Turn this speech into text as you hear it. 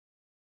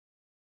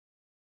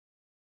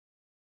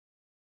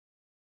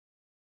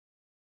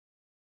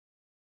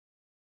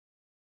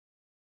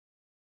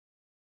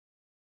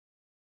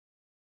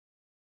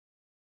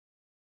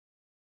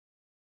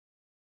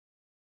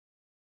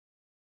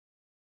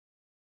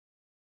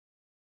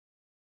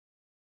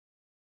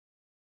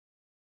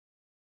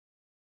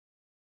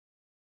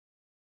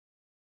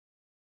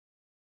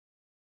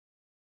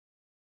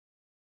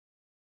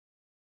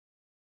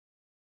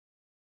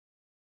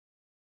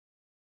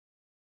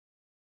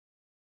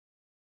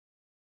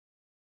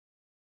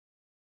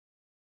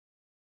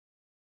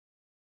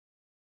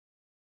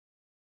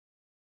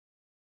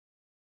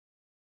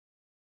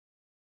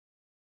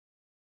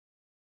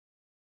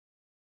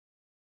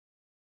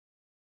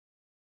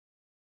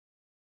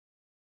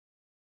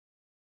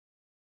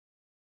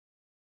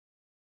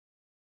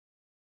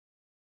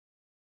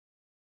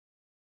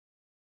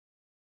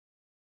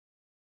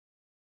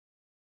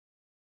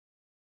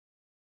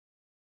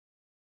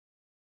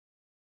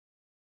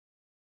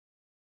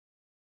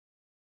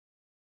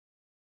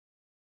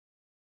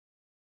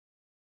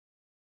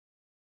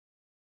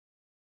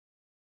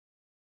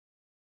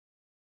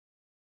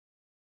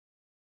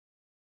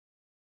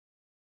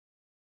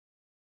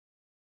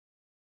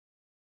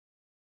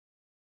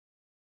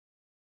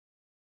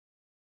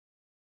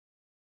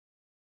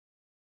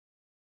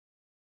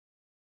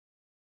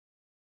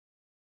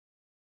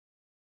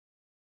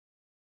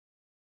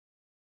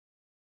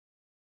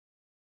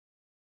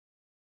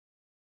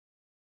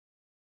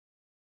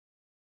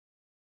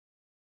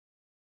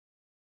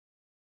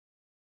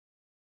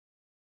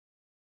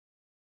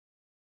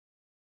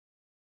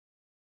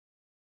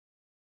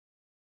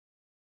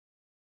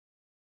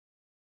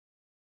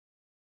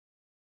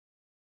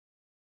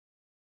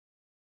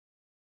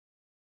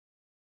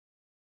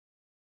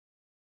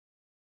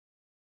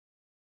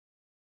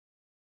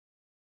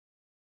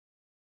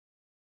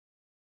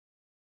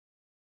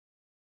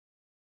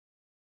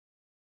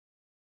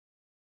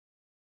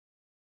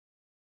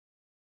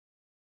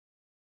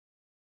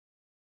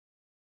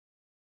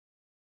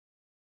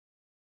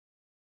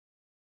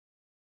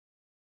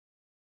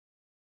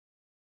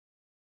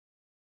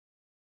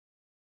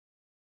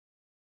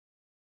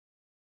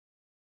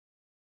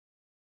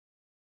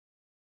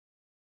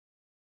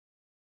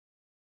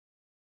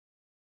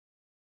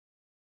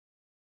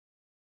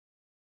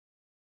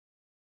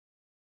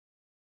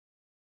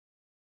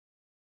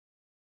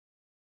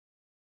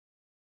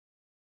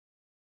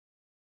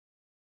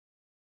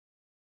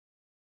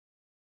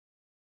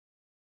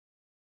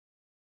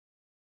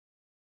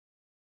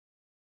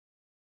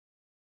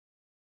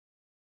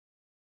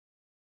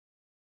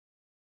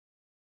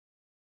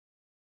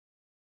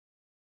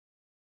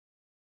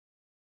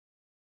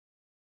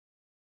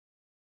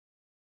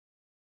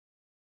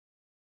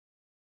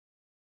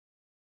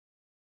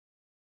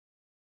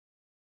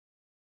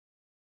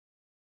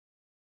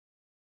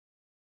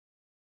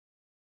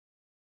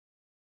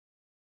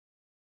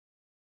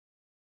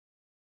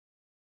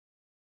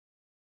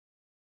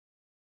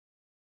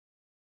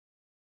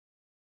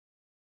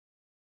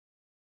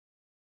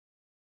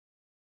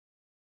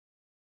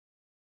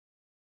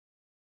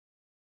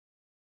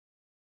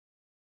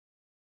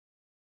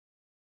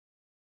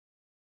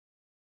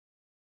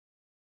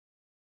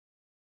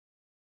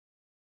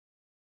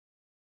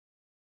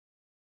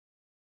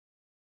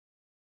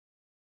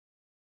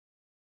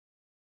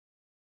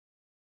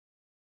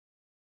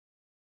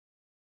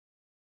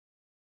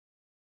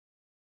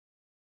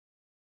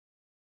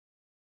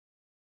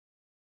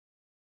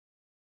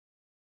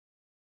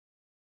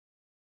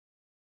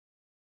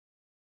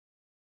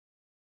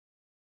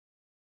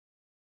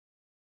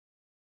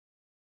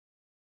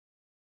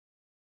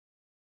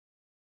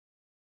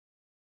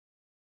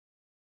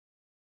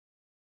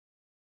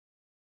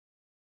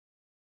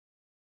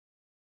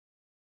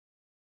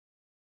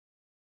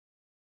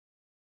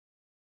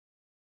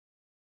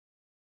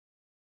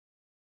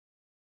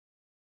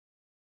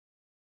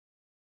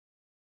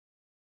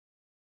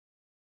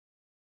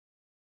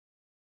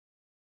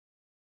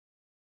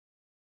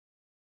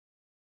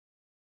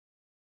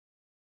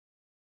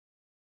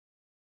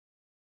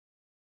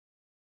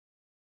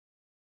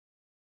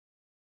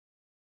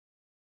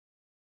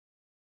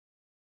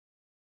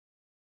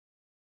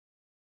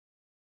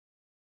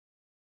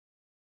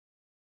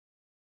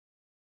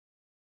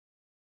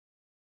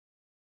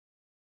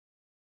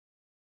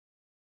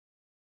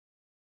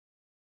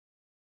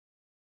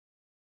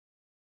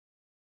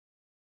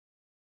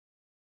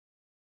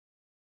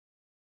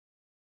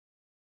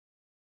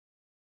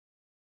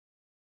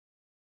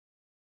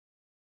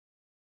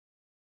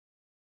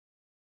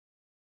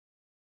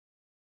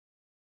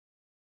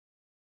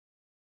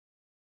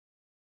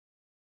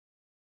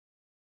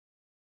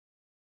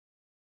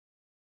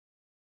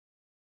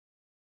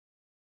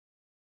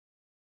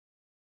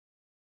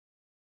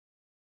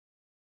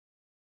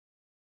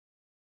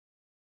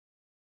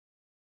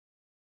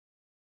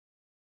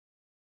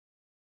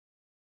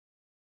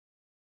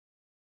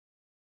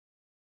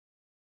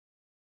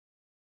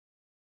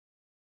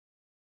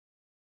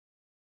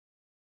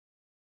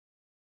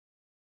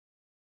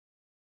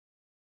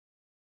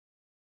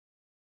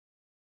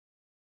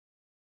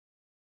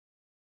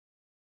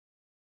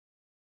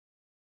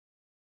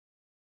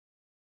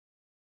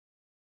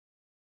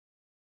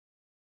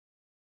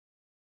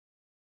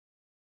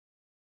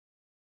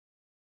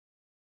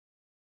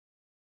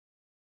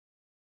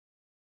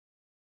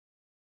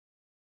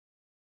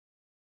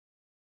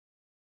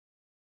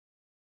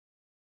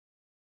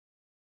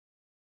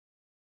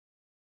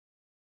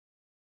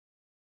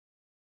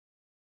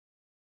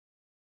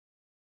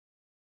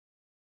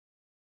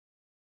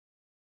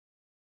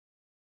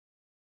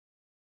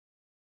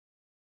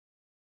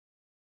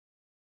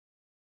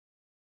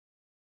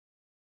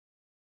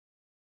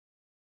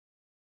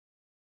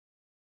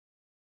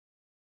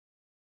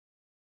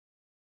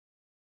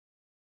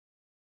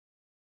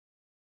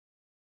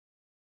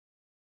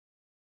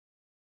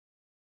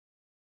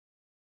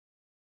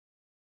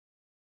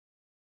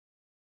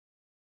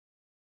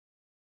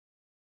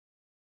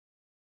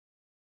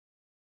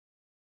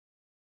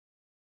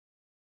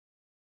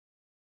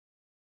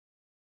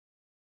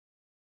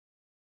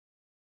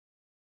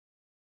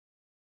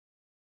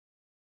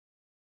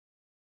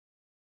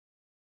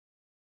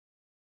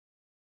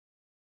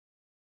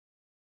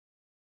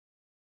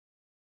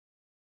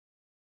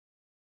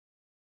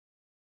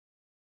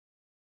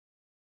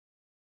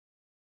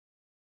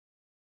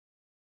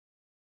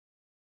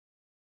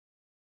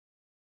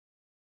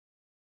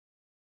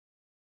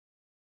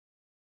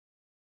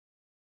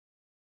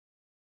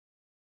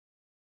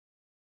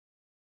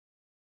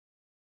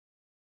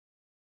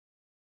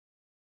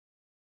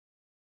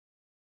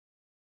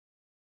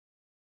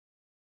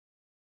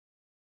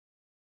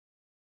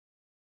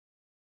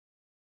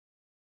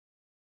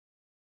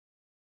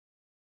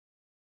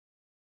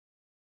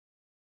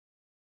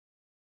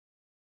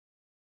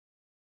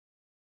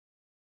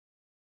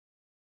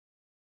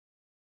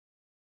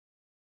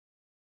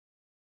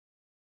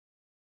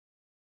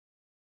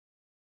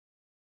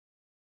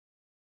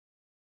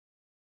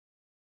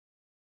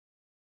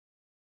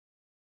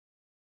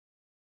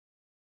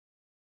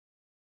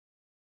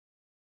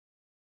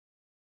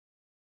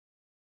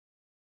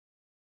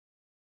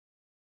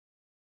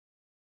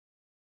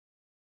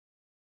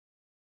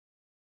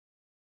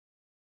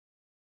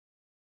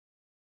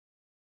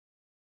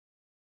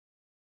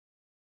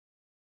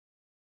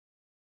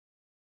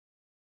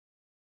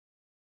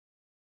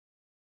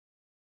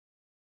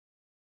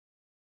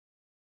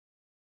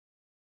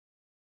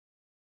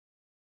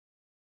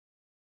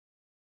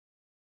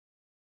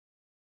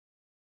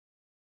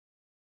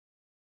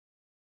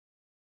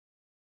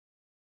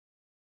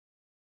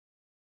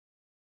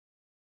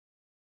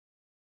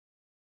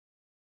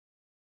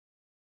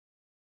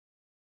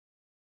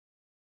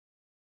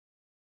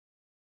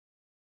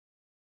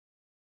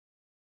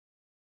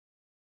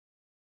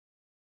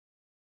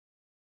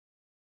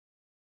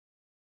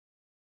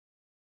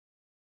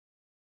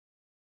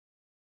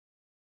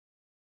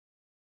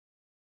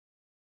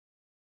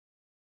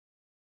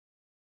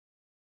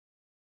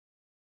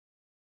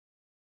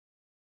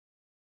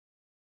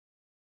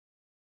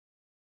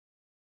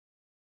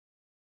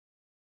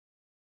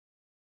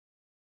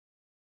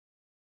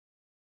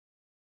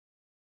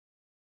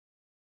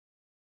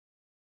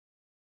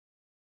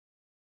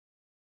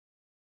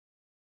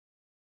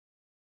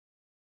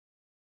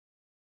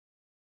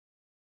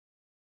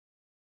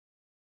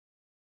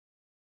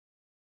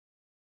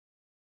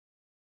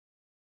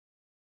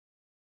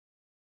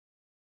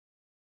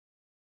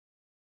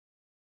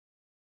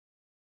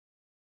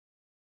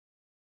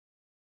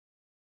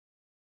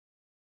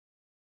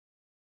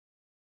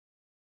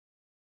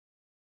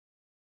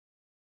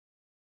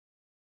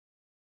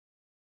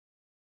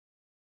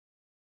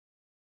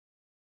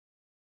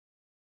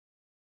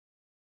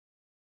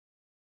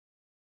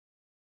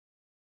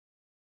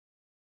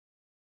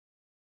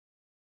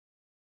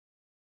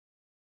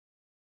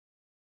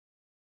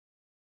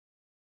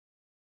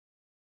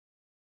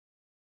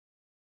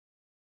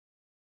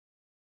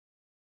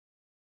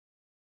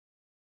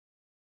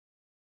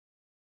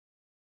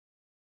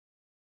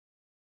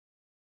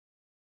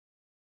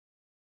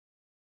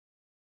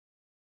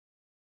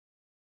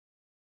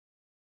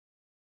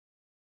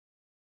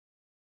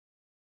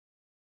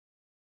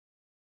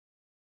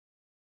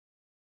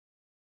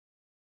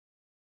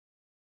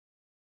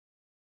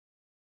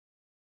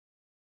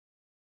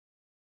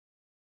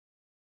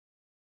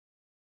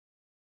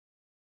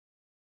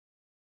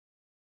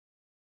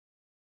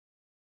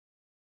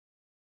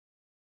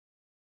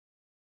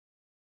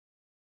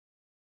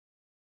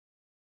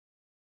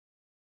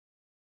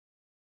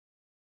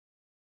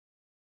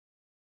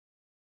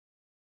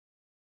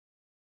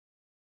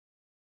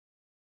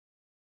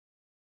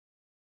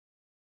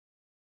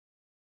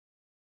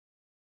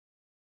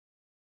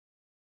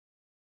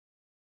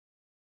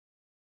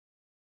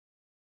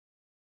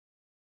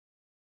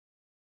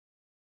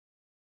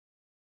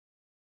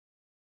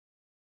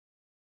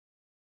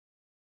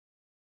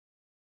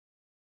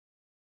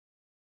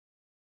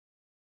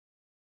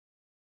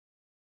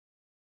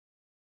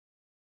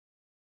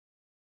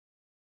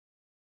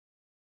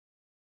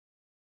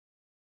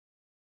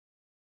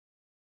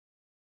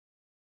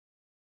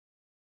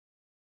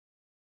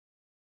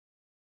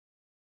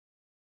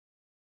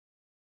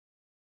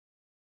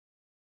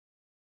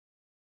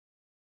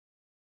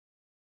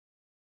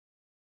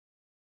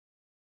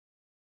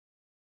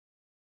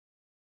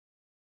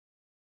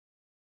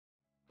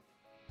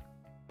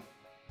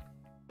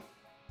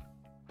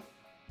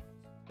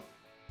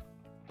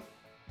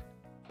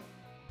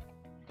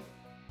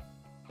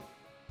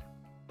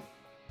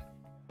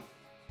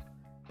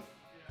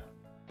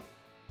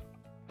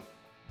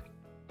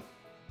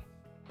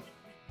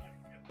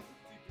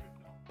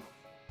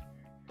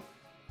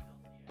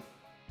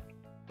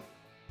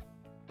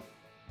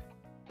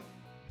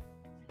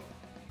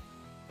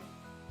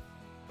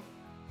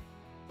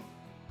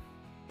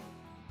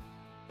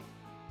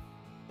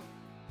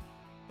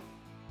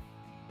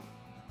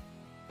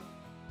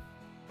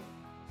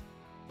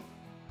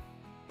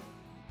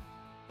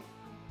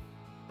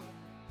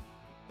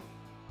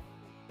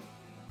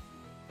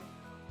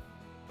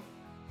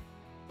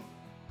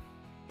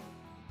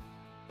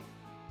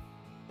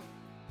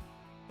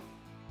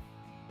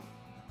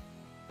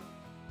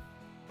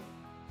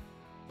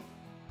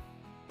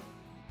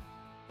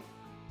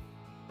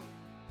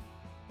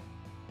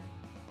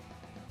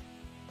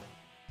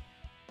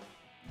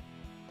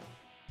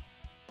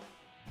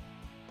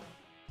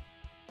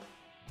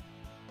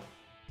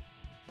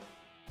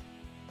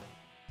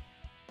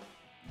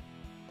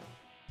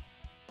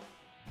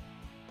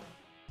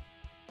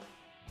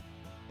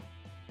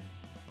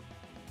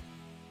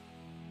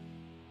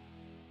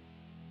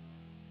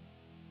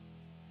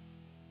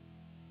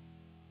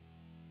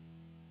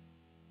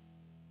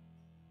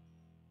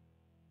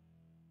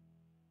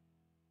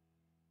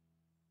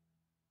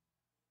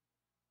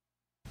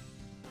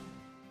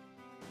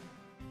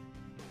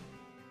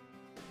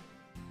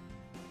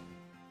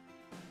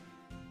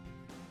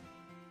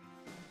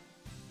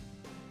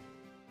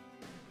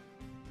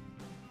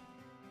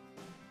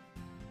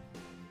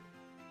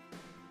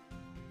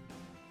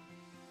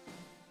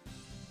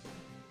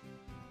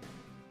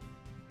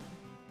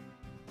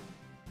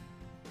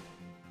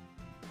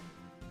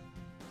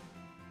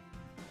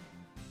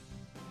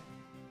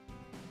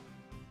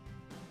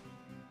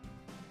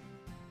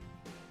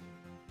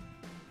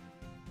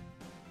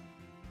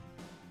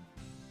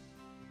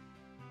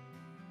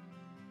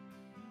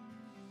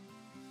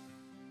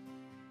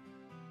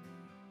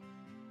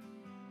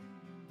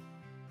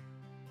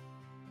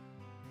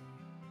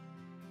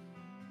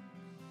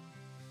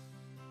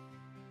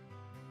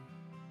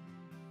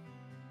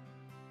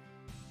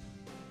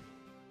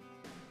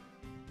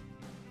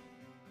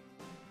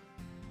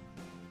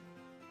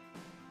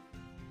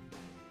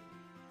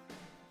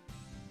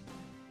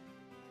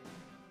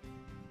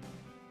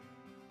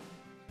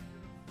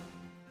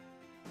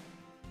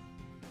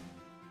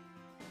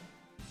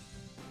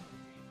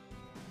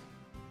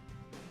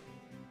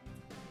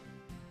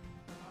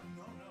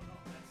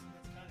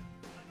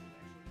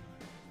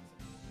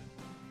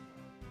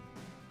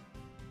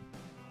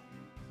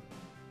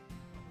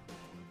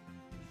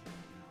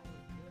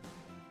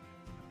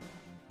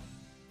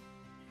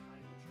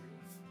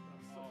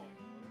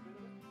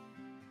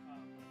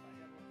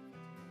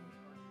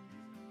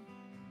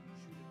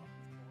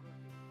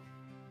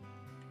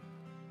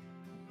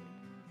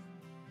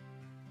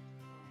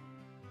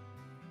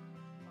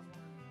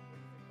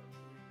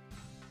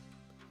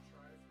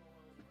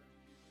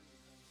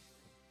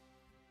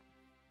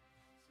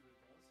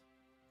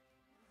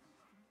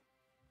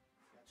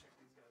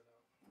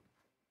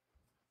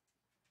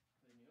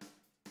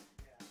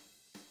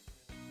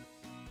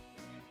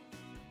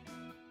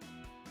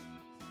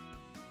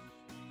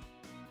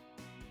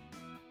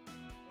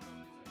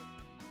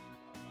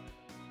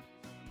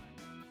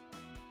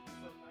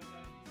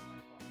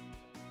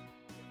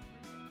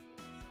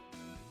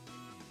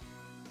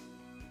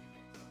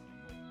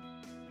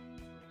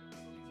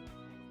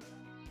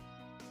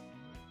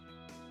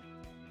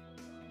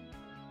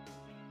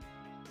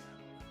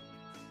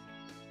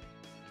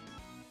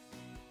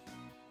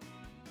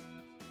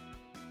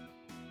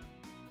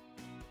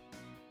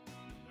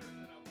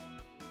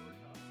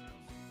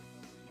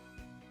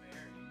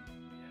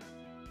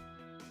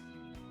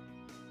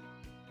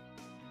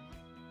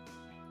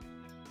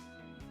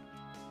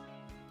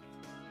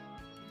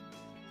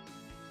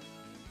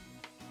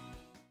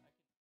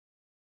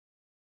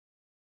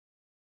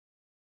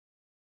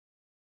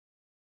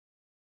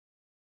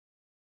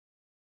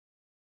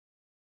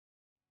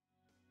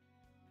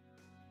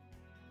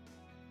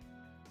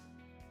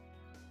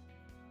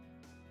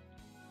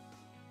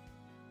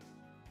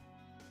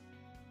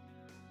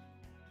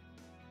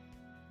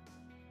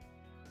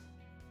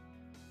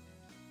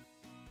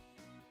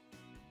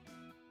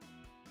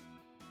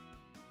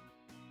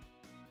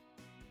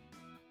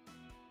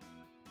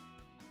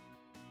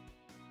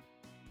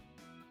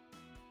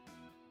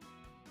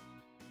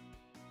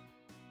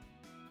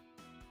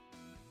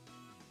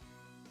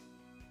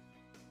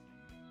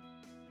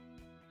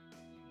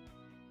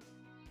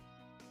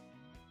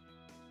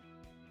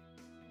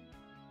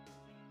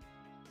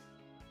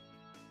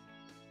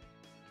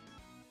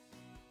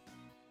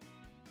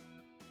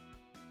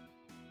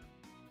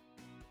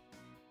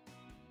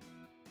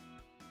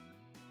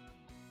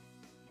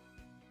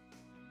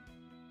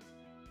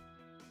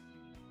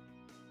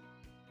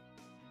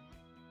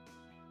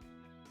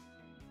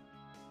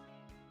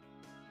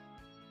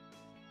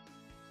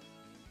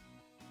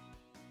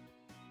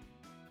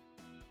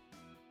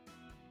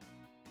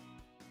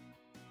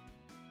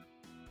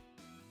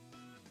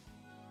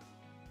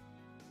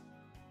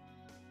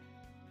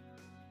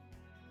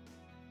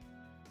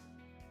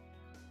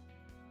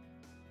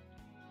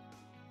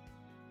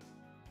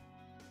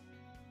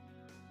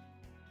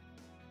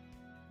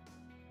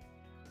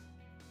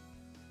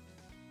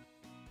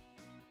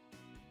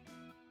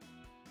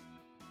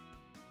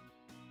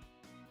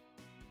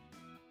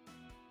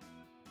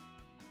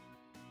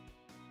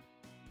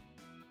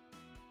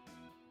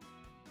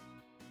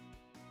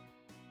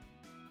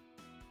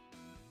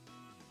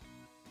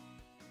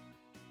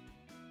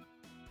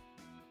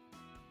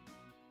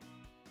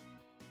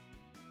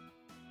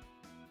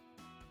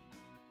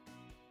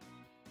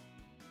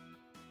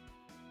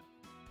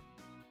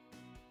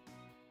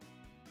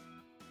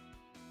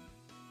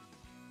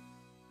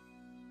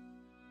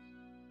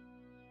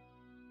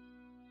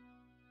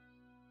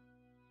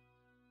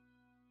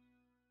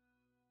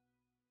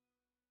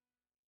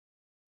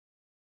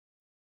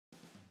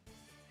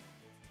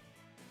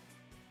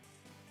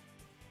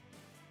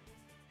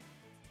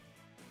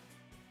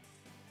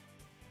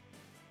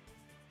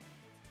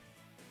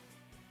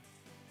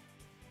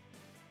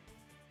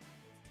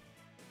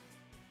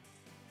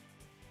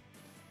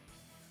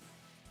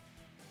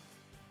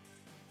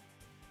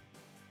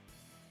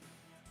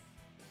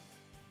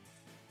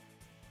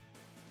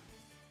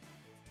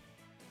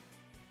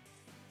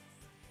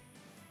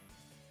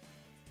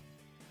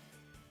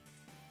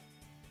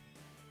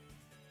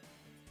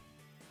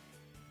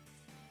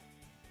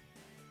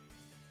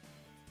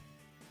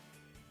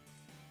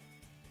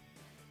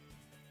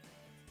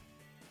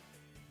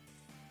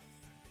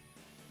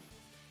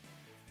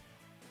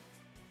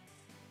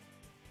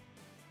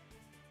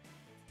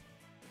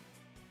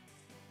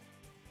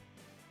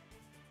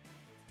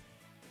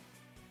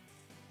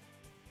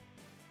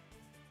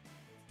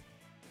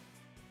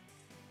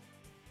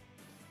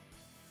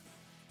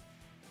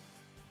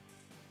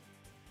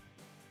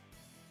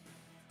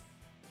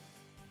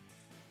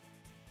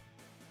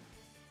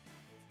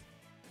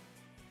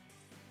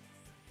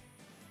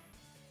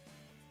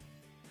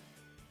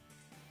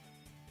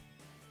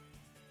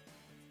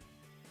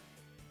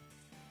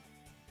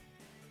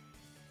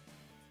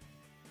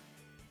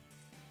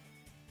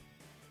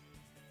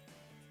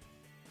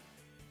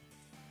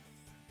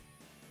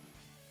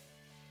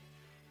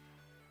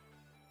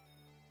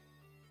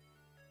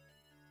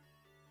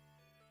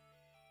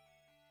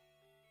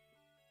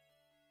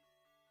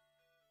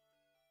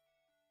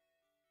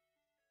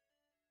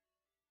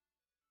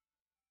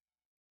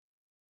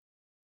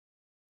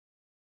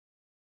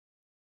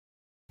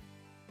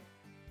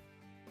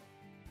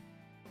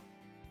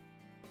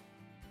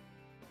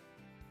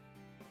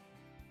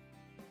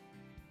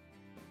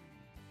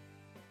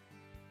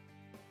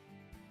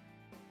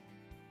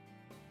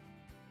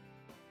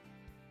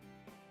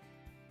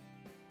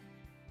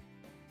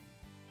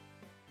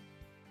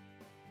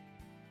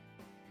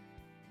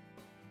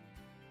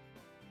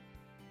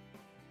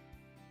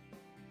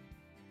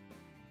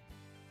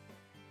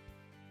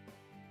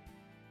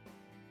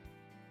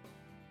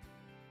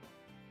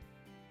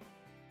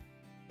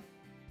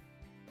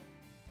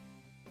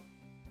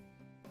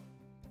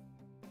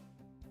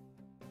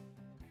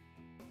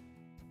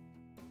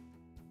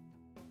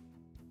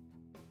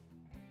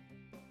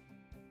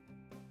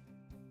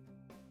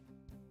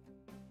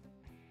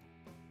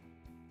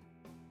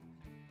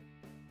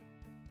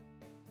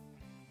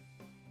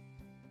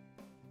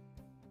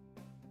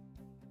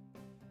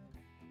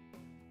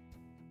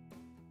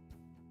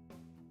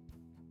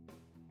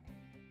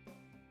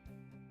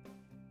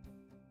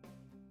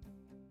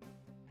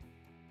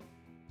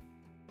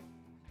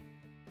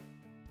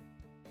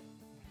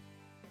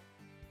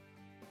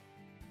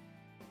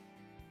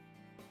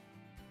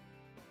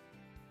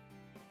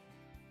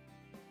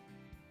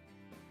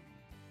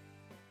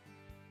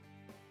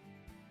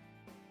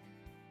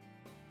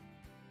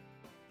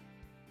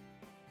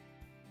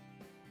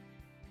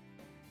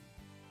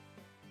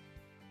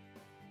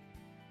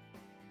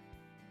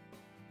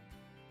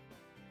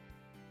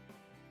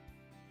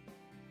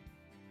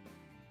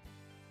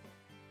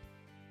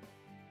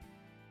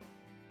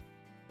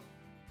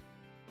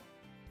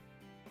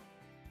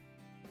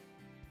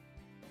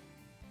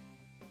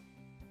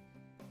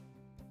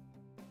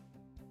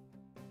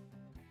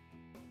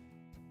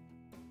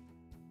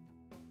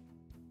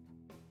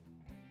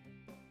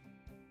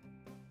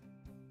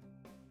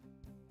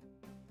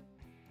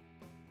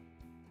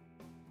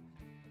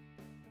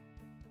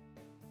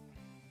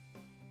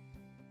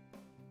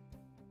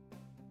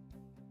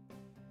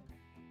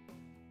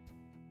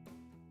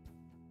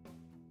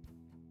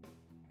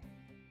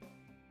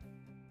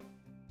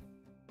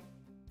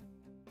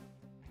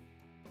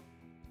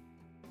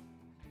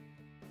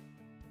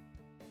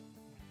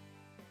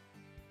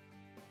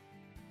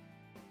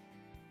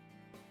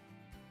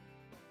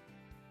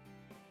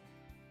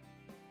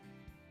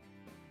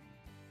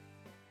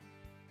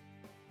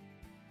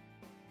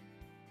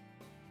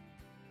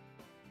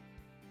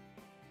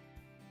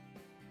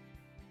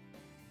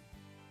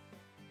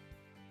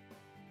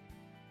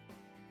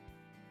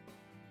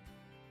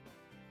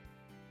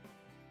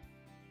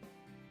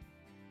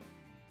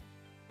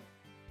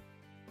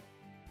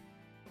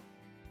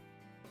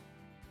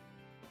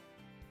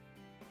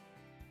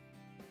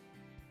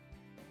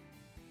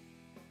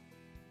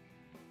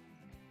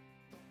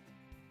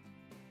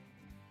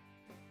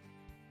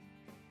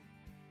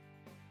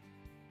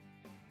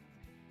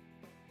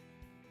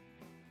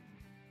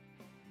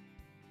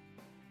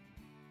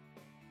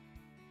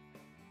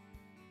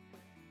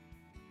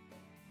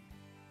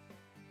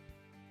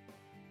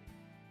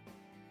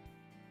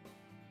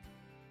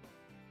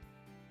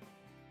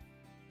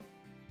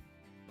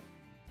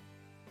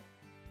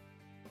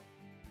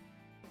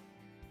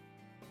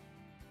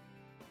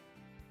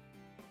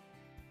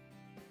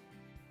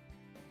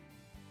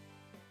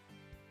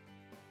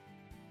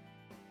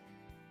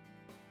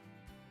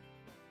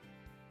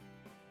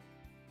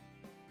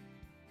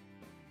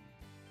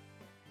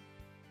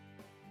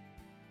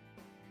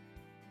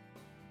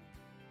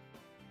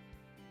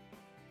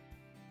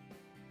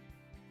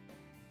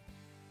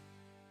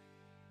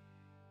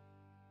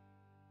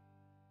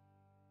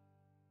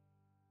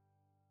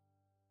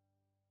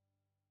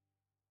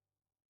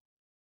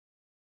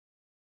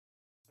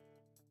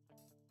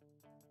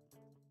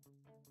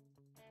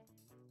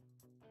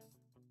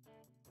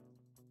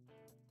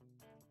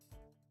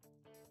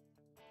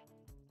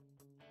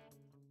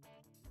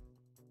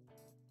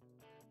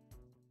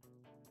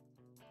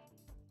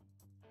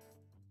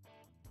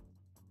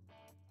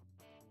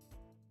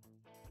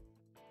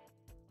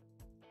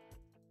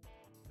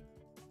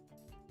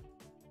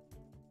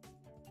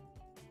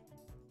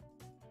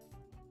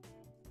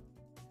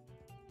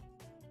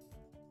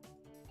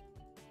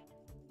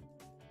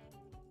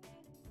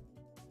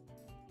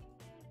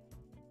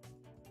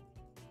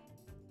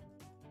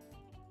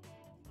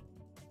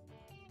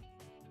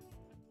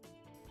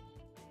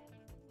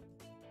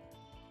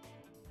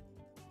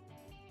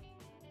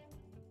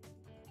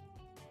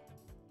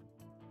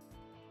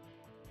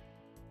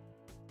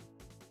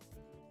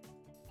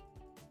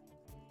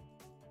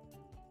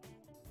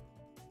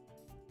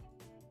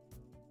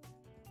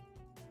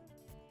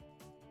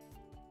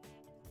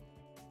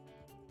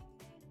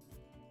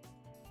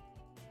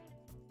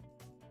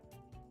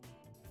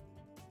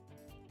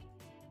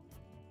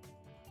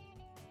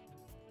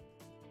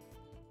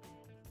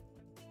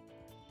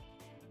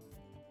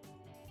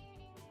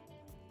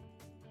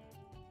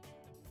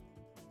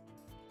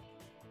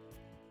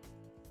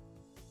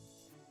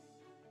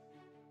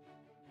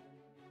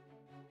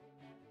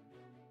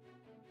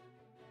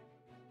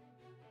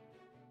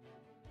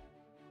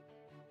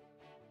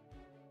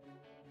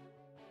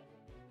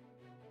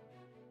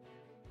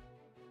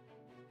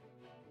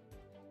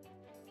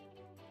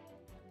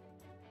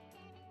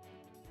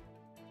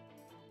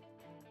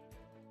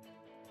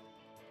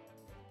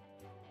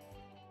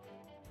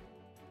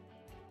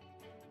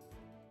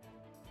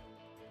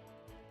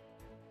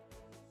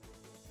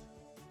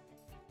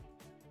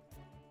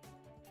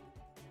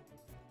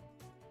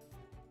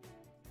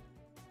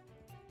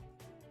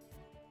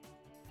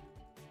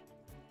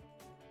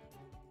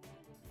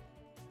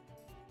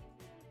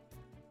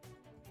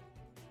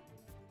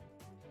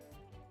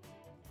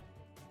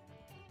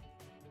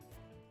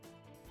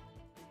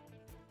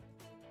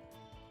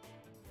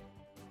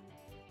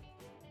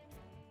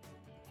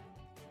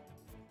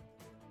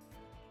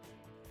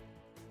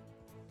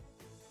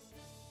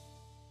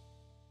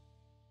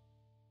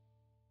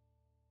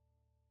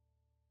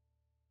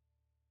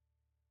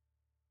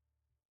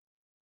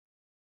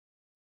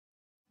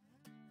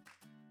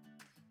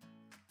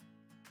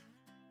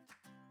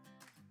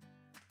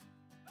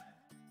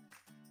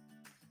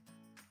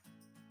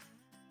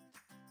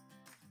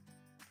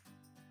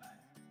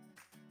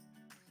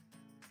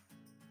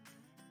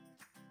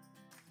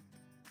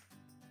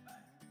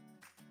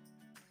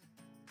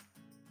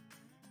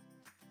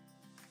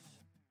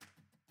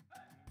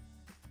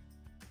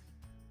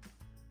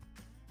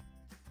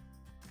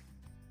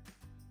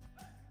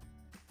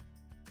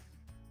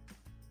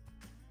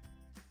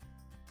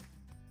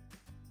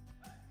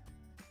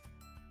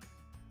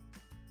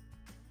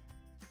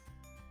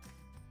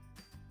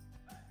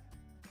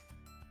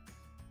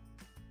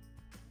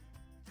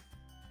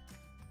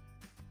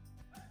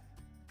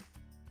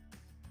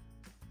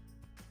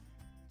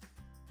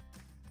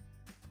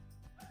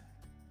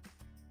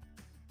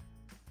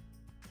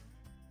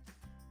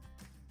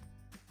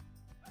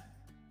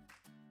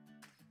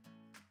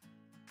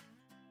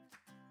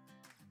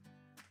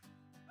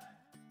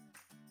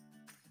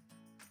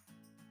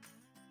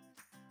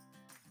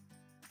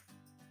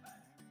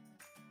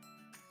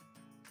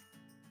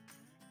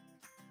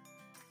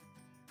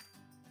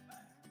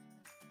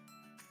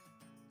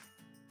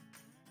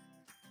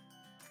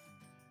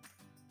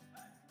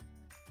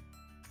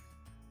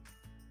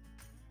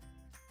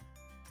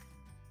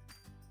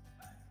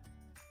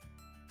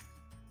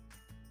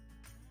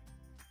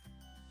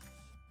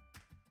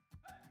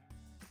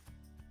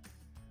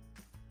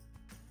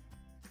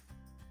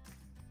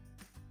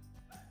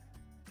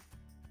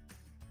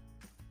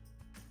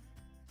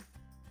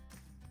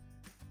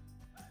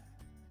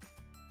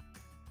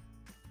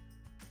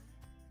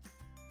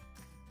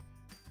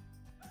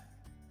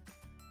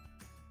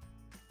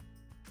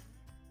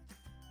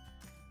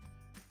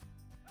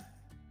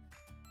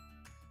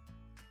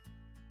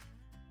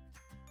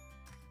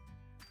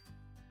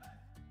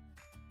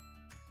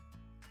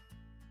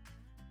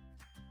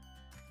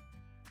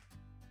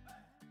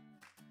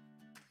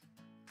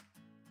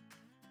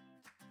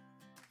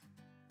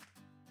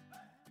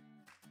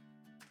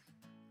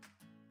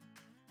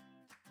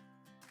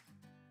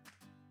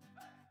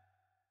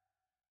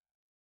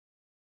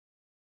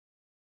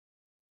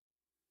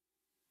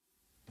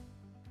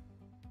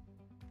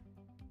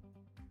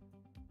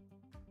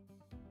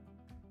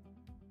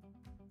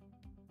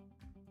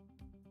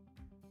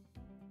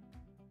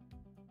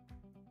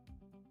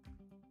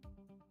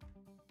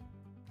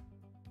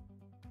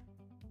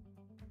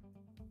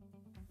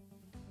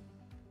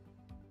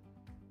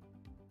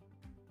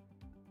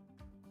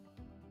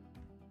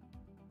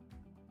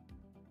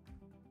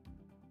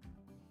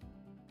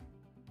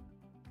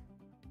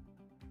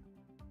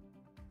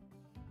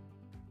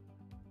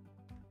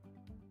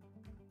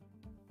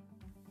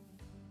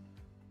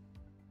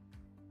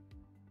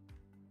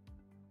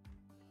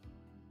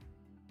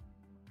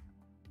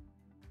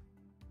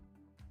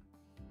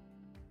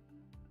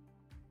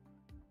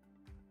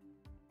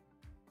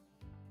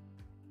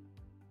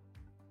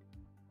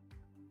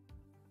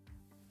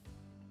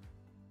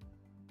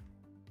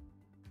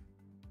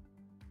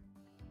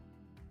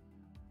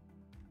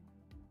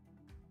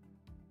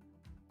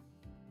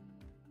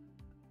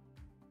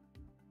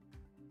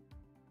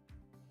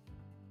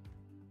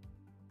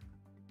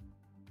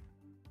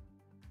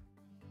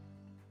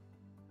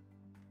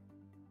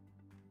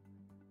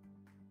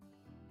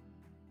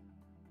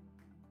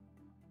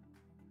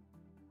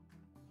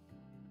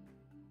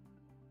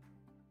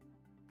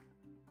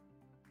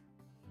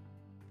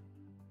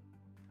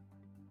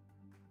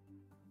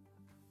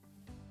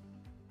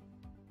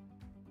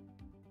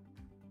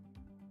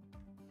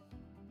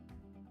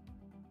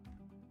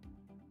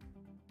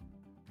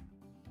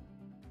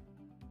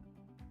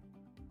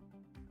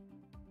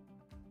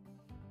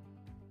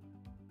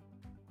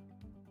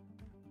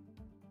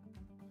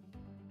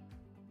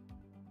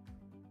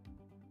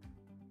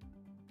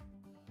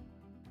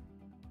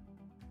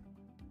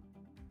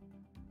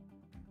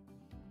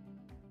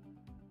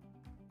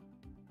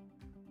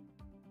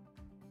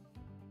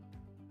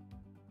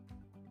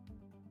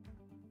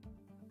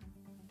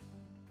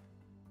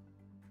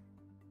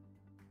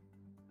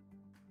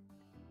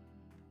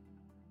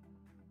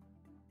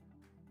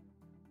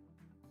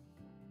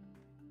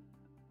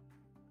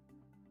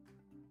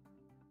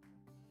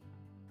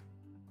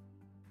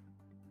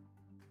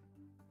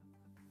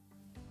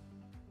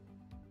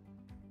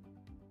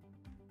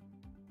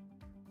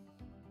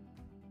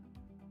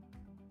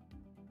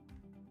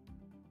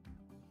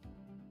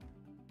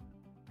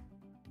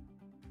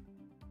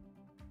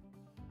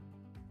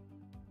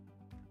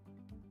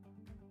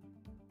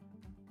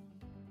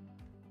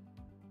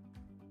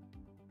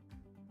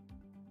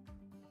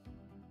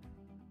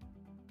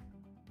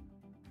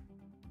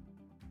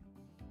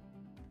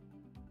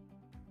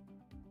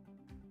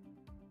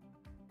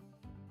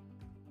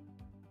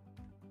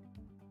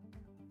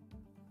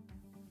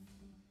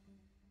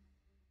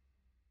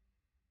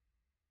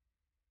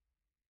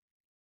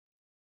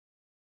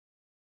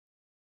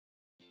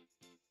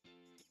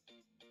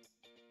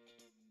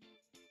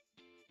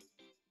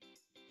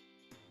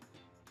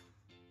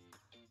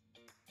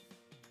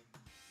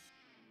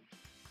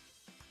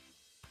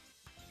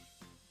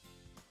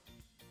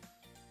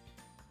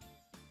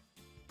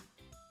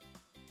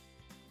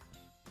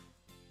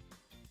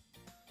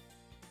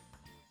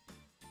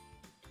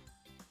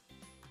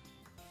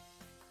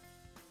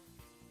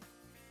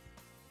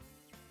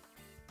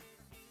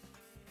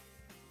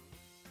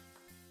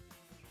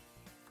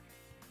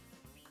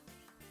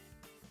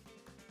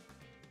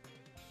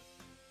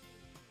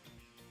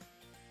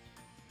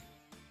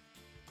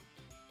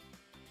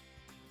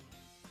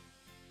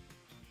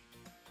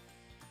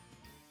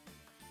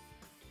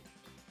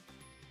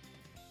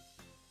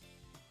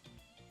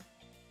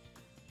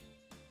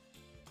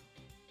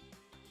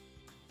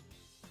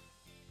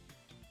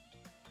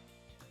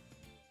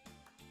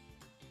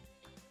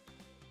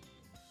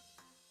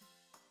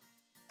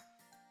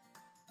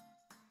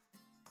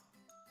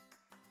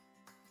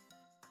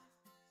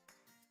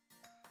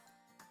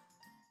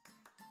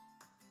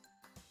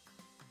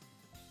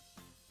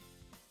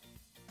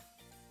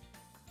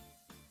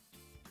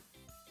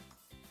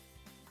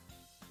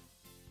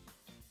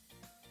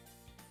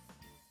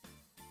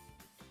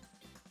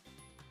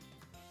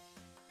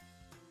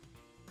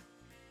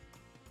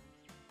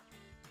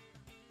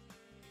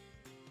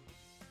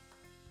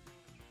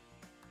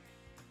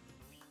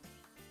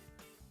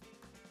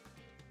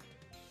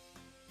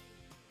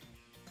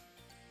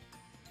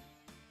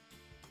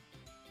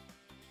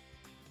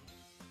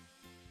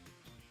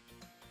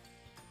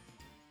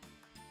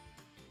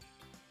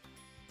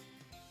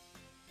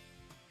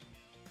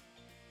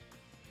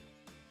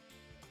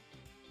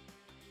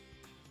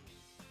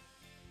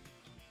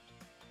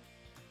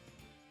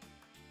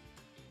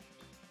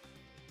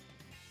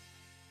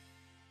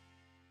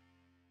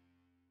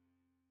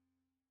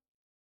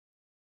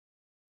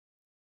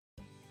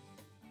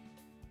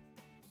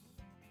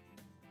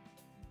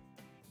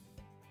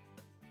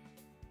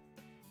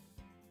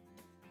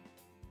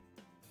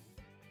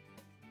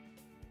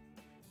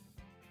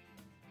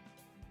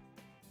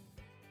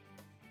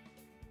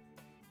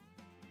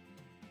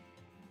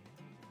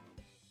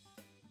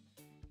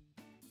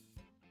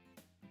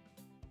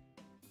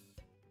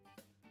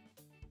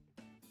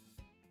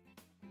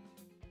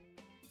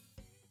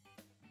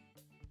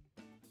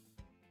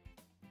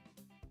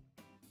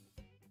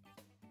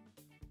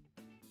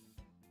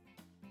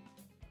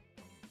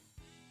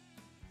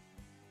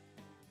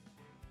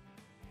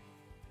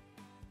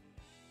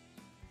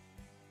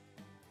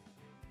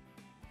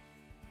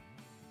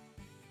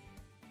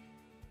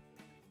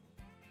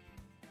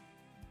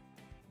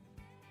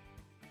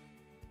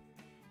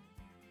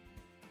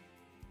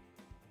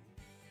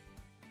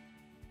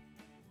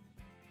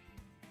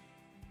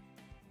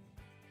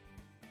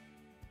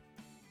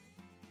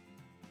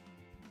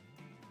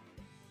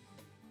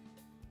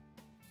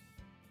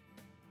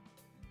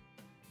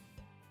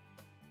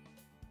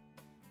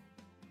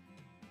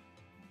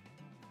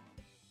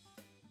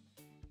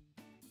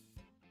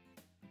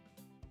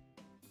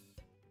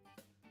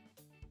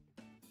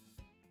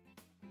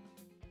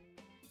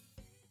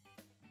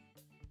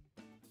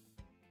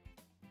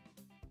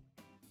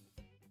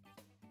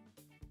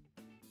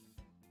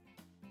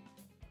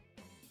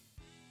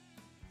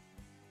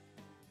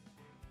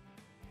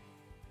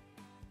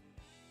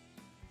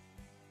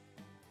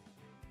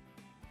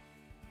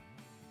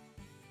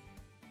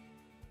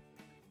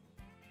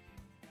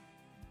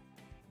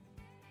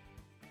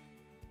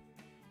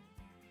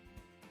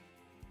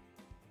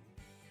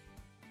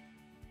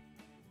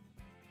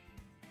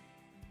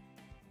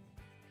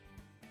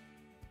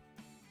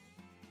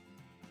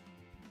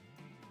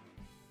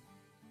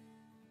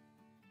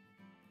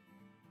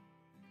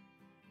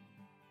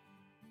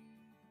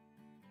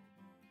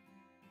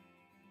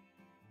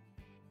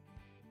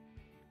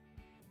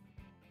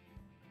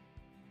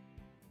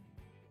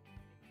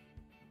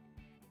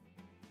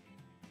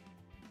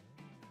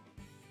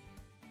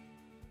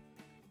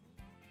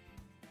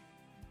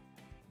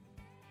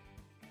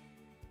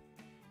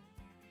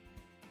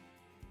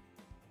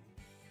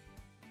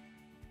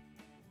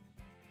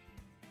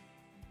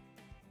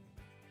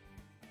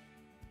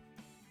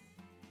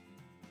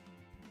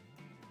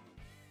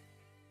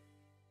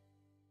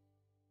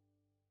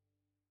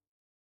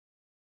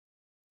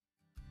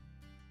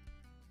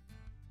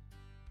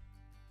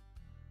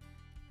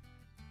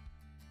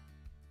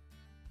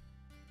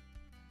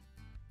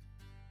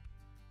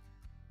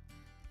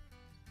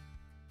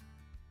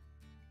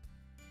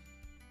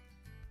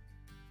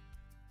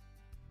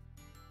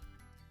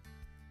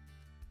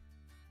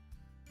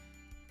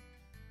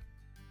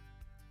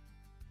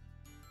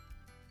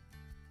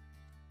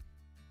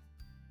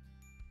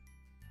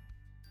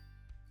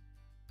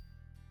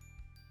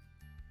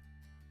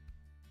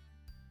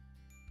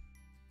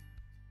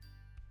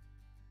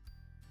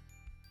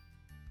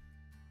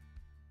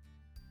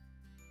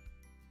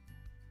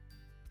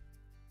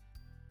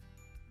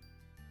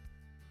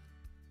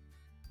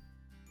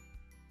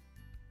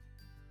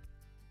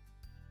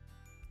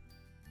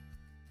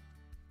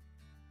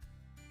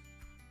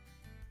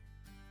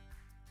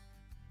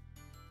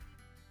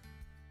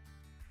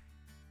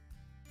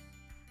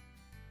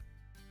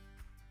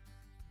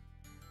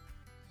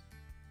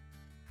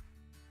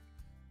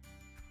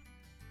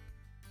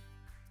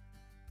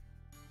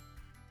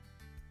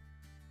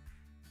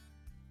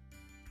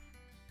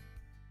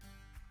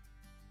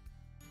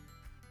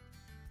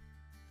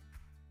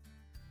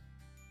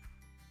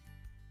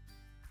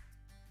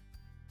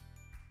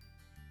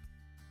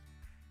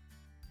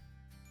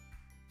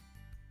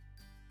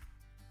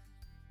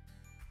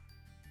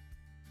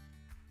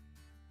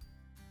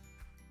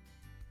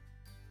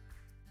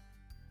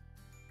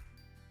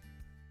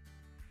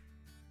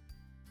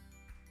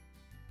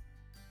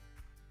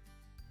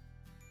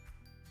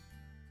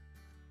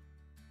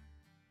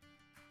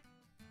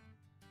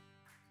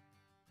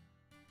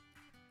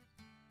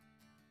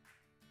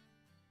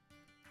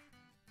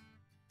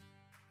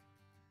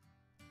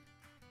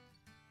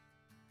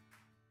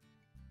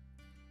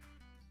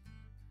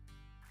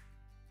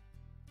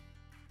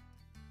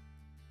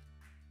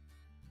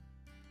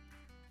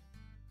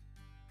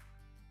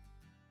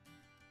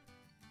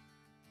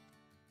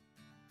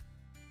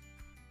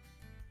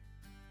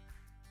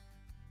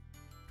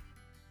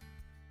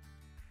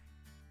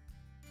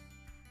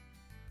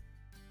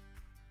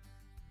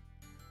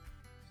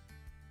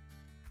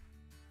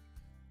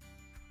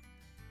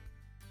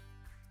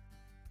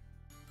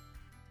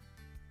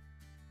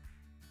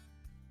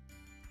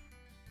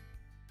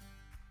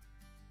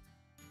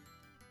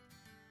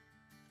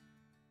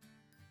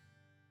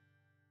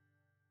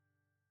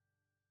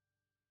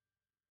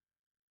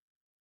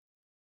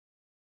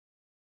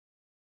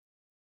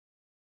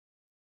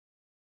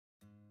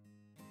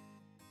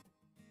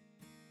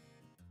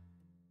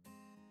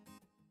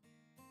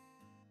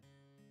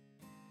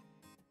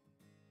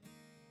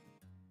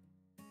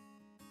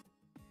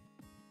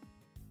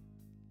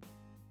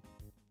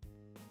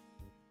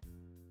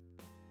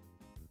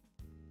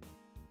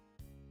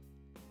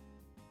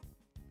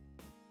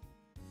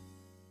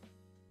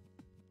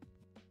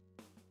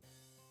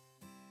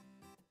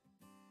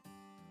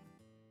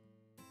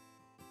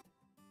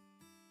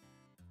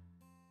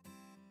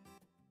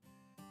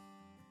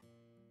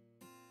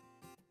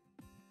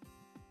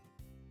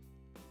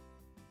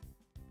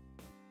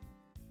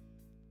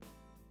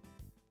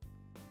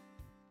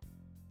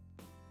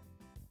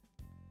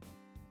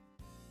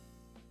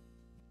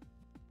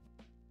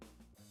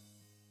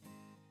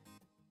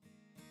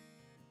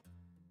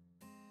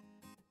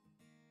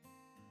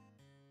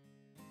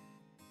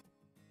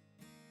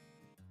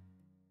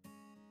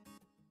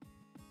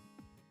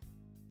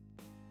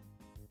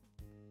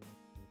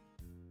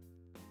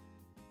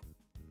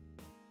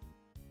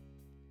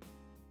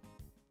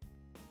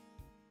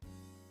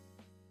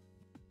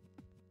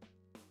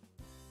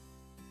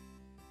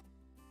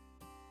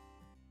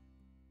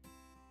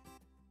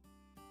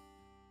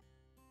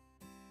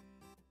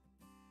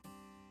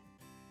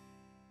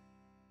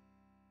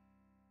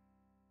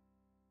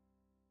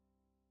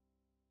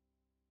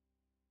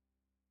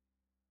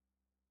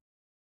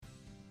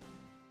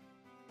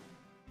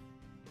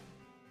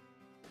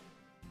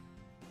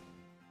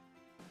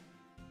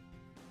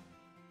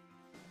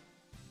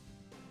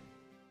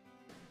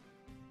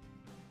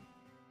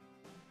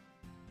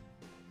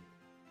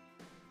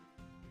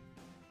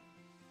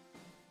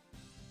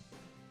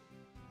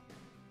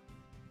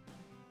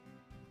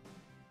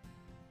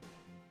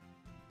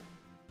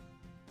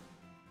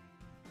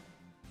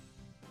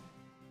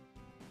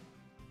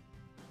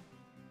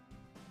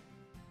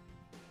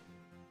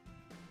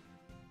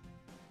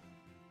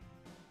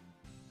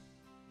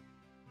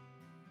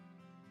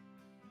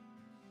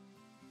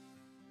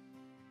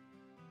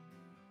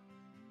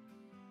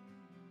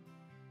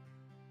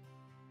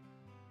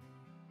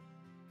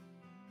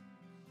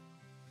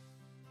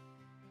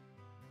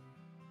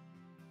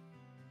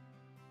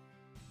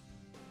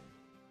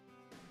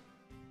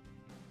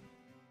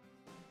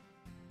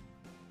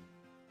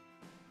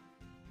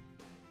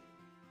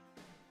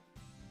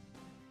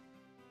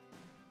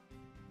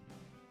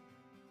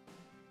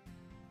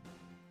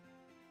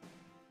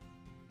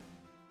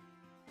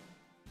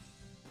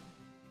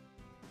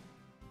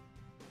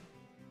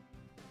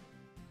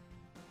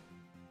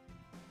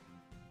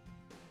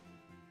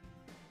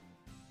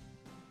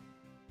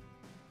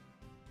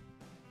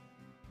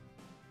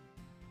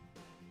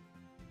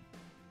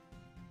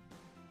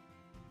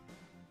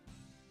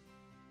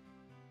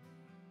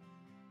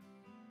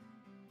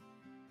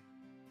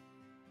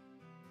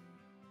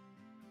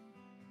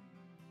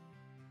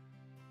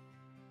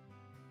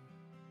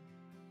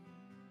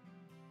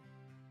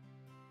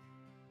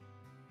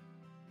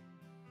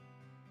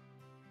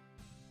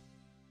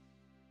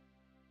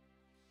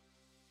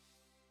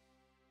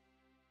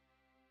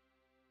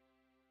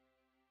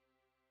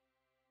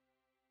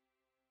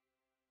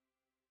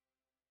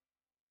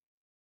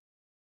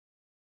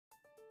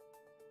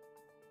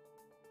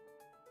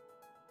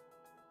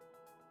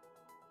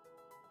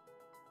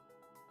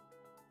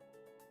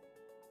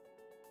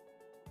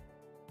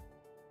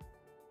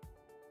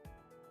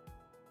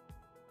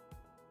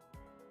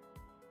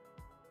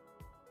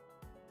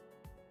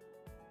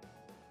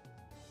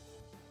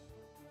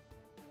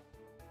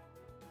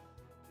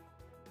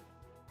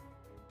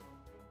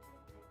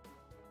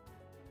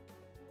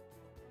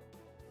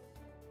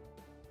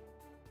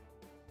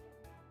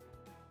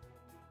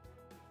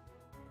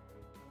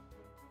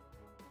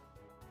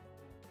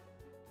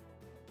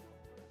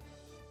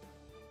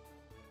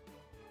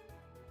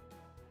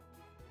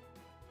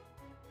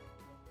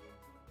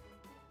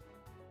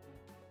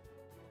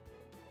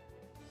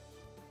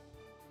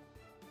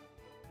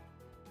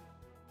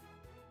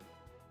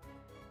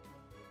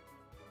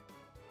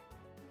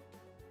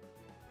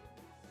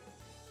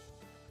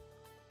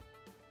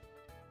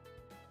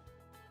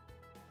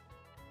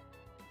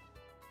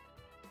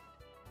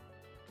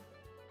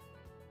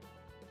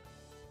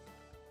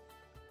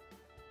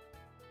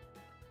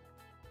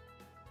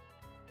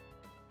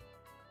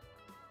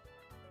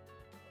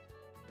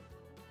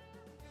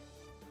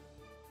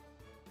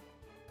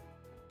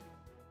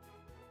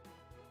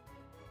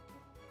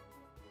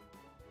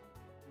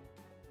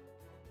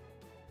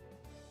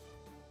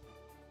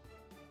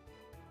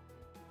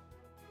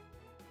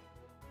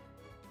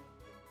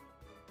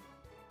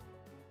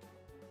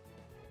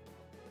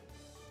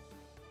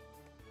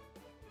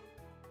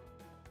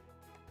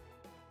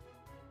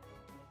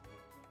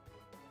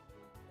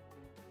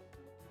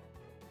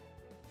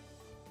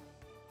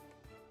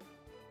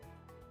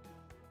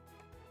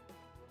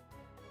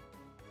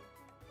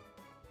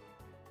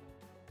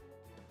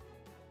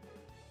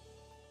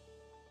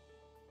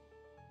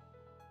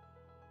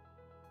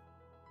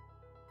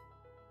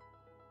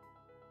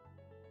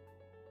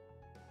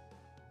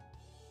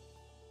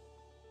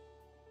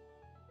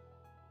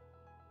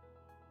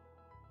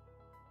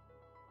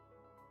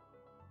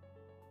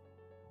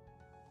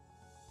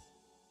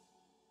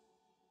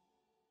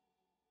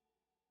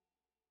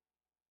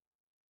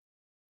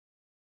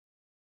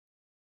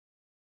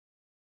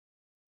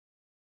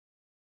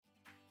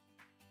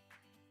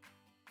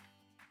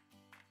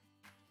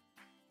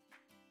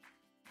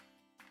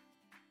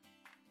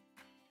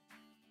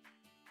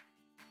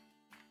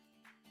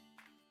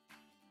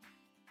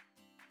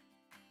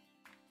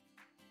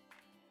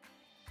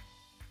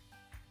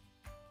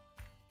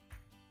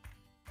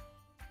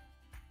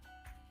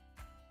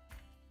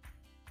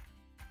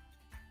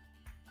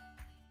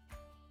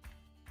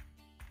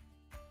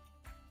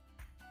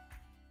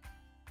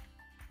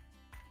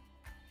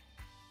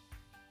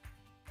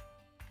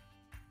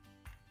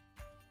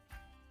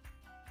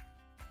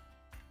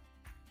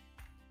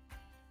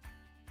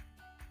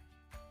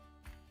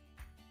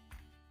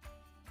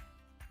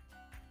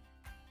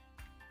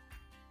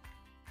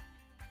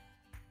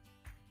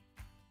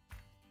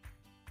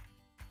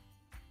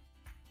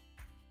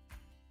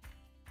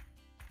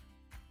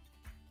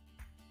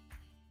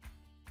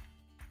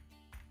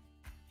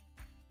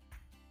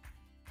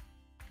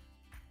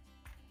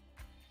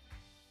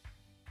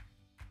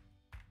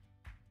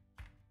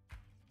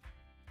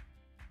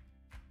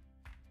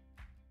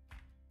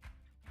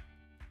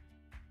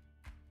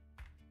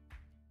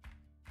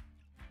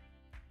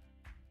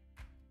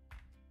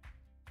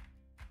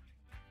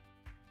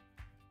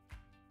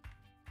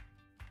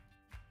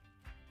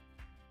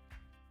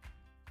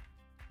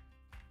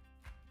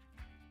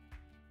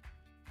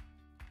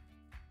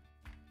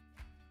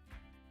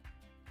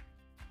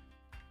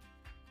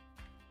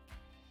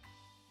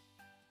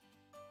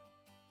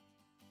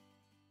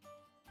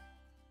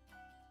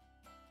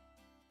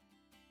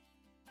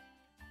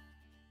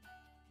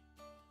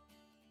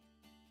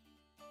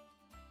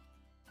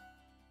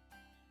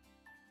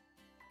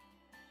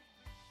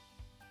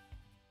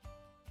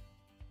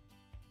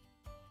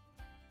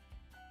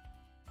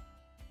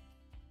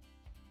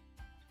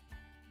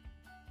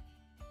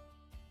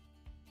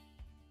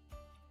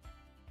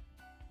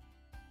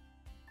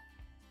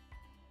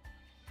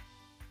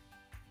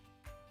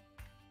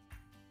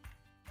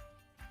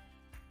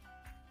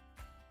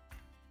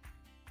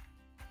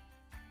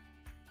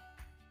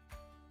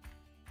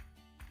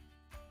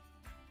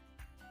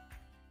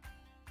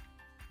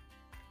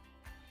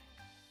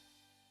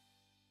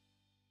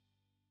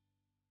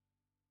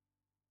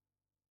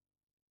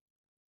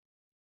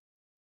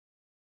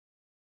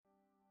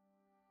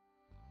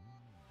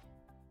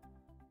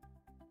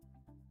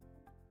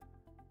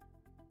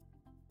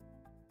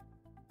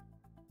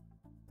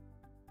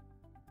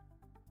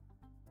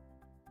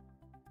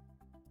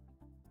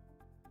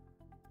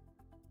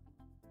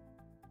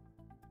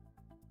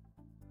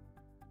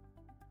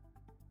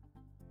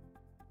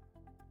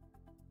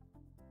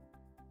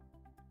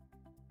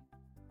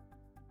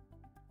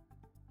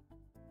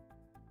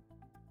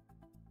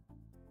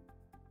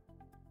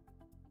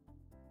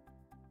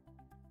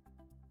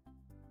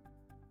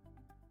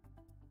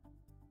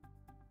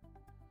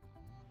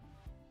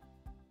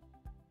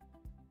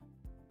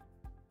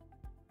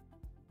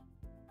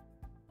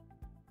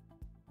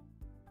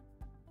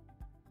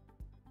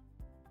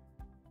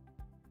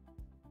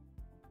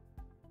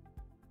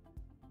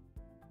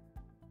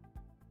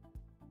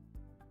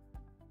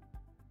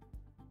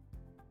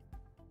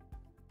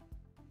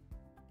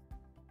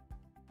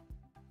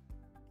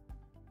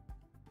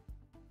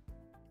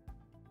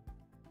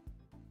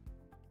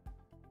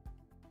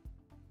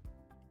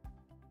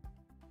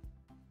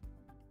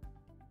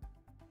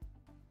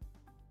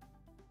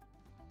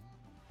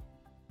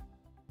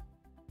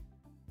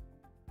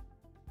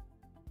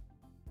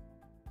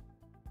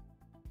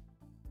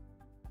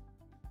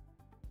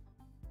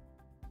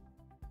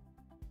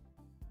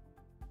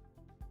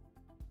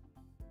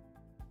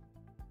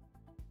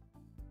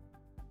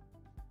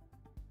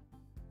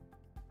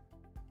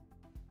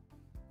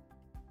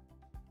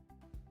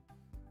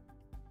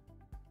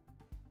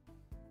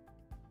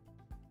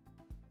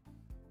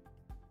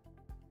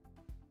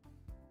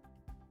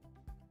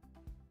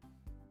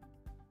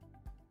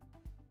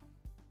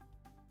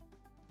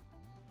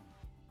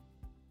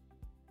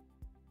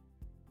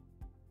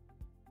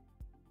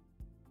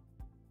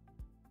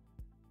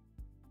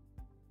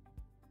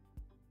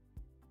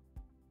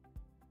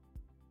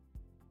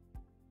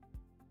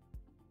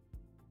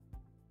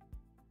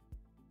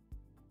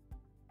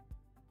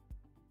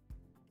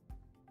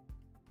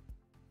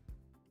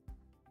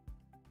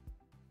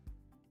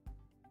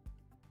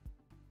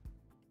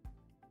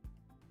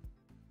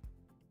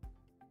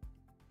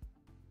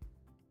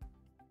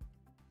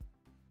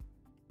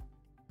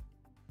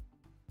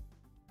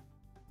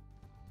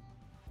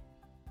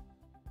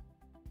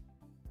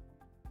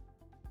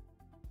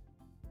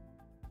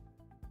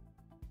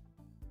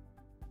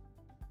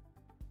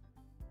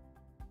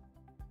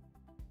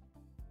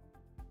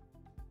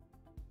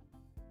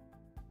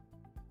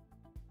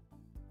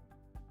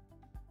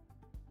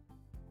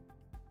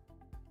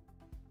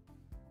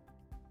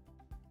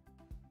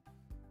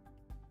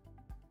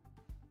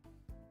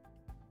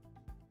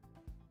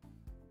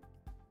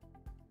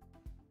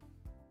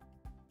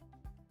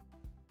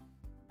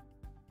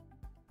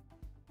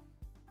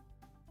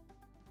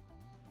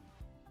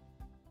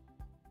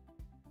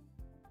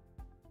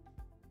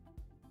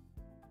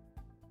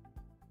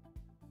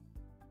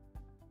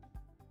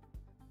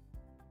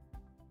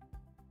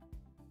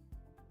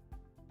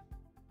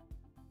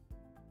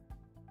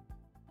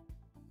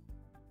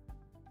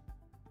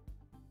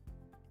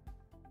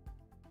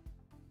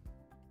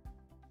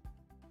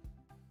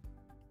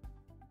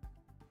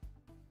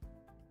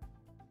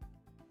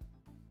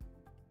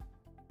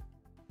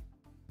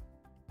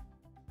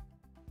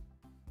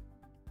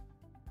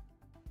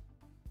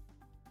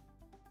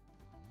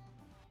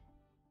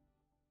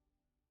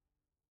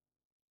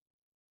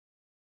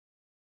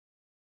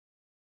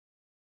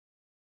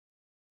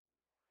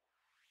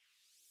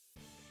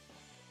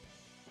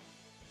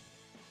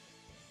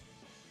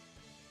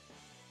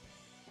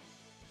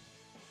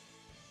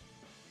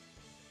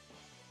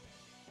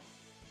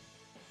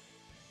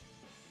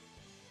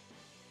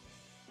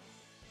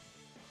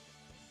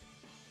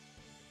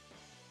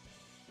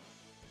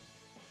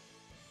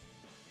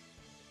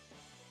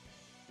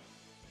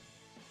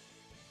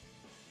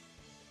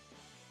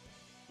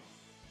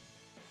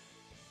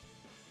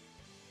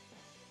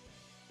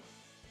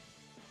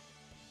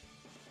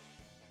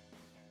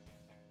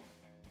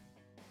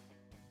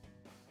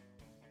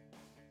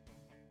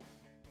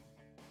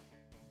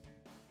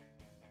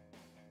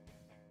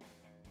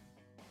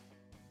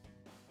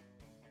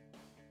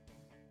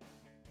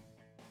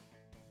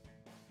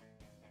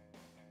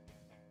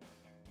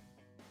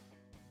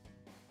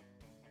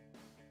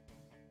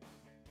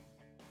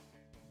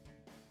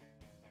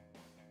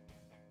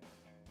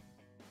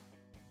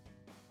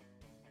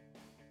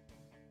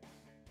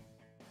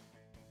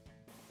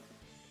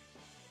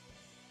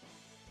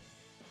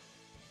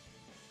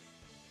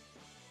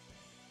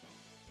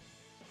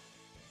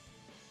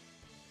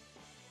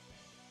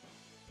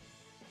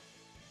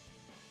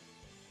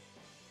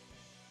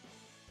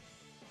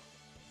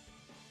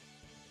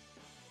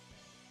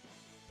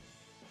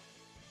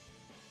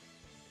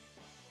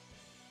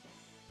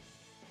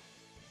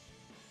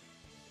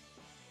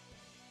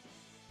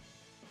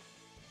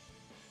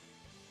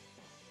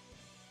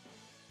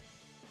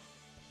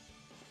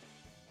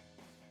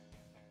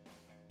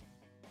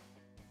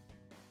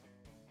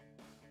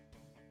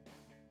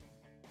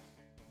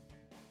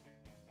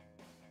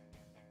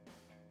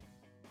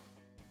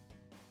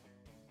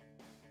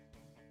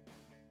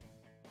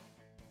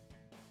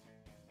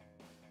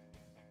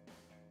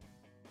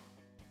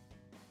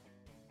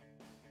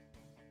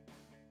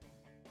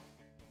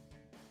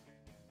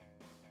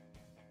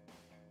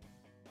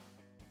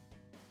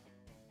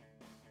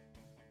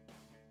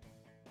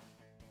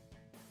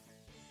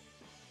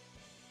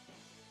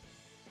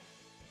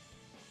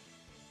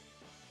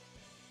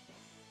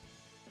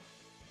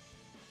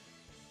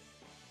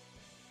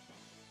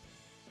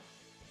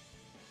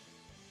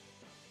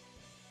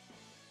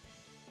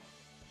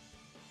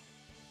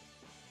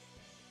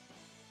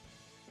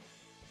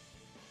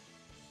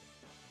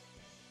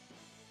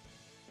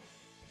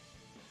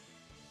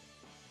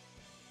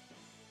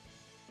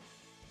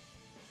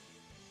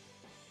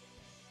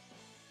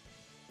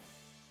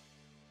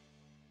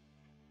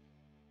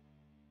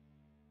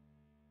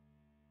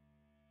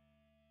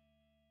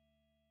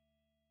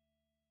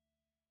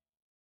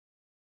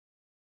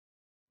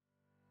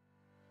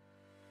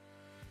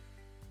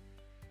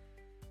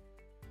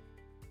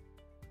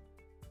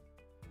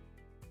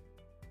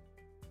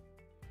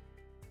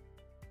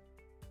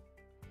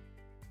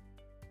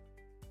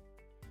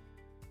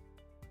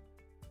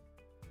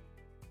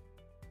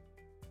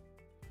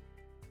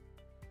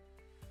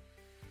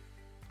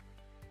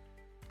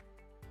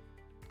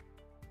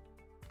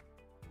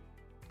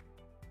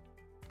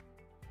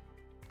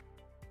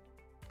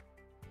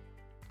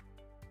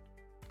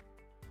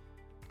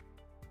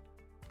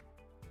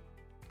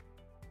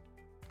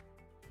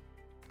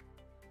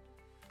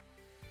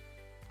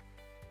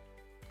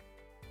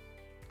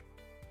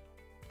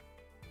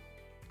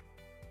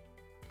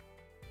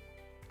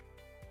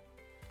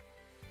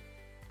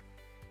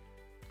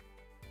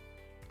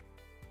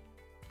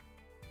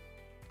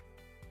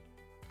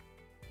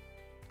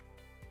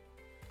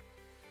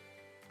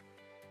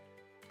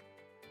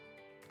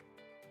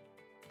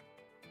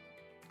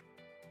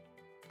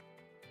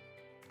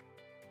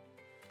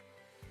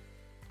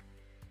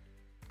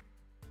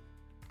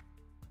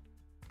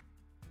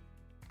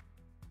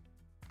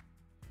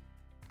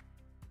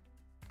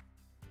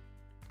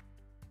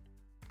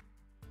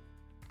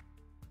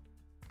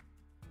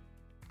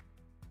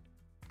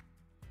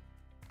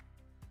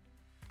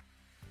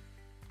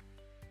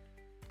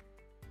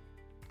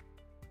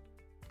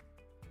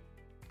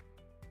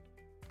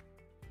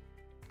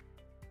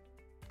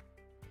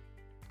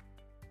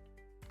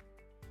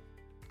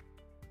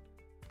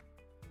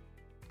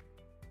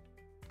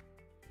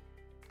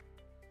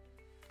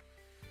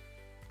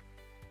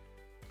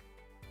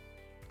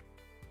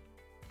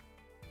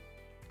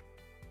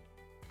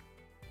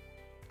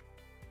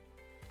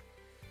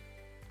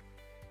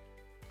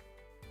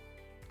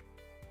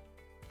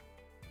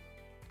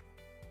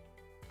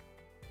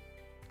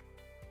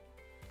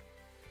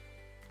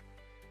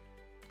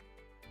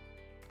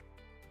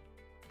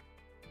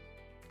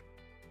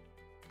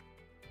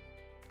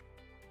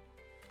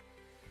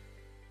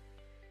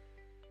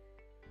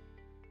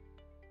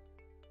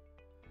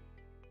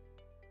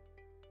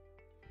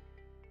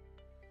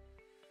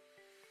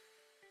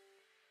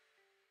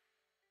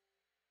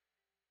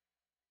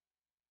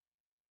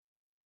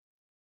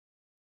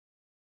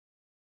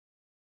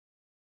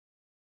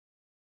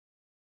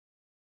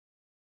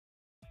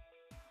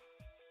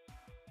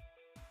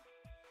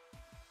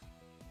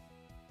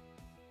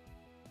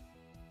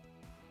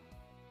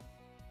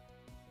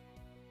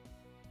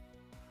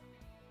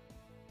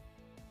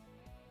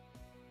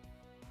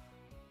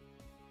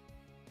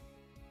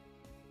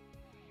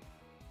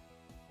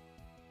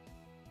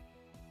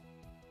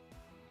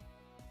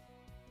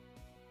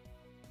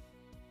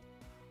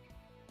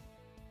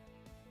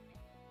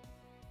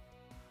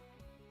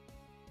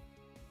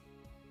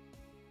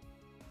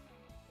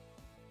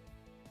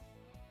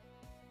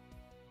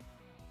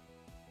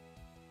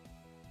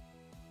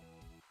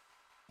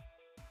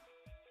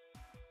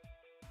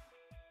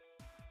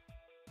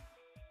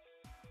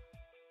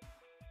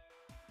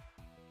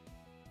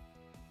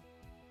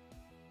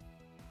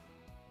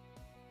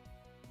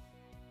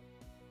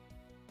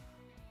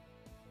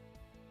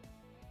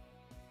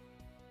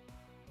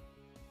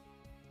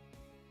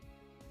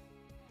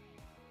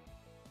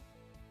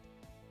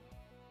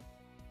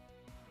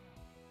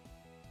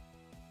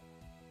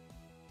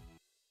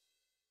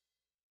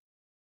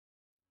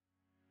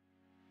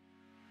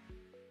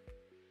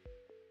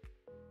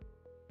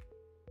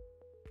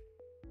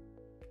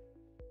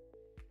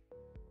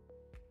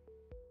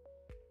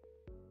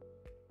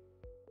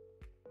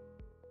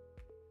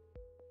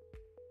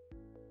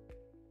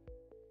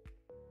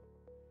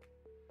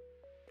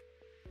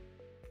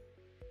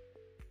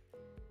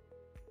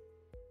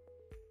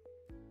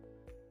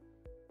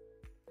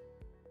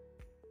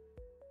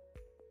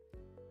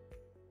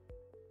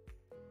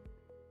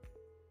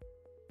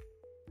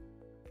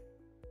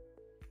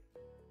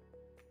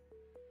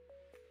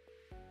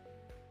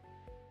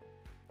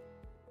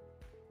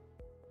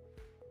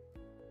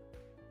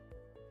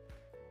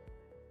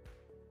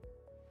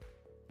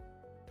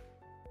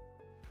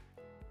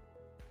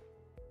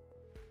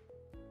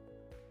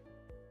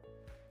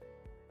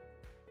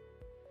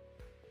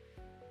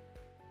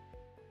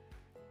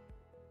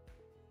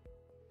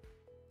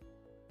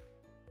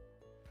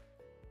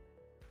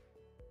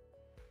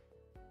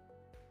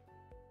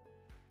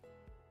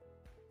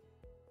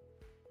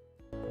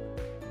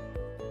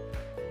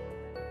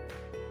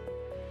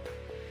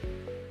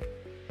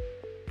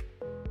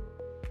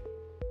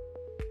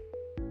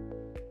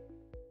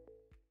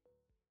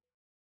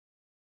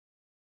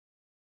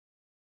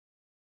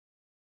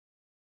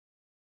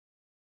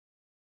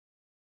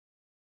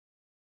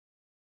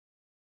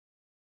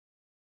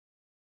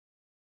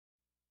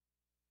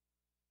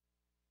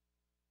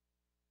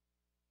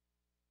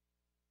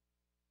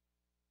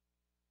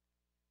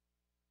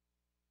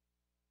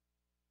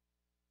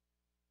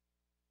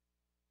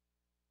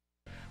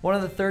one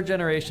of the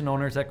third-generation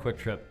owners at Quick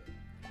Trip.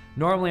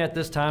 Normally at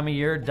this time of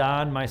year,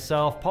 Don,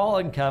 myself, Paul,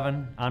 and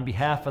Kevin, on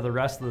behalf of the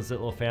rest of the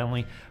Zitlow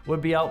family,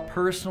 would be out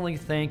personally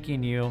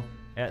thanking you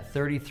at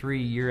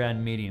 33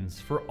 year-end meetings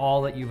for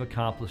all that you've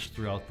accomplished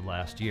throughout the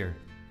last year.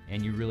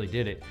 And you really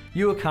did it.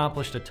 You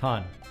accomplished a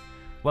ton.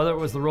 Whether it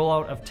was the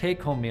rollout of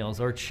take-home meals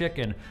or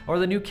chicken or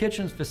the new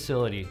kitchens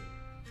facility,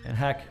 and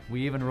heck,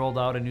 we even rolled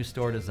out a new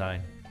store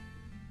design.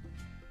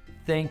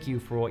 Thank you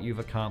for what you've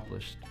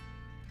accomplished.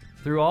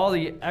 Through all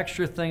the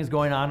extra things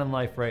going on in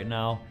life right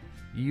now,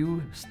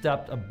 you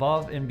stepped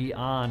above and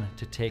beyond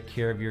to take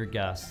care of your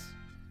guests.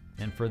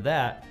 And for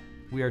that,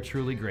 we are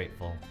truly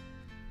grateful.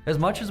 As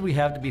much as we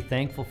have to be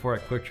thankful for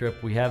at Quick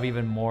Trip, we have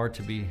even more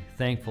to be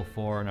thankful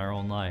for in our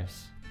own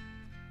lives.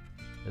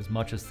 As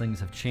much as things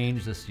have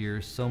changed this year,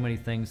 so many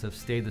things have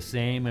stayed the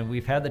same, and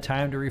we've had the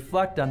time to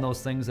reflect on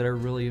those things that are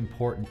really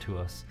important to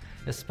us,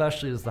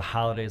 especially as the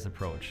holidays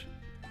approach.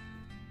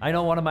 I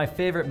know one of my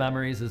favorite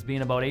memories is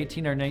being about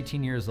 18 or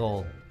 19 years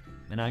old,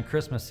 and on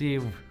Christmas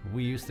Eve,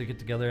 we used to get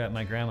together at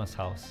my grandma's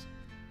house.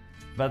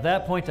 But at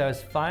that point, I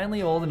was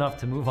finally old enough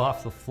to move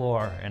off the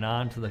floor and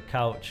onto the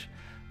couch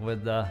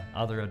with the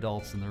other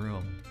adults in the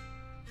room.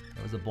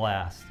 It was a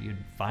blast. You'd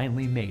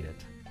finally made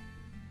it.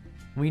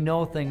 We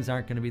know things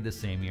aren't going to be the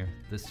same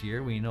this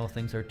year. We know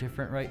things are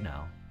different right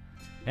now.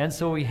 And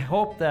so we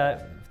hope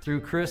that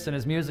through Chris and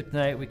his music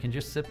tonight, we can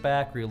just sit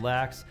back,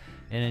 relax,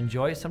 and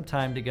enjoy some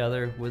time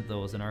together with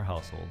those in our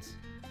households.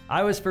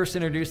 I was first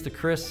introduced to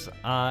Chris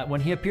when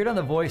he appeared on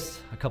The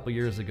Voice a couple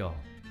years ago.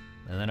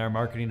 And then our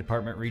marketing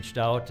department reached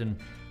out and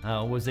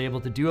was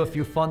able to do a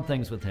few fun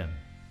things with him.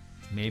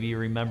 Maybe you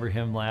remember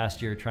him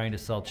last year trying to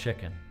sell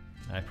chicken.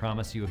 I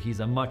promise you he's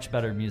a much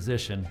better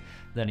musician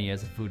than he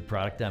is a food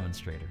product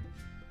demonstrator.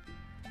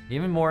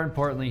 Even more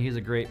importantly, he's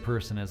a great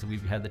person as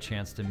we've had the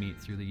chance to meet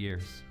through the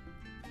years.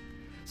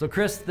 So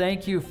Chris,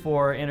 thank you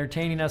for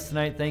entertaining us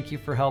tonight. Thank you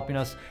for helping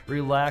us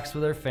relax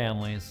with our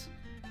families,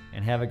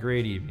 and have a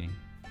great evening.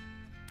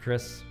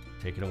 Chris,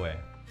 take it away.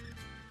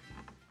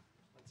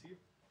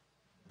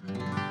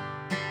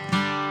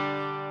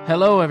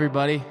 Hello,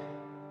 everybody.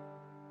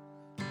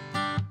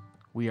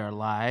 We are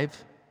live.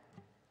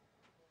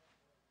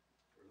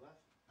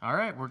 All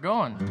right, we're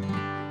going.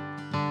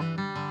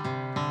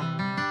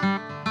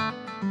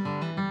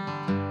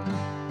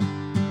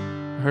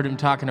 I heard him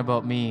talking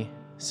about me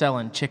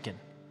selling chicken.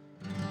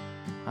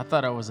 I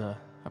thought I was a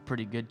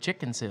pretty good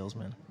chicken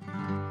salesman.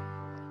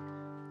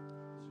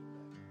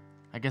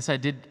 I guess I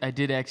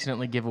did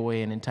accidentally give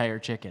away an entire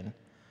chicken,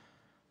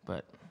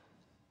 but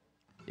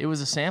it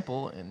was a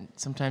sample, and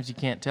sometimes you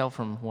can't tell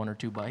from 1 or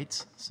 2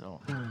 bites, so.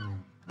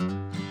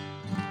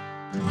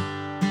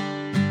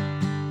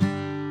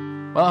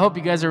 Well, I hope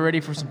you guys are ready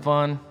for some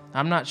fun.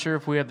 I'm not sure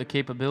if we have the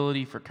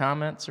capability for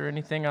comments or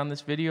anything on this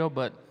video,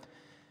 but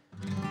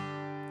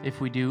if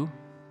we do,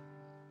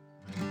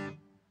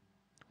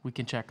 we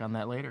can check on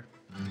that later.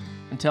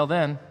 Until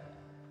then,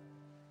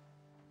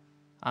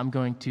 I'm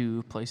going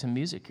to play some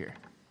music here.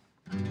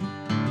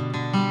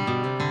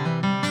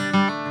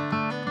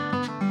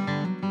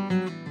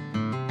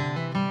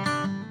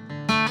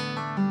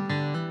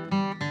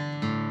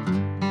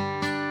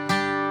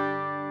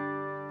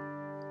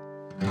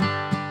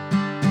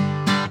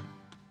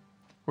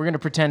 We're going to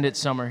pretend it's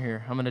summer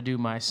here. I'm going to do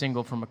my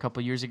single from a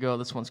couple years ago.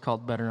 This one's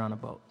called Better on a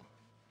Boat.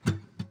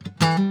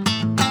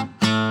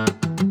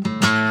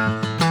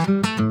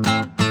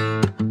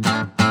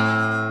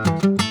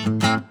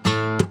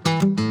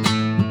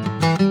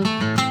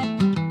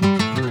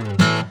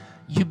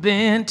 You've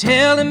been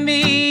telling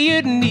me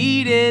you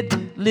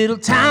needed little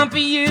time for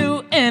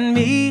you and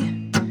me,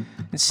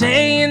 and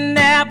saying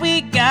that we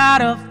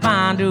gotta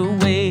find a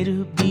way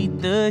to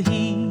beat the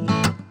heat.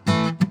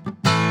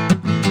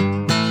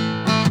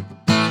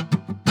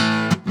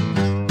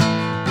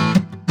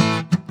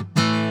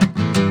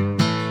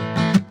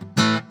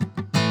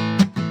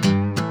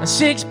 A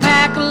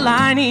 6-pack of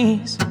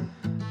Liney's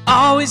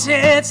always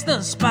hits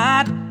the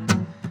spot,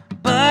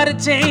 but it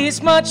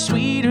tastes much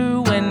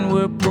sweeter when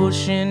we're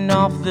pushing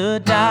off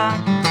the dock.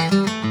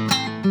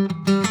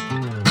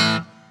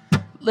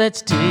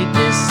 Let's take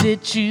this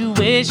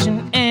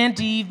situation and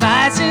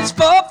devices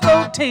for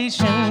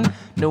flotation.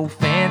 No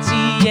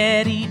fancy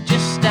Yeti,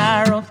 just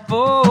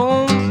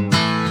styrofoam.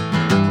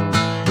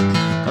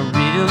 I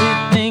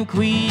really think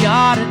we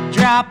ought to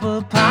drop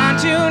a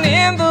pontoon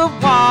in the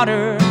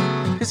water,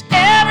 'cause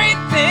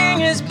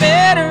everything is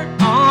better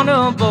on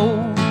a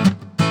boat.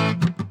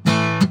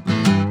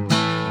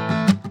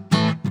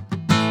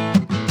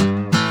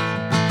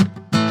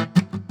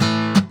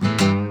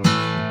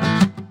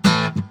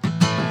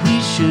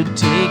 We should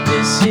take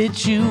this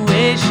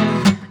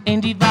situation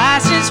and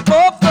devices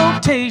for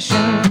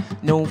flotation.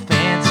 No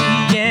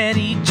fancy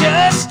Yeti,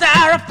 just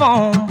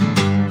styrofoam.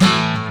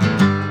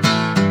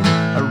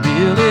 I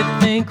really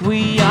think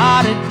we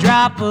ought to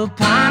drop a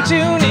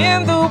pontoon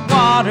in the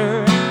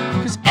water,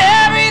 'cause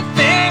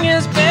everything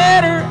is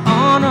better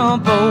on a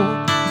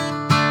boat.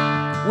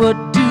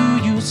 What do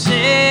you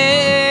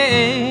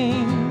say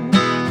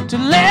to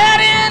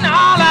letting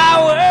all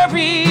our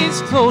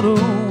worries float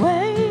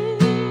away?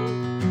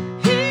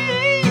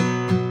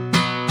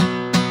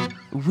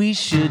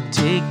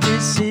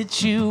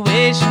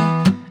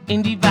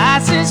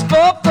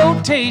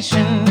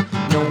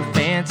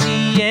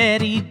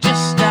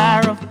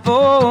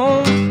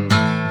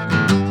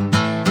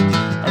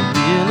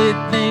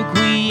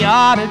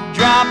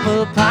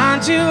 a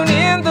pontoon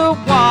in the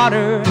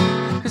water,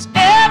 'cause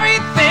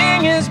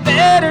everything is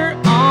better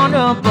on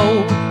a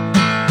boat.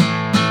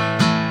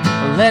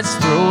 Let's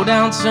throw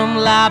down some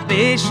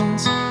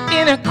libations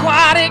in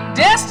aquatic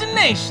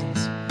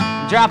destinations,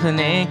 drop an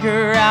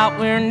anchor out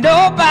where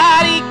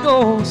nobody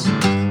goes.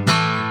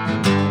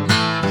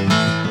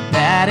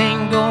 That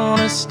ain't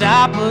gonna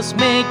stop us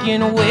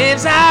making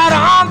waves out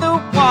on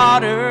the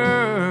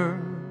water,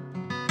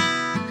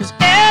 'cause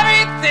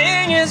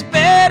everything is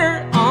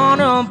better on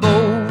a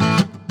boat.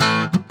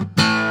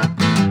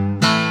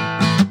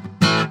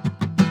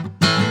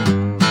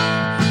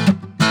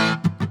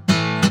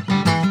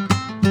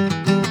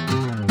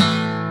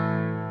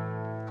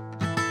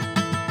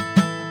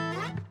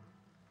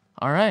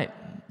 All right,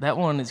 that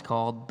one is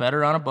called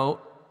Better on a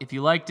Boat. If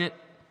you liked it,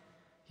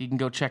 you can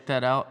go check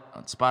that out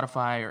on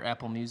Spotify or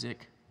Apple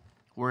Music.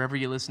 Wherever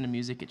you listen to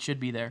music, it should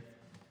be there,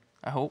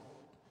 I hope.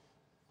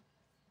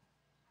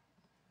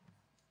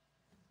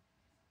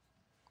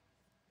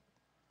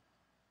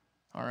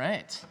 All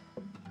right.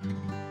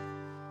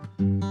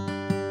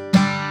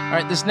 All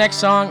right, this next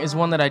song is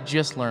one that I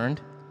just learned.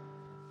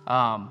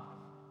 My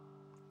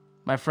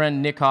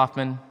friend Nick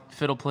Hoffman,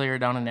 fiddle player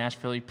down in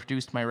Nashville, he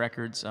produced my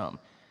records.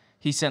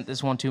 He sent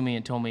this one to me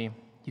and told me,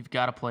 you've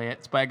got to play it.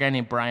 It's by a guy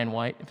named Brian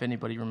White, if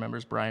anybody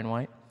remembers Brian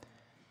White.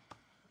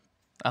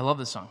 I love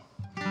this song.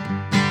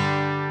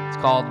 It's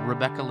called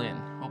Rebecca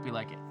Lynn. Hope you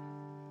like it.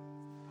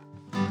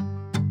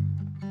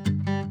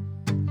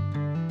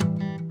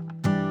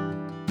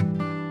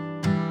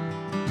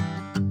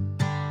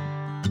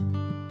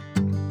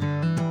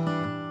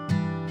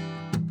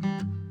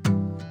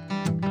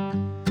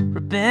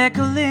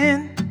 Rebecca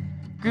Lynn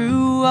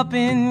grew up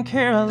in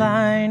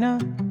Carolina,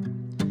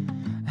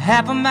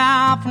 half a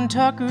mile from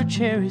Tucker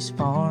Cherry's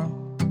farm.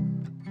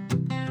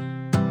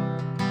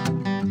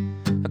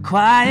 A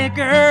quiet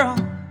girl,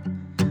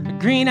 her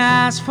green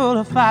eyes full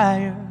of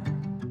fire,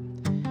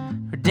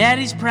 her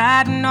daddy's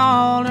pride and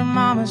all her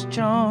mama's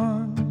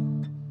charm.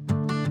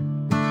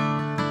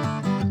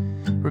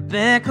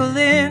 Rebecca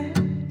Lynn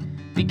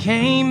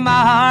became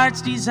my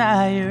heart's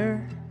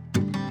desire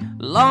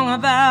long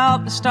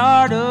about the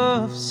start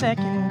of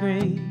second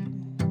grade.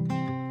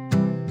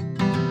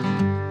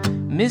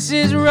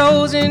 Mrs.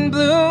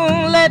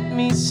 Rosenblum let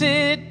me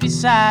sit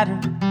beside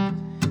her,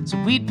 so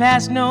we'd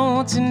pass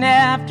notes and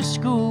after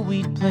school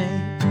we'd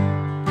play,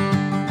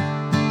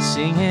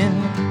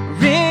 singing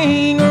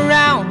Ring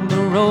Around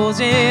the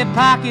Rosy,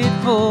 pocket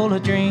full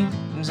of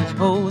dreams and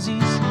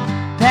posies,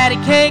 patty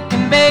cake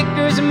and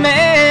baker's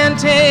man,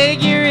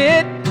 take your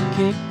it,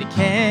 kick the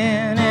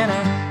can, and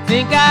I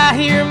think I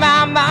hear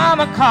my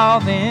mama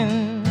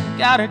calling,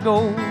 gotta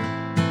go.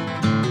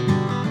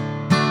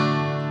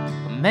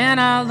 Man,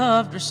 I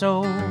loved her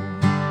so.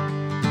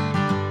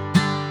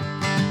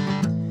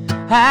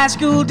 High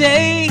school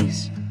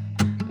days,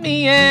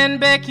 me and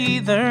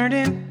Becky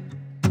learning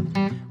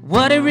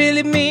what it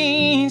really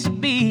means to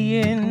be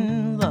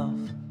in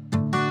love.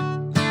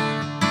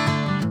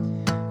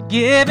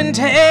 Give and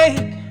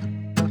take,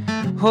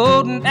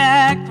 holding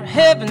back for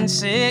heaven's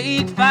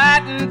sake,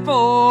 fighting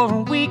for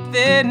a week,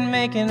 then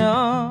making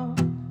up.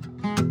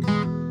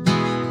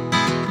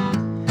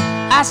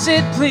 I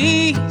said,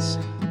 please,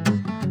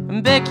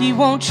 Becky,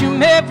 won't you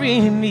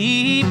marry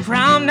me?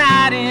 Prom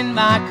night in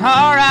my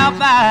car out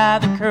by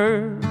the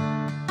curb.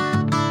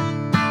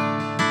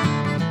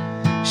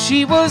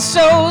 She was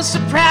so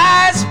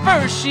surprised.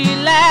 First she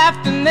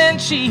laughed and then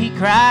she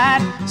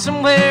cried.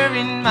 Somewhere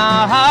in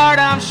my heart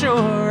I'm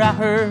sure I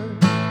heard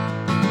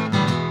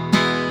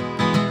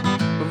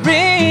a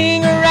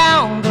ring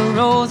around the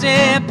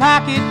rosy,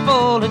 pocket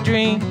full of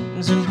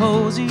dreams and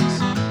posies,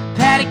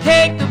 patty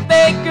cake, the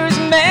baker's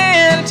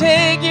man,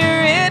 take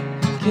your it,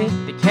 kick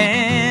the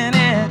can,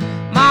 and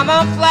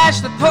mama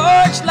flashed the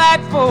porch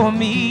light for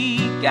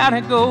me,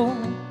 gotta go.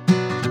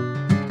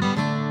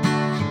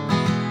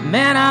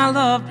 Man, I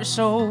loved her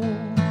so.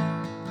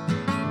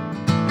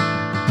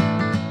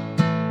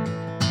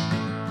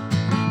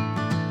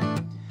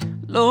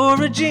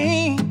 Laura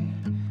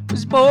Jean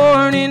was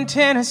born in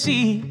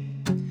Tennessee.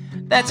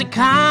 That's a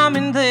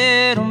common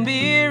little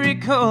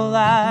miracle,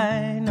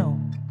 I know.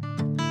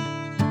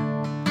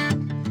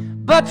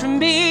 But for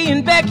me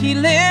and Becky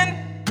Lynn,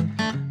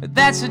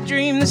 that's a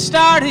dream that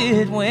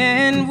started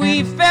when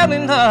we fell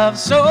in love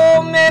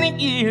so many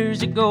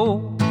years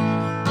ago.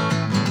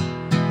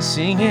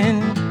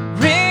 Singing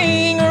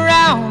ring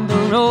around the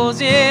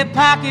rosy,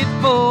 pocket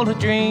full of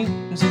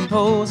dreams and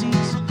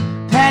posies,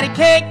 patty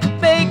cake, the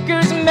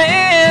baker's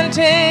man,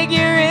 take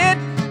your it,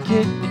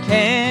 kick the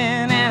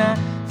can, and I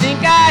think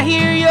I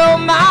hear your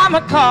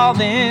mama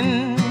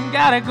calling,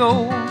 gotta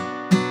go.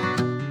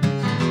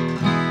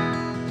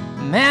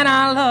 Man,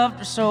 I loved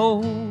her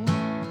so.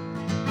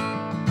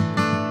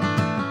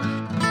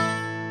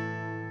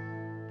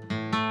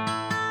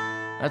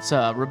 That's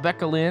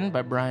Rebecca Lynn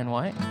by Brian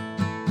White.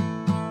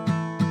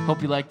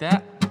 Hope you like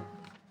that.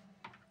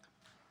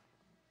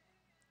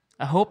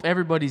 I hope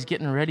everybody's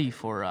getting ready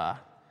for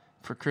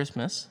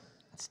Christmas.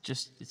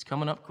 It's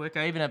coming up quick.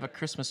 I even have a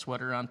Christmas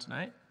sweater on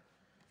tonight.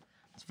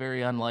 It's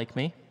very unlike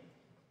me.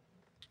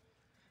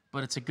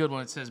 but it's a good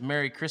one. It says,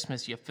 "Merry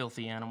Christmas, you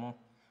filthy animal."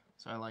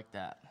 So I like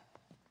that.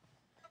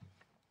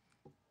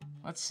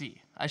 Let's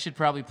see. I should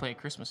probably play a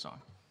Christmas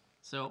song.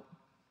 So,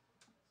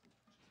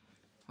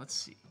 let's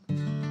see.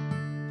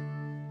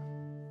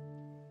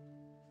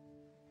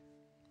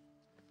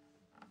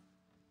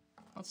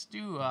 Let's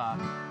do,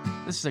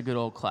 this is a good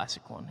old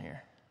classic one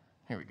here.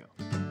 Here we go.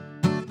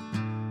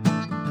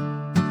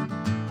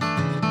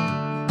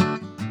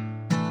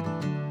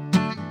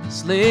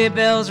 Sleigh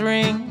bells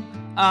ring,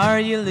 are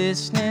you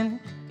listening?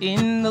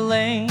 In the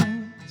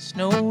lane,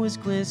 snow is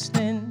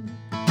glistening.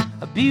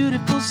 A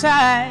beautiful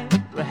sight,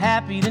 we're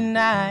happy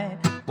tonight,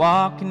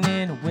 walking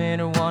in a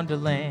winter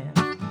wonderland.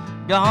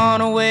 Gone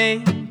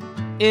away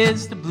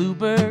is the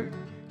bluebird,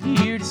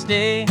 here to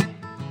stay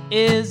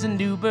is a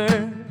new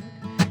bird.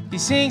 He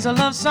sings a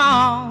love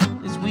song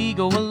as we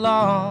go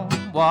along,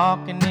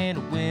 walking in a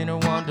winter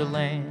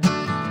wonderland.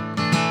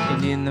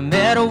 And in the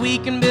meadow we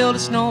can build a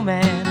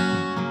snowman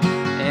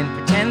and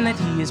pretend that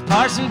he is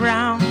Parson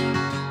Brown.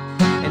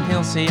 And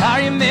he'll say,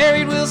 "Are you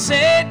married?" We'll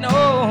say,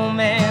 "No,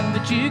 man,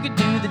 but you could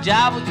do the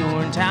job while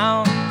you're in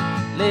town."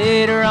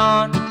 Later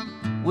on,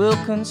 we'll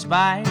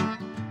conspire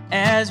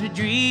as we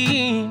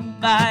dream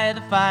by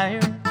the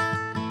fire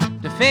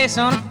to face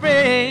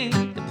unafraid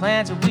the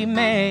plans that we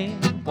made,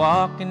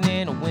 walking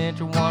in a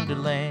winter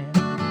wonderland.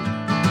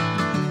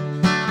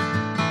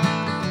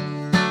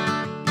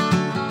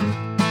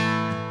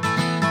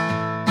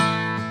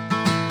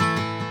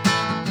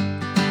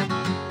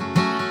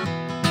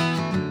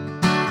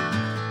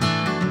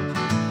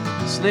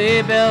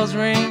 Sleigh bells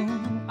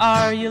ring,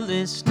 are you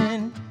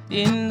listening?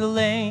 In the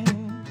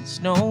lane,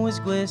 snow is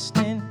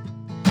glistening.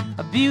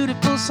 A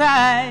beautiful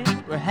sight,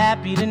 we're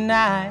happy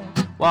tonight,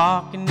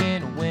 walking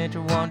in a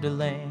winter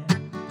wonderland.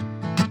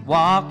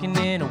 Walking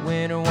in a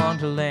winter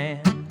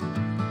wonderland.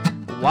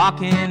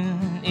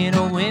 Walking in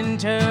a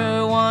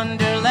winter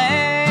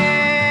wonderland.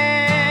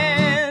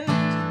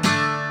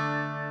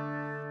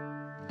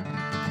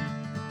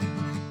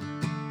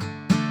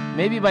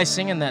 Maybe by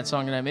singing that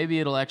song tonight, maybe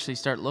it'll actually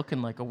start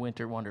looking like a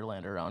winter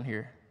wonderland around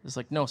here. There's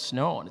like no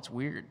snow and it's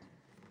weird.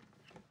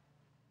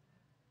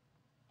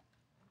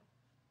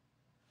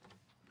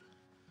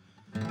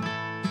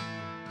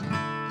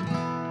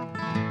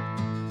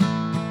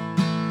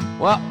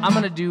 Well, I'm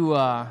going to do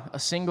a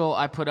single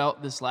I put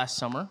out this last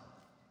summer.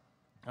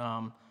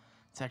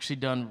 It's actually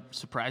done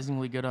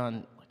surprisingly good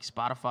on like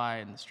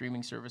Spotify and the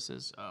streaming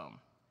services.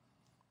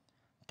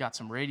 Got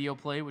some radio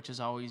play, which is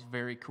always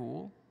very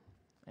cool.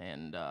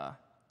 And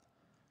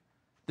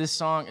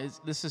this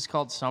is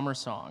called Summer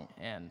Song.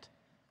 And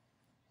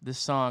this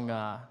song,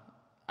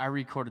 I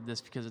recorded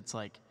this because it's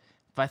like,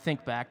 if I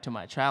think back to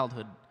my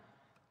childhood,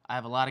 I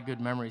have a lot of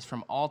good memories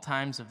from all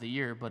times of the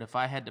year. But if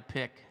I had to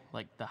pick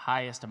like the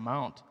highest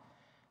amount,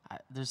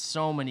 there's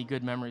so many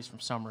good memories from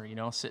summer, you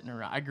know, sitting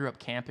around. I grew up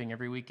camping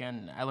every weekend,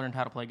 and I learned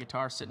how to play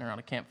guitar sitting around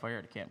a campfire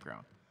at a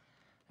campground.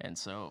 And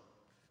so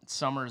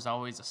summer is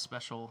always a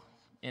special,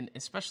 and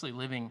especially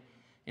living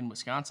in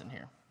Wisconsin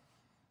here.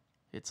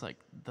 It's like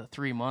the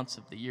 3 months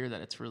of the year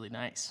that it's really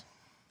nice.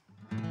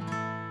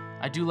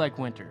 I do like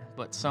winter,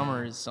 but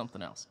summer is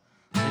something else.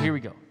 So here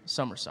we go,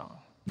 Summer Song.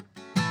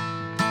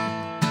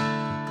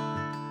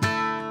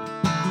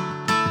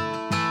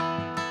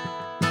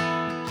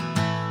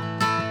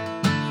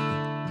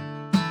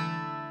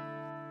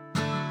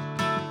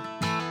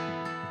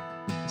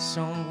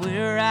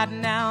 Somewhere right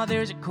now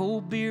there's a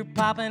cold beer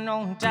popping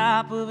on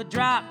top of a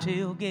drop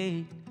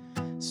tailgate.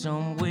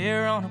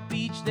 Somewhere on a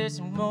beach there's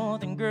some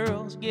northern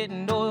girls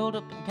getting oiled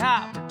up in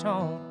copper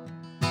tone.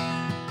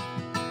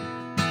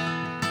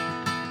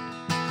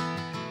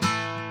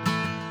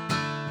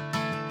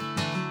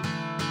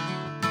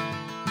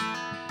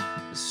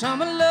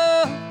 Summer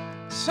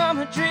love,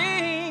 summer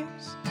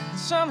dreams,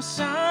 summer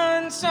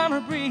sun,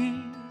 summer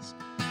breeze.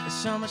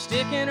 Some are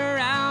sticking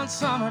around,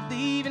 some are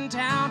leaving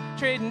town,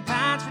 trading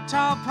pines for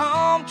tall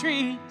palm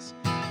trees.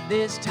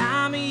 This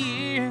time of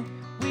year,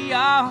 we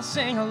all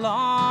sing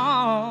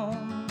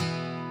along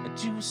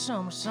to a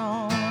summer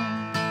song.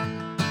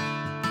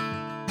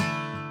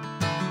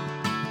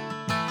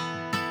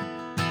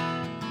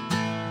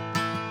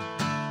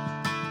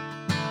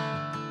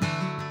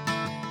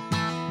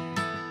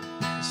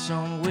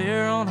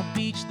 Somewhere on a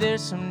beach,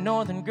 there's some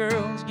northern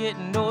girls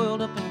getting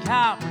oiled up in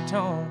copper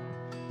tone.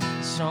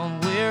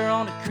 Somewhere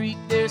on a creek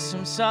there's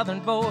some southern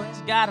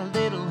boys got a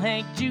little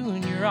Hank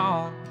Jr.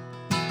 on.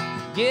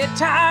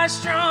 Guitar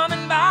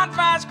strumming,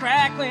 bonfires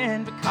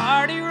crackling,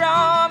 Bacardi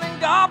rum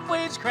and golf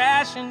waves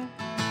crashing.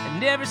 It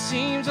never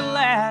seems to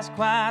last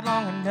quite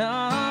long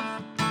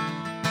enough.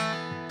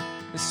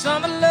 The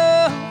summer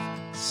love,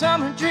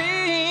 summer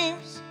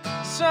dreams,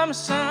 summer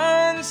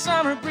sun,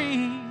 summer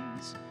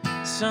breeze.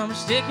 Some are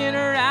sticking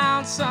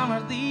around, some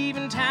are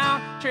leaving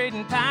town,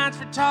 trading pines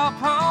for tall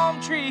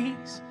palm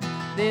trees.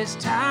 This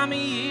time of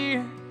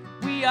year,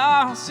 we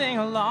all sing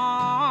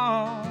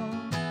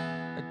along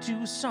to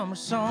a summer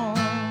song.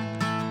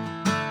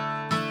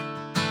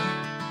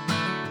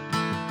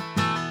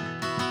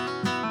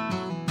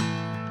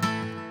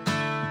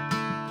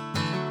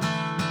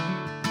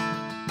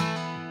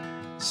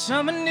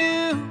 Some are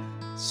new,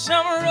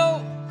 some are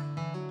old,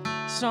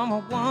 some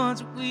are ones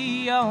that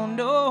we all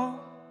know.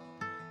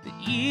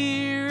 That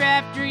year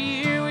after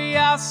year we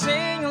all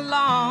sing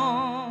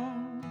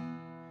along.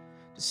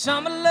 To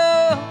summer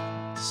love,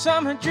 to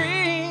summer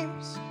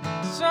dreams,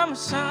 summer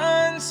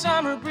sun,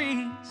 summer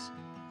breeze.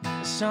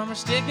 Some are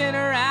sticking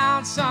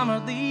around, some are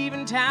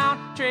leaving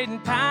town, trading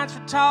pines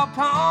for tall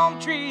palm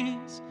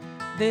trees.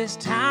 This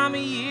time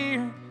of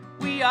year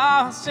we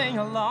all sing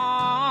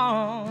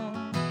along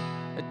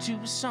to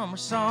a summer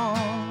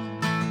song,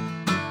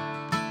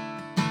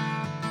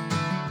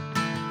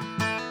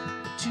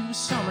 to a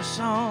summer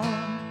song.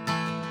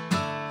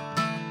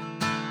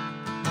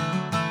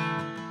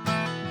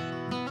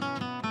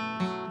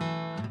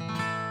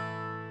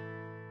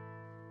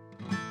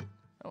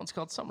 That one's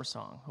called Summer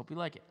Song. Hope you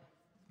like it.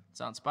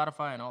 It's on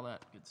Spotify and all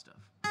that good stuff.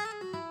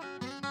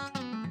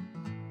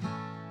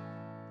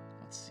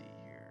 Let's see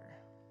here.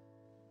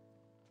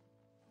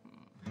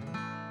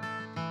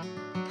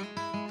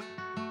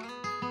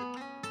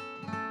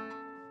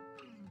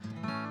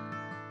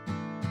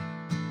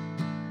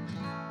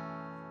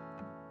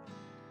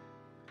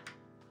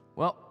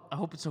 Well, I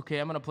hope it's okay.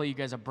 I'm going to play you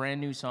guys a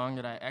brand new song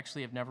that I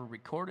actually have never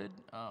recorded.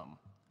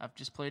 I've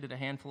just played it a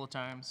handful of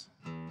times.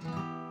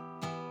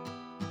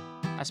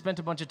 I spent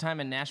a bunch of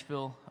time in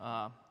Nashville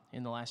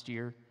in the last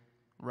year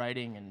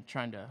writing and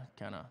trying to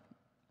kind of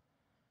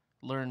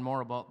learn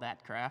more about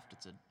that craft.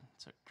 It's a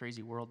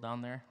crazy world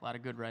down there, a lot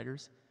of good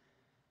writers.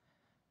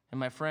 And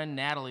my friend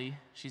Natalie,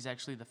 she's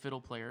actually the fiddle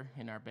player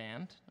in our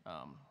band.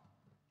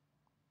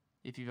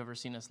 If you've ever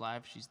seen us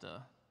live, she's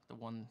the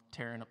one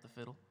tearing up the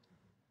fiddle.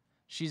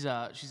 She's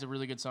a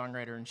really good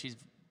songwriter, and she's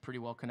pretty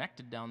well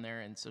connected down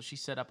there, and so she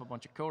set up a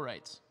bunch of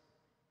co-writes.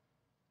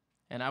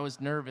 And I was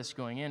nervous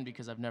going in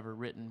because I've never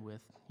written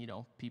with,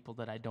 people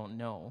that I don't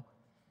know.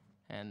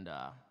 And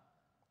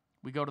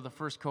we go to the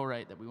first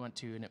co-write that we went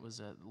to, and it was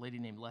a lady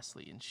named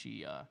Leslie, and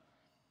she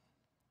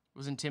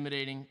was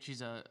intimidating.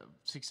 She's a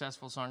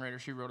successful songwriter.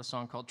 She wrote a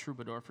song called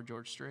Troubadour for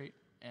George Strait,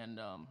 and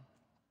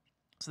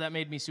so that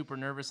made me super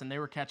nervous, and they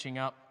were catching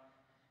up.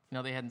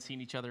 They hadn't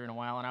seen each other in a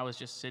while, and I was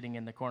just sitting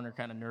in the corner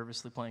kind of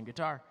nervously playing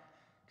guitar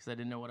because I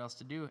didn't know what else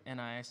to do,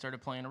 and I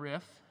started playing a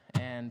riff,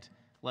 and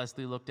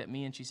Leslie looked at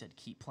me, and she said,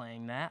 "Keep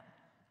playing that.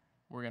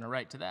 We're going to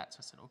write to that." So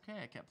I said, okay.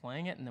 I kept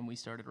playing it, and then we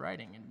started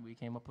writing, and we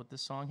came up with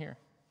this song here.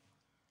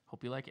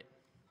 Hope you like it.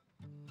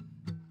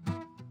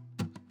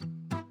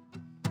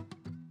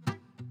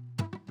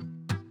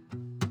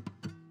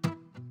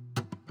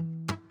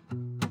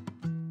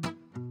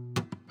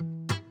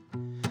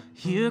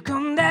 Here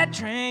come that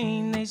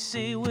train, they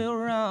say we'll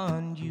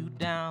run you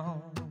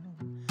down.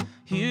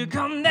 Here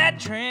come that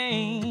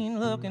train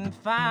looking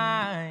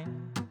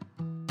fine.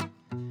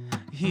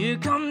 Here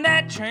come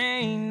that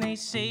train, they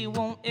say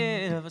won't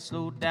ever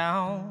slow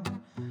down.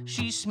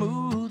 She's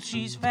smooth,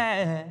 she's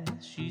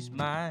fast, she's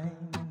mine.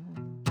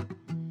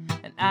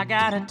 And I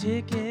got a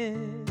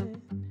ticket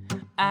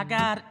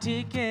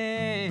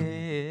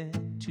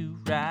to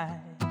ride.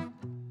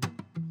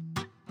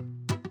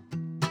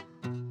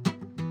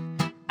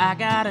 I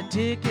got a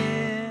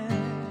ticket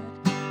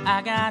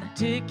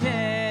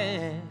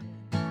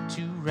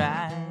to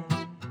ride.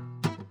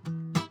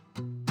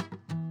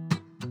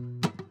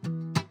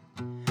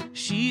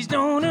 She's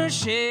known her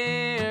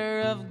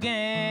share of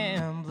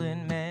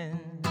gambling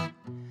men.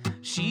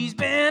 She's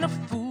been a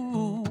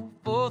fool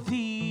for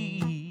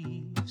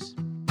thieves.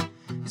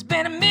 It's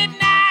been a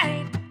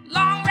midnight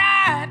long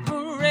ride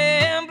for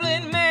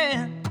rambling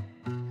men.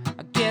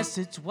 I guess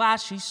it's why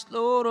she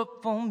slowed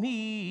up on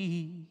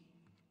me.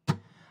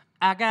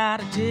 I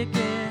got a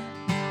ticket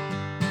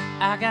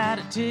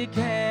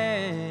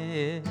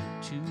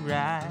to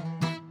ride.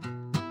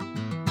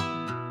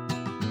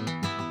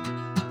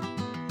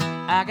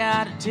 I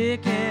got a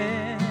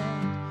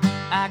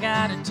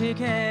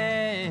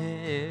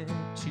ticket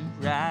to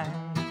ride.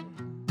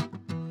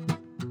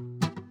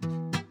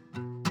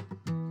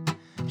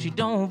 She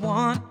don't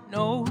want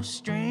no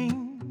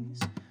strings,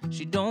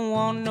 she don't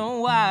want no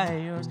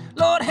wires.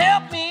 Lord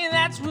help me,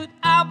 that's what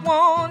I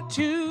want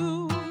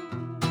to.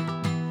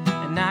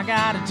 And I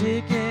got a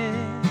ticket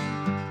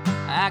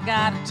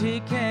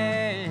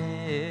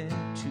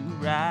to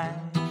ride.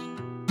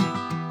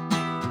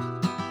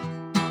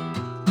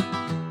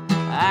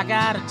 I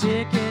got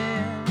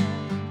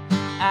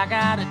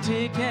a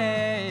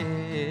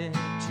ticket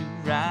to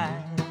ride.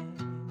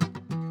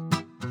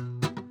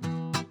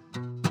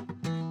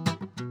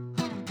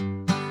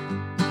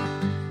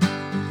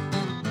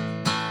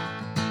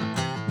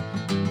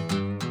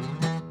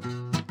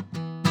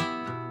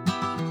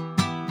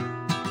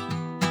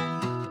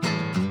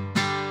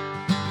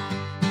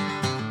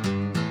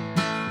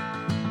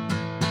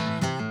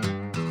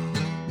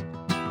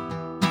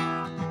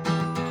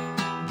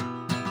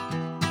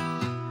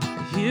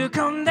 Here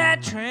come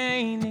that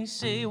train, they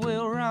say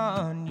we'll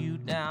run you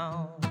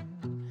down.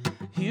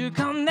 Here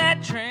come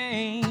that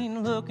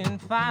train looking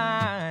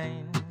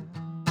fine.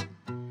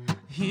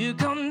 Here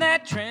come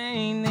that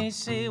train, they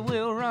say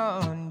we'll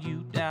run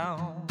you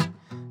down.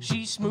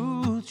 She's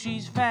smooth,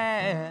 she's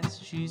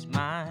fast, she's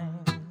mine.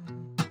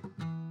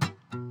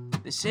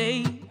 They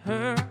say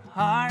her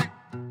heart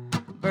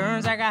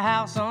burns like a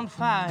house on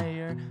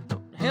fire.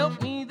 Lord, help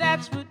me,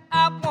 that's what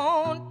I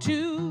want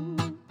to.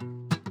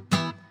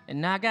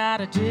 And I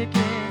got a ticket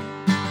to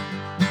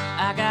ride.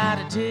 I got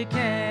a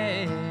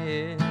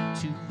ticket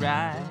to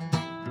ride.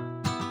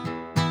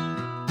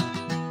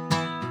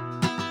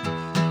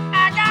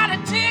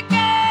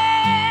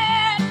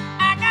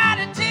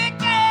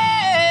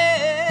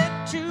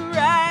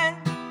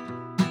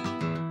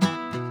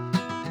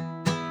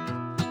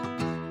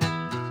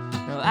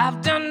 Well,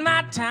 I've done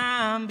my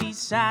time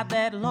beside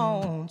that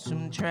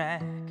lonesome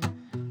track.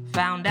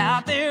 Found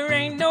out there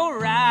ain't no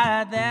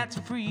ride that's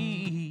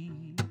free.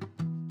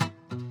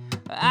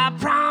 I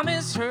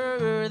promise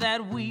her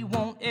that we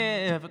won't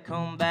ever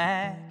come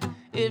back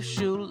if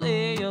she'll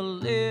lay a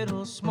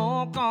little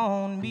smoke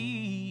on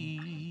me.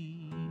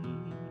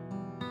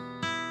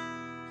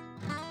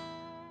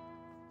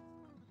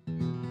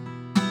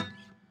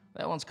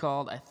 That one's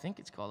called, I think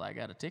it's called I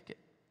Got a Ticket.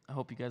 I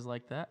hope you guys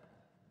like that.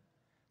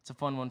 It's a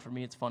fun one for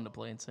me. It's fun to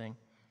play and sing.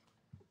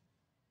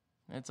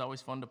 And it's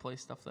always fun to play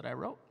stuff that I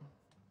wrote.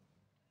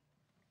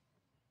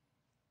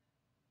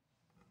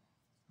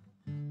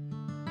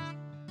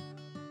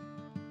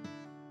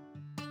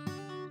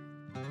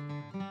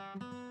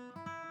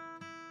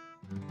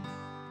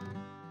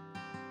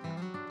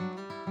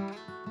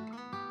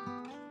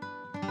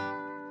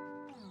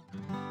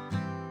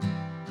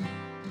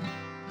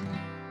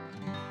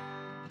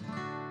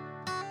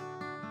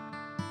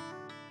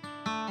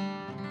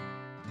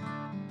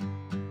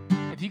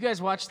 If you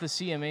guys watched the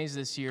CMAs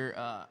this year,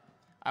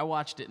 I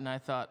watched it and I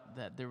thought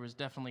that there was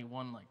definitely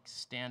one like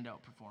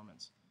standout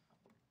performance.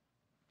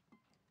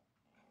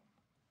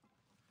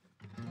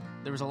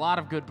 There was a lot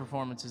of good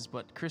performances,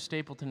 but Chris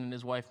Stapleton and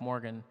his wife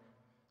Morgan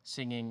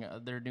singing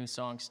their new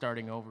song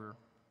 "Starting Over"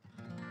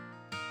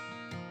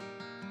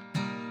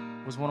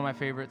 was one of my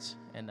favorites,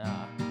 and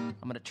I'm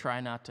gonna try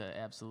not to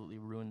absolutely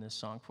ruin this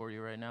song for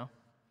you right now.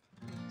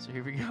 So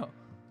here we go.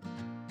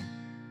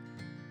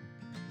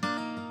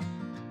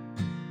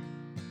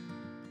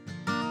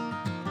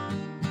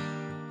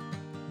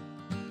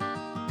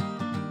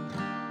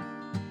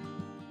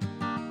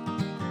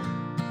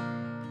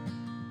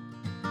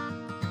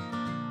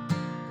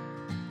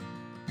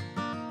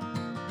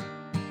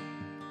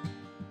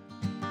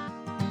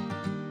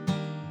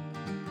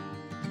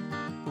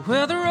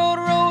 Well, the road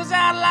rolls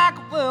out like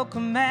a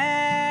welcome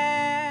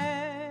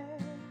mat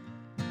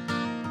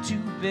to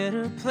a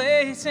better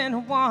place than the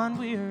one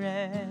we're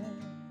at.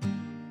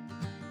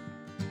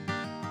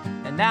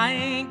 And I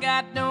ain't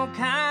got no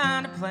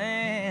kind of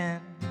plan.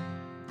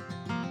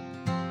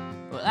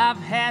 Well, I've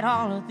had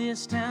all of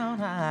this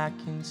town I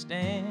can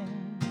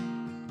stand.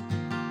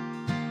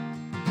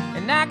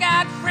 And I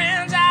got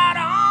friends out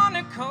on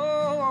the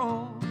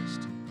coast.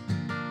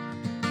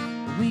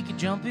 We could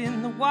jump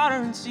in the water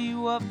and see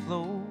what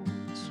floats.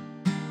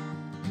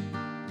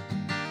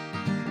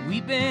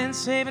 We've been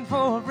saving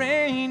for a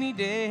rainy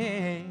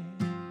day.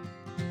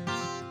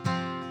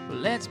 Well,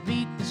 let's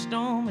beat the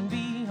storm and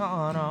be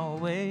on our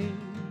way.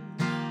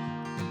 Well,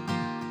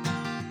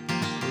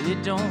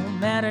 it don't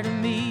matter to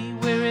me,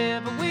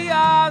 wherever we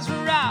are's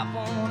where I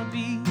wanna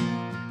be.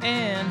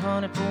 And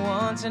honey, for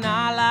once in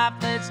our life,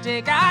 let's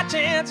take our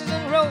chances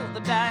and roll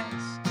the dice.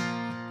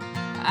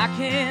 I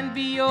can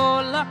be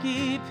your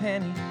lucky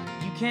penny,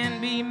 you can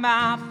be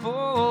my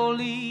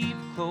four-leaf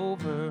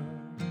clover,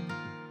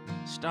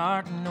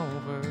 starting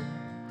over.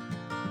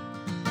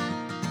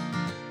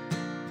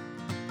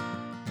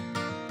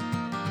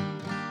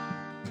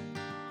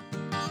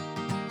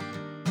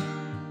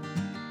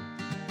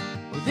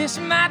 Well, this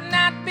might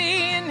not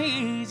be an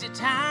easy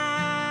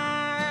time,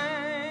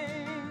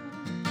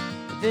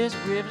 but there's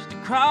rivers to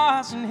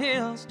cross and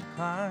hills to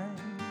climb.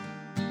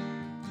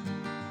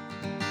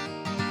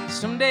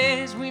 Some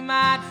days we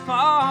might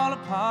fall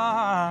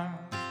apart,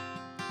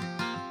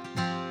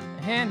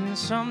 and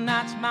some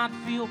nights might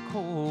feel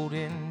cold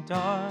and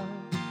dark.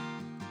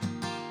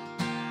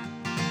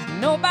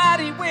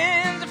 Nobody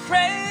wins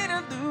afraid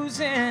of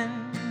losing,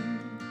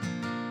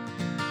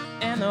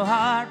 and the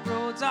hard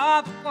roads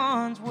are the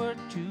ones worth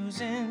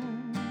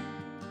choosing.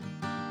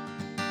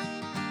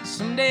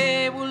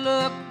 Someday we'll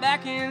look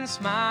back and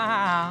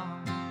smile,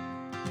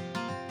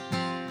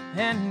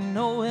 and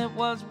know it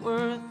was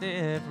worth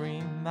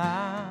every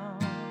mile.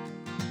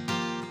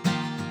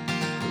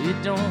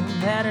 It don't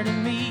matter to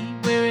me,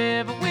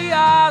 wherever we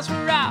are's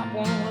where I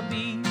wanna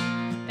be.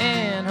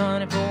 And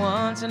honey, for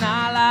once in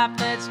our life,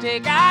 let's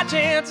take our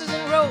chances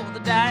and roll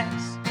the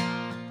dice.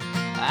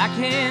 I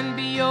can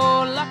be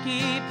your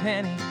lucky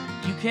penny,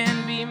 you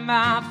can be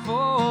my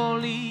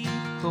four-leaf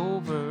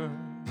clover,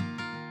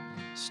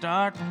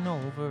 starting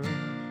over.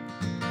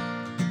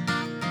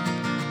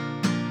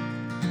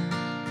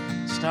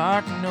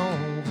 Starting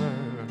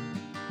over.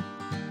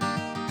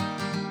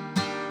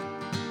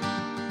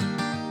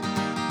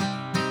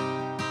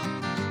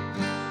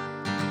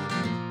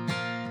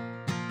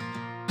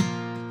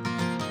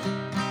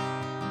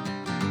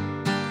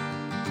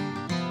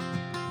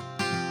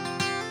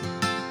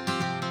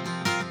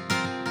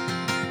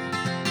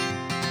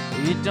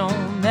 It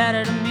don't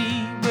matter to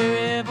me,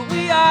 wherever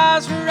we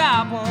are's where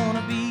I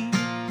wanna be.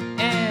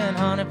 And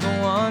honey,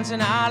 for once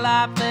in our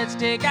life, let's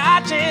take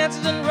our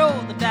chances and roll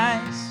the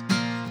dice.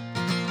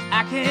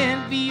 I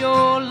can be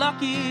your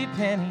lucky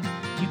penny,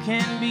 you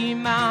can be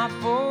my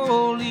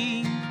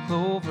four-leaf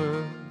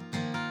clover,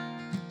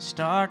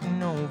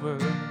 starting over,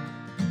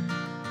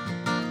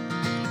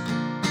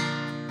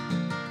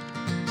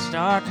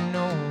 starting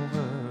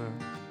over.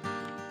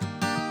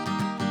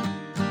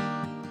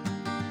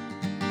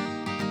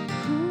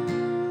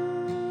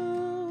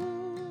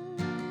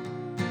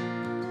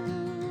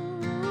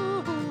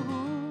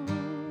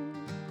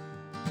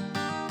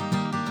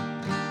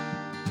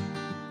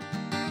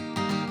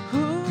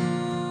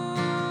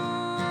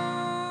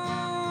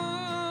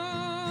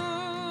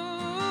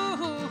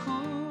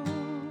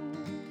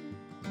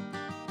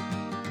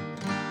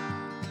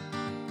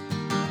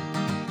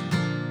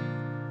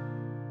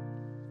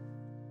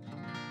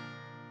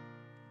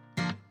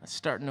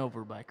 Starting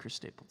Over by Chris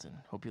Stapleton.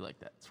 Hope you like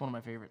that. It's one of my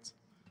favorites.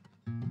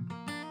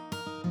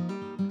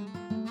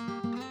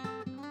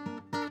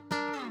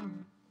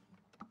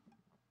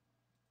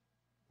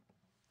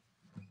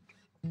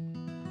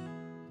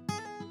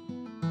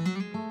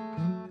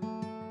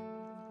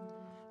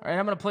 All right,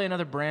 I'm going to play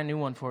another brand new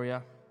one for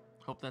you.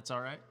 Hope that's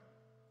all right.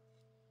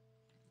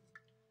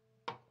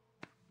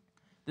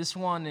 This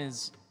one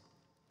is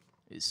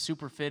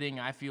super fitting,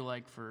 I feel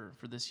like, for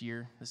this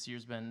year. This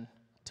year's been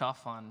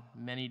tough on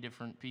many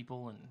different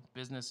people and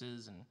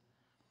businesses, and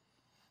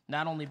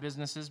not only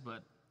businesses,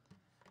 but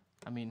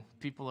I mean,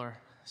 people are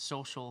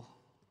social,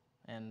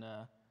 and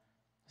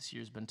this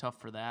year's been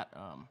tough for that.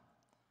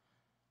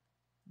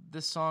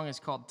 This song is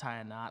called Tie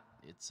a Knot.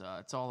 It's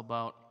all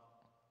about,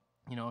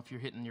 you know, if you're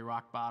hitting your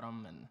rock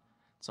bottom, and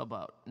it's all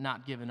about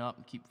not giving up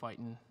and keep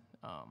fighting.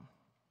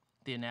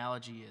 The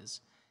analogy is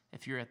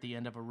if you're at the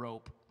end of a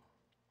rope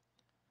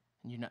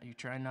and you're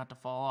trying not to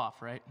fall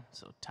off, right?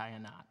 So tie a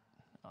knot.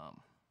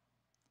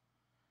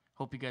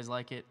 Hope you guys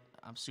like it.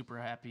 I'm super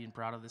happy and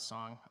proud of this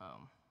song.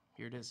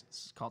 Here it is.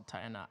 It's called Tie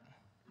a Knot.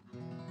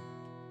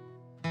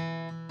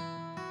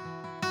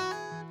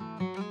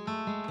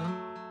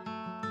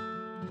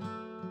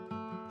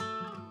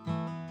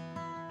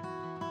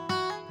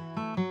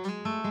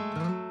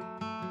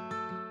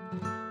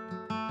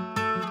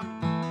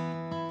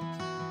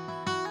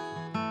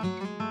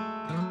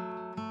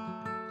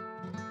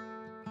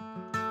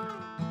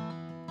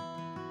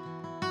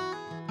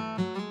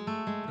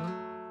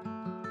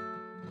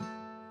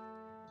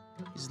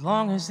 As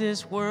long as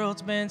this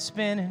world's been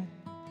spinning,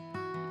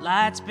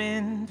 light's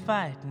been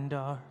fighting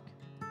dark,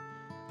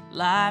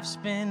 life's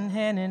been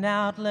handing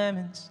out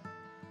lemons,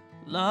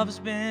 love's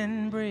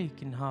been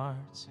breaking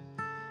hearts.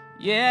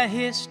 Yeah,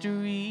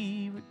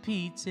 history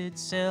repeats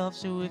itself,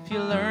 so if you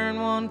learn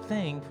one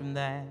thing from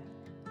that,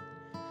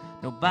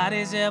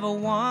 nobody's ever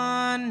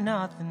won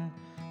nothing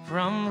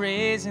from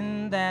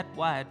raising that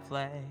white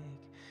flag.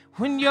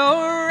 When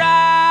you're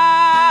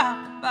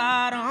rock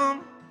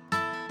bottom,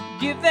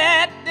 give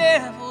that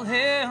devil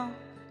hell.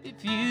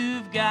 If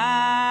you've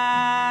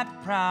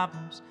got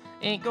problems,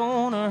 ain't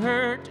gonna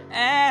hurt to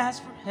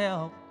ask for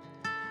help.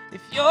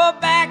 If your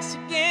back's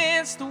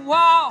against the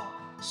wall,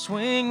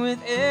 swing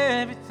with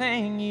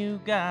everything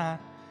you got.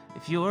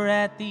 If you're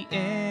at the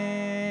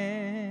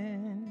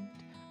end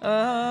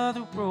of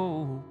the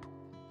rope,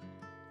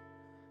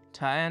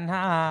 tie a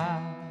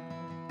knot.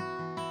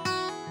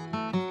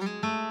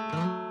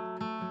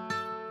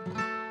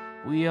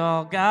 We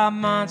all got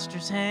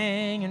monsters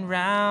hanging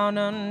round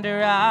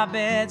under our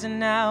beds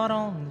and out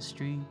on the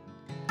street.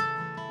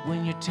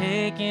 When you're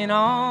taking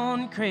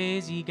on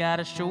crazy,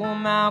 gotta show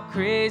them how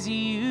crazy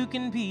you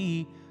can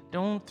be.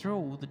 Don't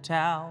throw the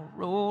towel,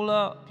 roll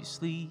up your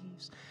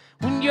sleeves.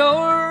 When you're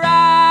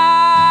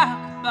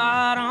rock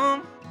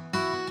bottom,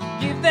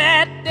 give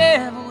that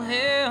devil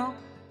hell.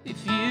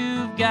 If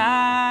you've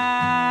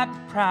got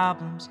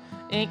problems,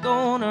 ain't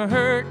gonna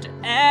hurt to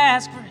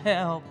ask for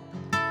help.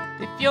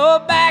 If your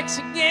back's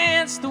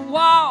against the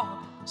wall,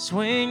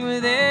 swing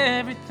with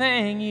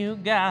everything you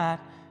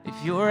got. If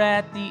you're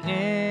at the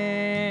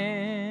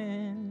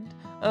end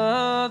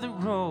of the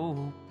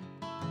rope,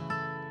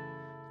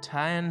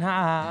 tie a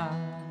knot.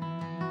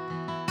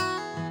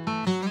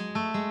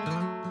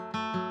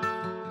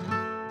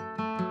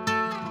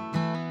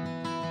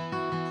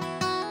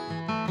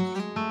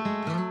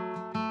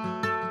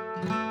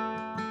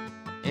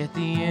 At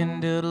the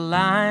end of the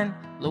line,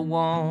 low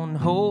on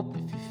hope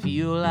if you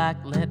feel like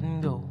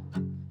letting go.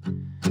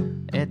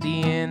 At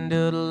the end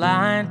of the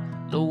line,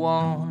 low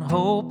on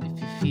hope if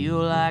you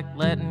feel like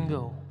letting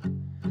go.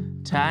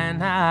 Tie a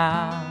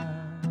knot.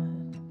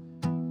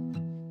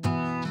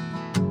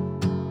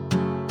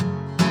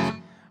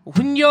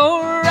 When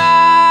you're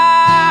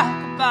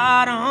rock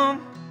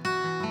bottom,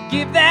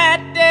 give that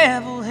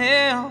devil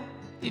hell.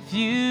 If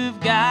you've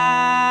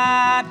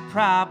got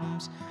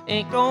problems,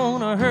 ain't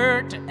gonna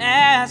hurt to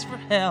ask for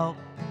help.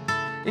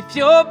 If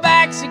your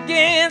back's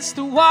against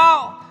the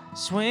wall,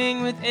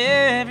 swing with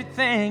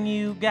everything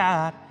you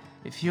got.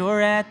 If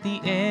you're at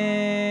the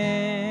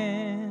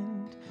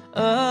end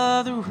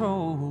of the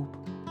rope,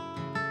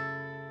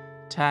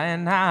 tie a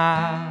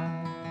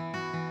knot,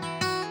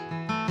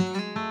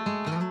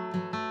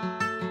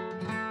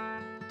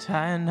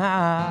 tie a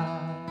knot.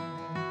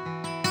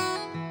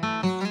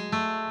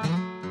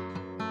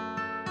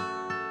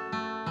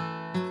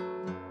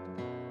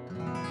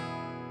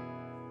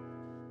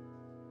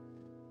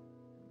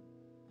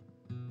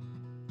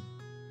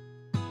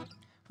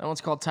 That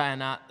one's called Tie a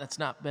Knot. That's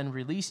not been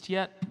released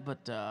yet,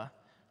 but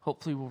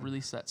hopefully we'll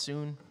release that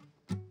soon.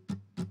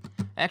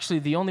 Actually,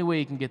 the only way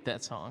you can get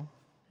that song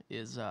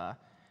is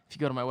if you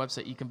go to my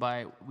website, you can buy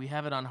it. We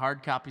have it on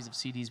hard copies of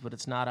CDs, but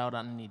it's not out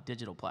on any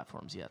digital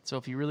platforms yet. So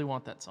if you really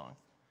want that song,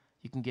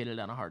 you can get it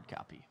on a hard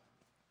copy.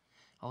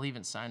 I'll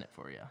even sign it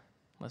for you,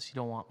 unless you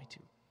don't want me to.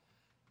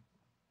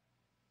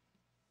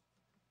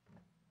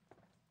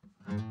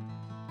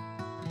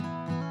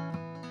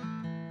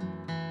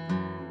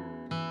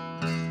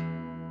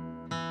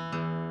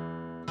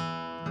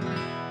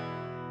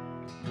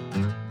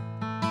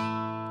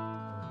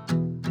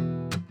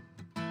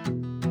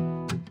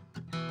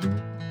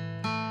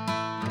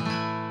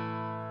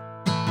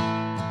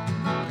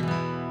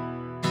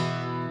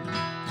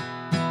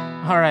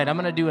 All right, I'm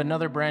going to do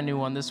another brand new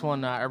one. This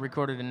one I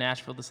recorded in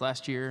Nashville this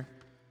last year.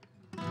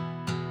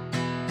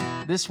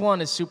 This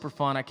one is super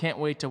fun. I can't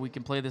wait till we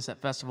can play this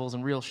at festivals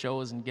and real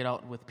shows and get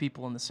out with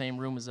people in the same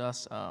room as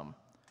us.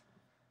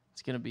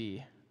 It's going to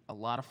be a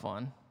lot of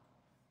fun.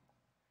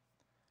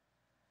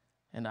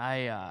 And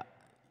I'm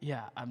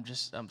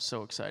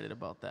so excited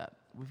about that.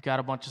 We've got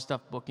a bunch of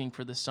stuff booking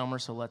for this summer,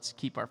 so let's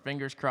keep our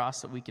fingers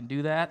crossed that we can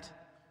do that.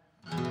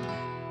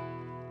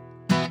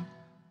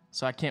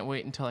 So I can't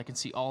wait until I can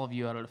see all of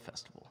you out at a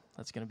festival.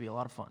 That's going to be a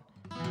lot of fun.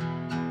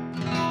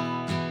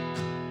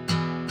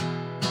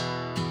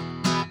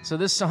 So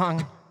this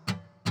song,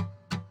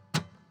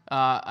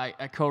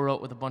 I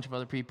co-wrote with a bunch of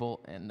other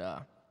people, and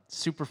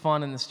super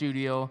fun in the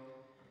studio.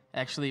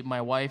 Actually, my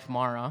wife,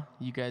 Mara,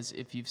 you guys,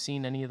 if you've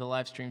seen any of the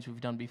live streams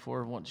we've done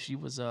before, she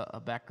was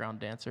a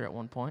background dancer at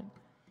one point.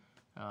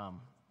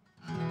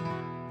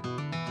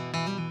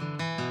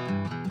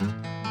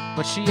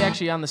 But she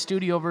actually, on the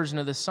studio version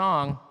of this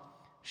song,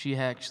 she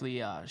makes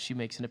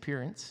an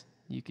appearance.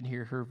 You can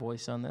hear her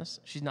voice on this.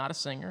 She's not a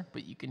singer,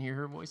 but you can hear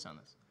her voice on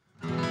this.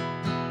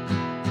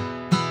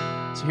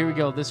 So here we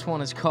go. This one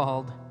is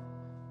called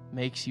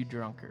Makes You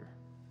Drunker.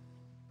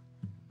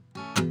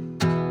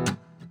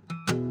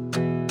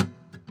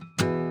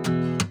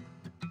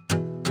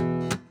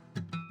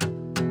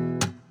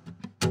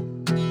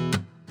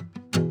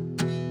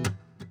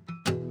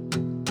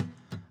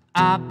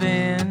 I've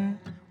been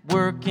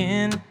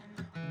working,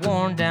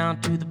 worn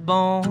down to the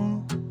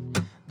bone.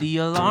 The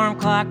alarm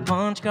clock,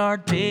 punch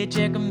card,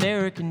 paycheck,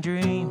 American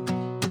dream.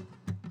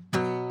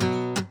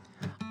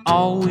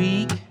 All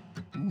week,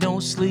 no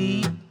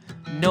sleep,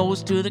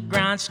 nose to the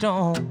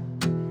grindstone.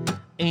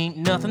 Ain't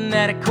nothing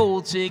that a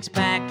cold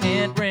six-pack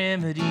can't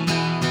remedy.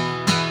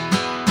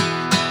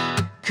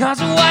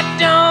 'Cause what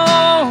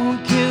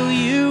don't kill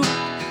you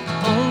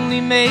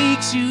only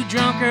makes you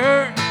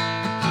drunker.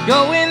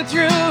 Going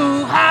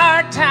through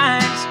hard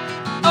times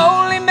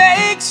only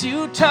makes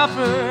you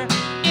tougher.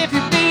 If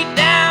you're beat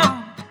down,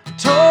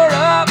 tore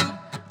up,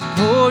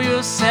 pour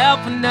yourself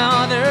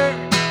another.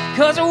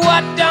 'Cause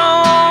what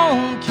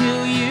don't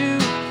kill you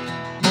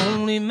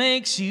only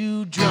makes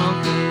you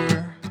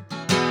drunker.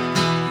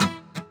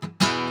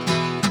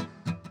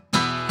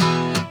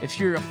 If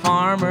you're a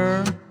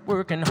farmer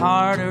working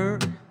harder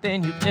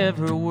than you've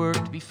ever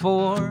worked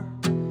before,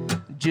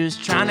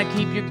 just trying to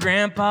keep your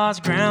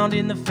grandpa's ground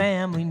in the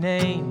family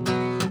name.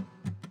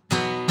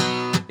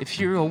 If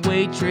you're a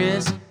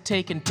waitress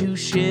taking 2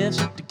 shifts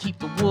to keep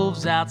the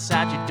wolves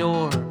outside your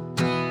door,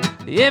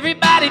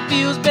 everybody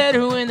feels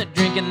better when they're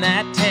drinking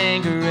that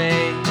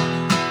Tanqueray.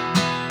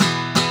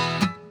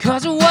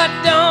 'Cause what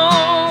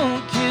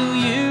don't kill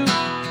you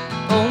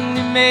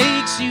only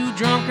makes you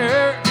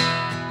drunker.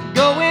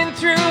 Going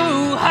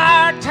through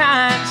hard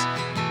times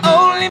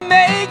only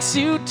makes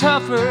you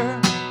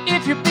tougher.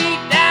 If you're beat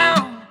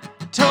down,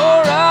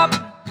 tore up,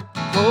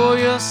 pour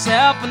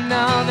yourself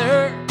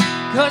another.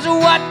 'Cause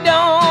what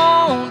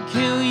don't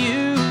kill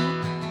you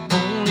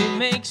only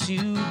makes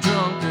you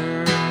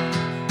drunker.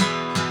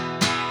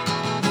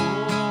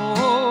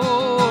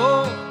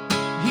 Oh,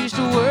 here's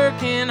to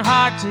working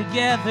hard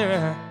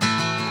together.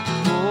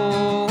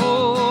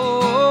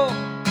 Oh,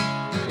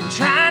 and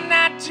try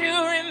not to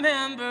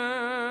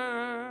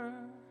remember.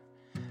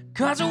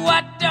 'Cause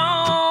what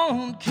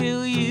don't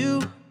kill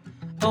you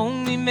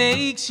only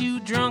makes you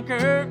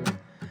drunker.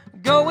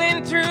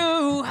 Going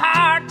through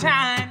hard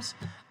times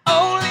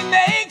only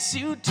makes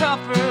you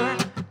tougher.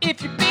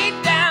 If you're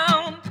beat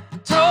down,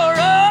 tore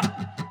up,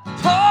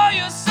 pour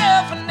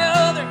yourself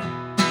another.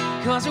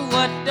 'Cause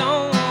what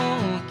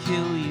don't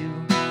kill you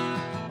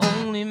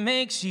only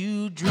makes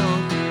you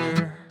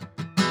drunker.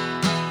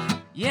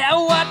 Yeah,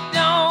 what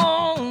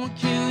don't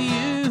kill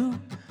you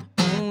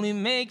only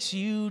makes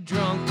you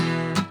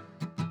drunker.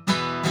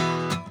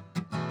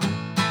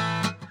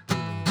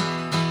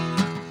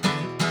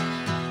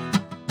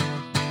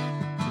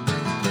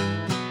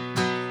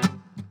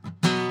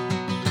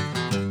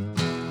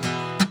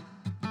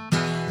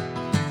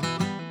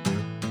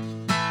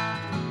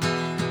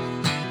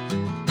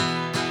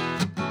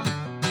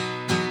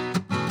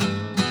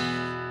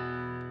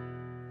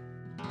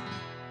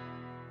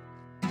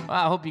 Well,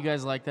 I hope you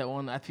guys like that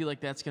one. I feel like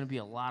that's going to be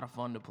a lot of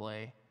fun to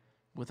play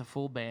with a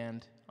full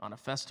band on a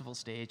festival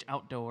stage,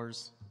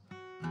 outdoors.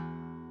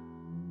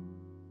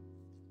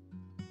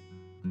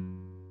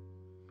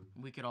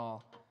 We could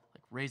all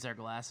like raise our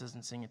glasses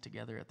and sing it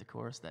together at the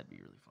chorus. That'd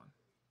be really fun.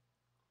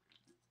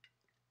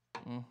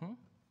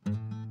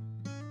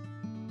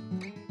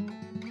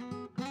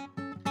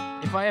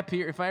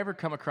 If I ever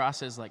come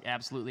across as like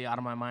absolutely out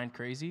of my mind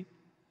crazy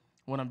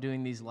when I'm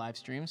doing these live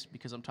streams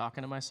because I'm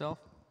talking to myself,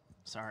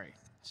 sorry,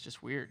 it's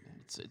just weird.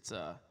 It's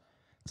a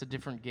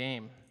different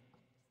game,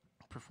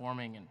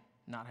 performing and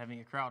not having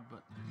a crowd.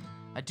 But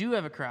I do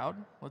have a crowd.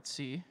 Let's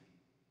see.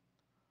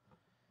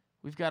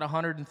 We've got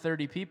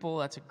 130 people.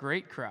 That's a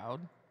great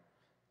crowd.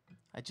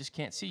 I just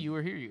can't see you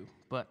or hear you.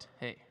 But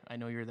hey, I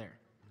know you're there.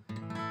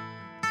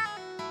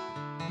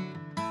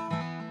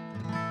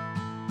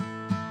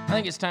 I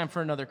think it's time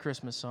for another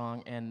Christmas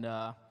song, and if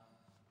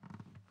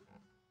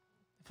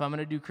I'm going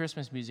to do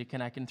Christmas music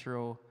and I can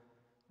throw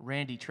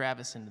Randy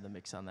Travis into the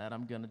mix on that,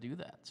 I'm going to do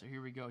that. So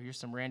here we go. Here's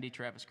some Randy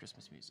Travis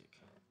Christmas music.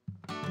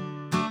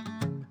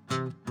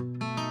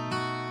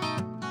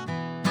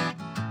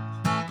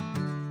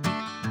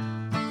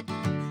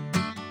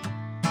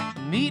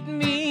 Meet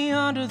me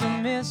under the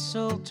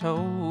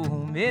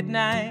mistletoe,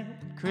 midnight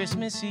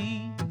Christmas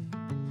Eve.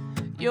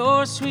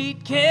 Your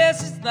sweet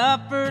kiss is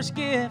the first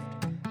gift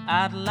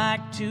I'd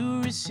like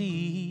to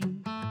receive.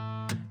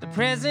 The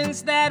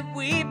presents that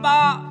we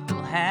bought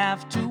will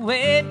have to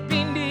wait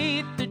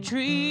beneath the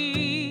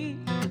tree.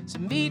 So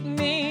meet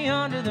me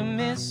under the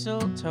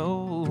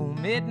mistletoe,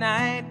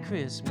 midnight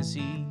Christmas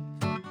Eve.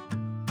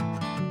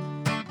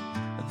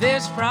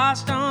 There's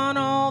frost on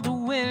all the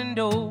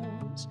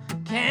windows,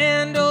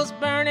 candles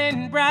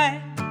burning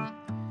bright,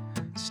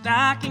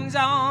 stockings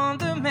on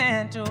the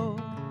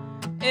mantle,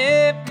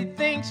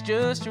 everything's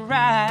just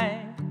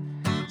right.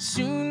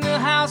 Soon the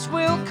house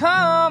will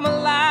come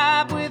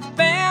alive with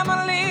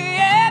family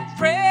and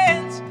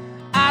friends.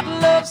 I'd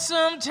love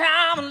some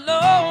time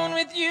alone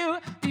with you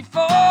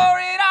before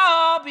it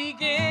all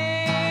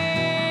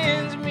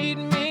begins. Meet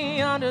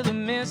me under the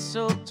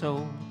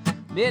mistletoe,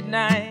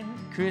 midnight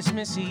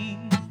Christmas Eve.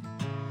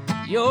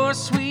 Your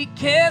sweet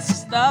kiss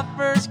is the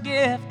first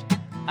gift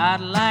I'd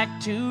like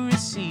to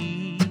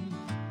receive.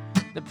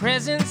 The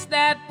presents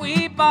that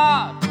we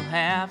bought will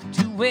have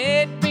to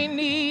wait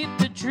beneath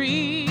the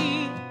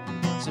tree.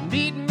 So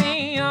meet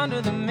me under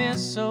the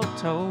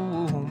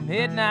mistletoe,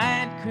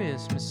 midnight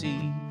Christmas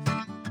Eve.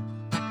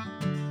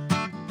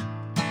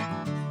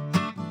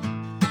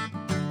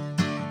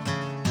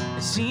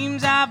 It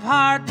seems I've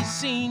hardly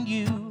seen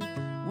you.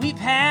 We've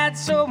had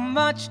so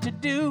much to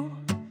do.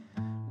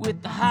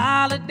 With the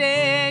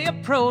holiday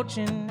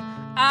approaching,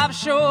 I've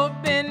sure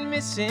been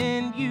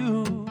missing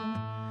you.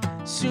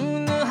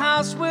 Soon the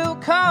house will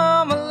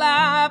come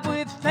alive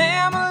with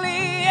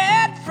family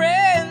and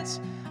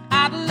friends.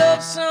 I'd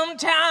love some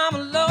time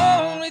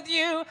alone with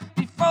you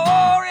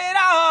before it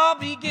all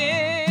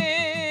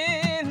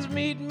begins.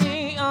 Meet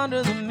me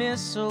under the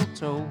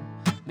mistletoe,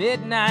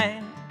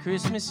 midnight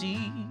Christmas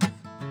Eve.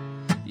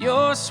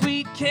 Your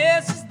sweet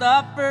kiss is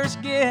the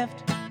first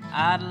gift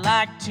I'd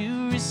like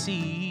to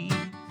receive.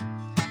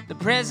 The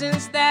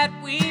presents that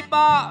we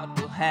bought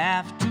will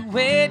have to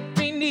wait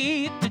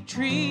beneath the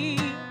tree.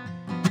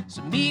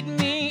 So meet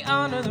me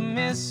under the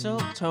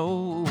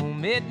mistletoe,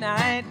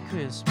 midnight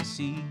Christmas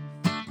Eve.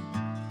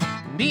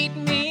 Meet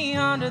me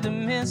under the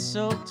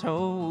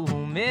mistletoe,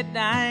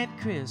 midnight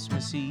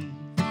Christmas Eve.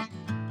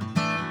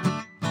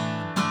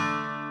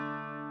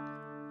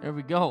 There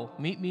we go.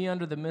 Meet me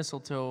under the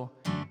mistletoe.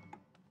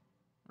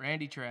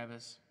 Randy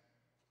Travis.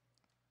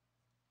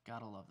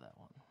 Gotta love that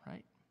one,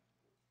 right?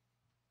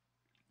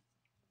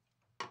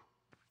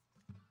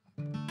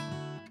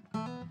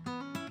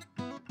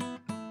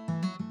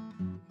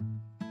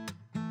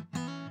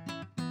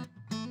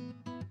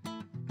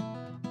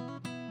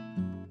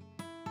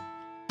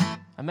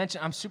 I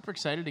mentioned I'm super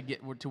excited to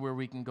get to where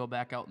we can go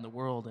back out in the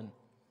world and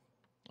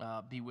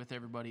be with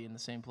everybody in the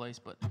same place.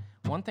 But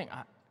one thing,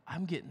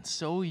 I'm getting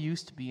so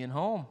used to being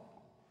home.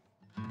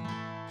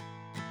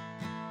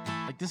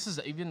 Like this is,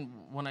 even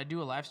when I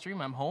do a live stream,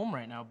 I'm home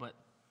right now, but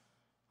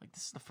like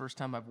this is the first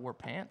time I've wore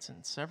pants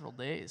in several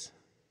days.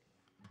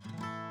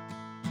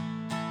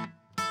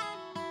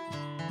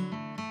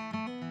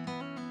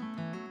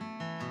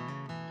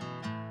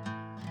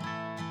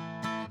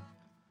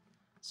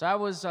 So I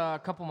was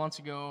a couple months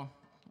ago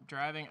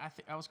driving.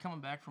 I was coming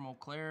back from Eau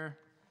Claire,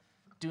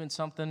 doing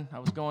something. I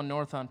was going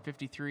north on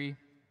 53,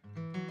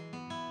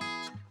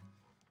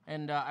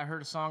 and I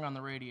heard a song on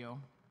the radio.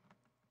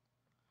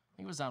 I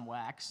think it was on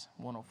Wax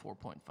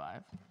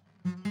 104.5.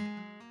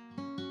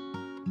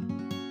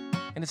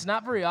 And it's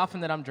not very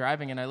often that I'm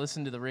driving and I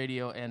listen to the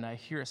radio and I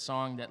hear a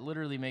song that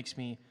literally makes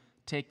me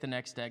take the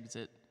next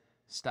exit,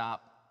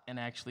 stop, and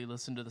actually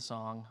listen to the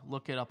song,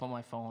 look it up on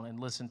my phone, and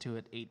listen to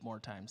it 8 more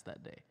times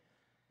that day.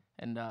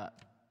 And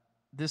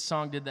this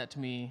song did that to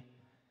me.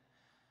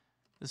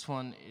 This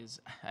one is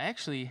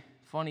actually,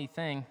 funny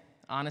thing,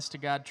 honest to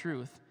God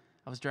truth.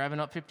 I was driving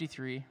up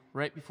 53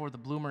 right before the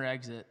Bloomer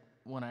exit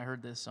when I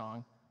heard this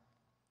song.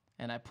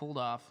 and I pulled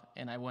off,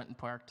 and I went and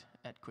parked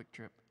at Quick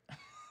Trip.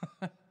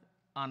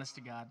 Honest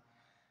to God.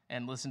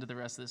 And listened to the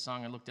rest of this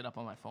song. I looked it up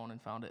on my phone and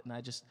found it, and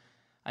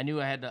I knew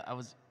I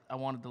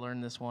wanted to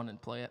learn this one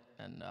and play it,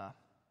 and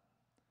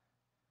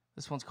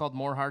this one's called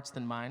More Hearts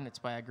Than Mine. It's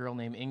by a girl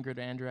named Ingrid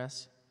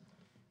Andress.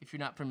 If you're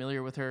not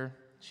familiar with her,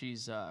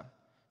 she's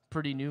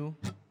pretty new,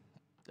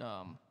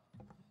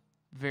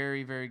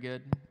 very, very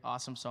good,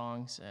 awesome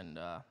songs, and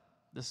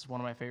this is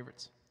one of my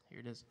favorites. Here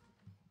it is.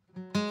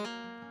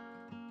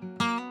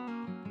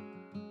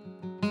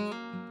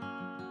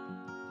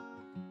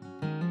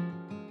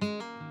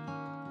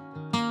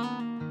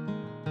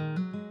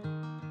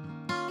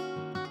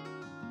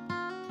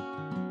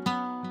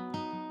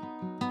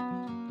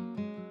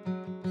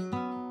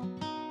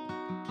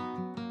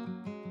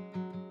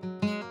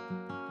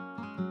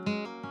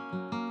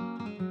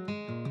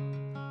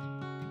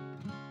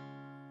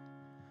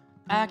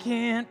 I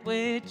can't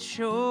wait to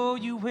show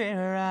you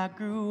where I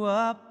grew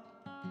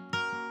up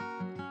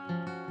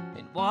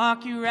and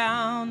walk you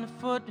around the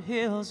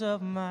foothills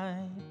of my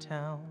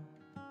town.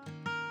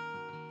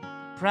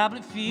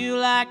 Probably feel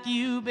like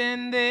you've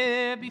been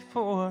there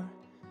before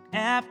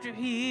after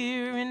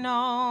hearing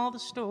all the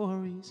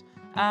stories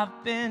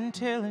I've been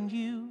telling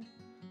you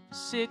for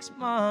 6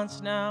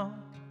 months now.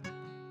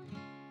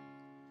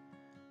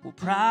 We'll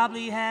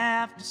probably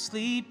have to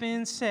sleep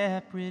in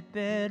separate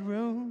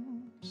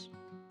bedrooms,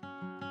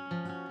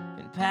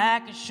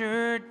 pack a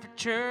shirt for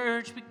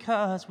church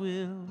because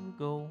we'll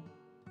go.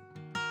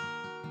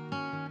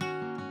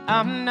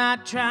 I'm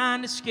not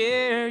trying to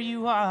scare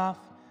you off,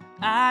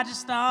 I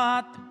just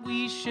thought that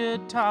we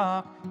should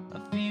talk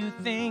a few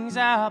things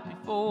out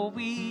before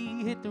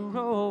we hit the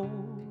road.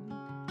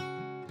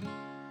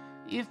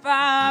 If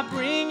I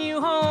bring you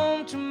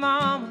home to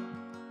Mama,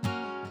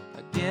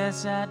 I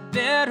guess I'd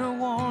better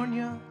warn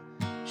you,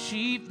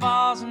 she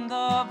falls in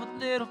love a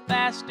little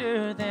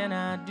faster than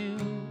I do.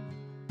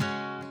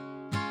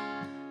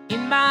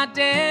 My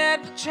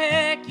dad will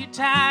check your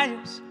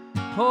tires,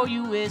 pour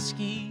you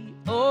whiskey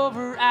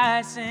over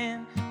ice,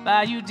 and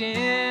buy you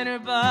dinner,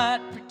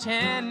 but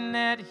pretend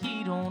that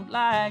he don't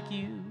like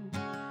you.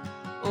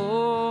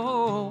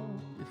 Oh,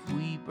 if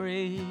we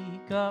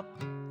break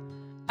up,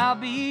 I'll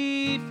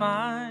be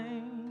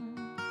fine,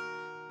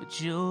 but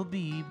you'll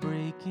be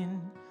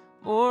breaking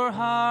more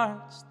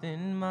hearts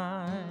than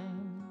mine.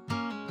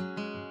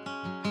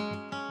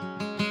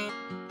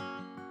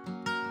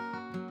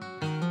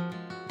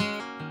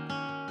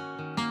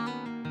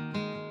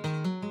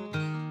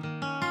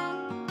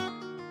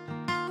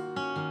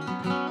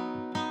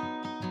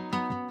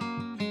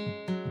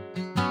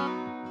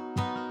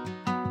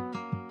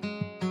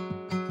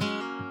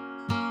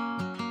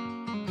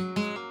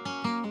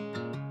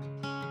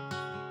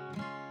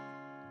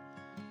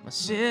 My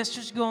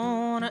sister's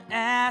gonna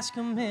ask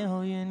a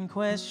million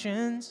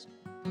questions,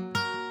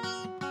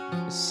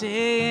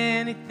 say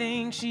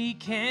anything she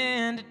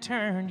can to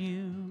turn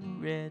you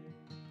red.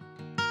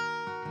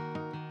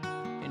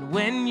 And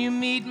when you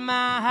meet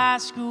my high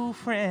school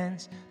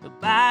friends, they'll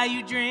buy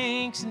you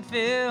drinks and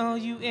fill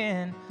you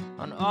in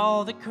on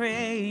all the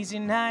crazy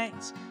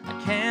nights I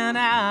can't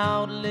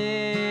outlive.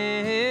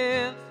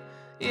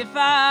 If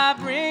I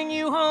bring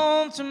you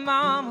home to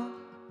Mama,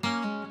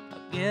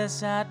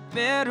 guess I'd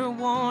better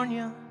warn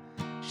you,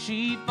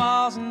 she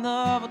falls in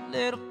love a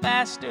little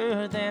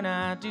faster than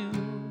I do.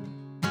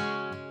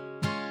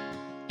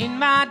 And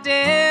my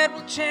dad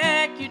will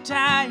check your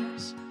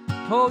tires,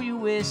 pour you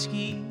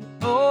whiskey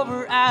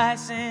over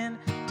ice, and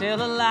tell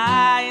a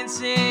lie and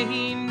say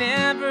he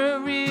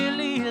never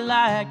really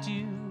liked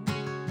you.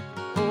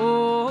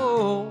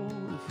 Oh,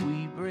 if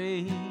we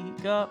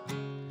break up,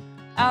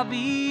 I'll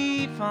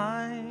be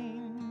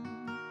fine,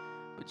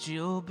 but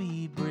you'll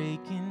be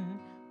breaking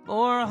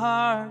more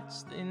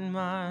hearts than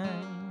mine.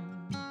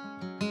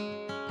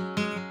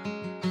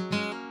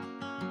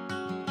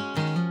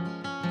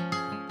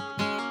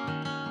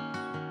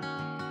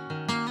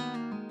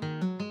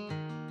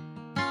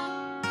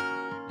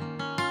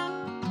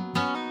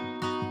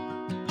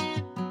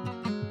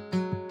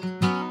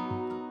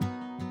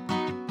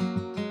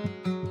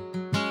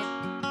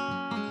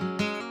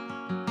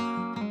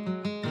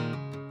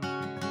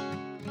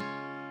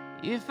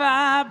 If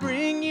I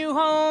bring you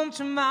home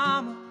to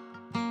Mama,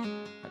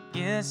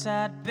 guess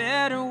I'd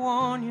better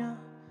warn you,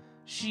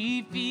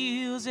 she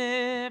feels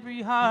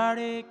every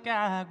heartache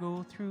I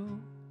go through.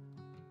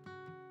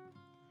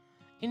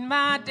 And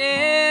my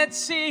dad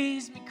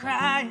sees me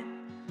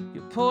crying,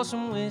 you pour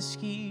some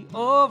whiskey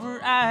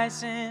over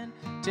ice and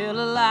tell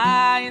a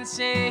lie and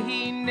say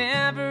he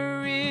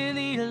never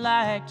really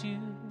liked you.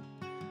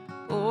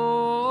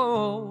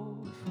 Oh,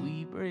 if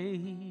we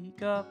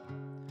break up,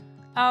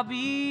 I'll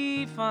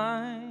be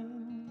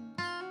fine,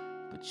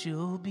 but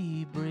you'll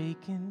be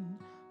breaking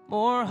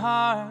more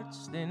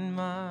hearts than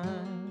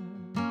mine.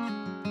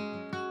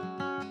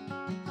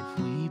 If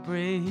we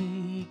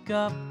break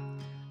up,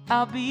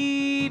 I'll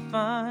be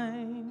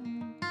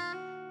fine,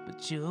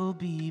 but you'll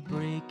be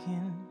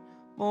breaking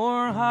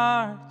more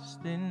hearts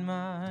than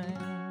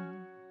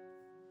mine.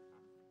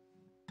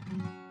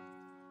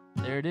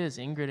 There There it is,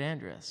 Ingrid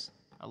Andress.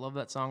 I love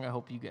that song. I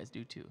hope you guys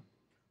do too.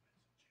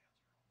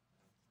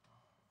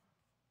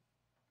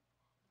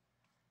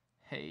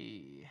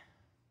 Hey,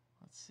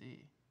 let's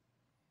see.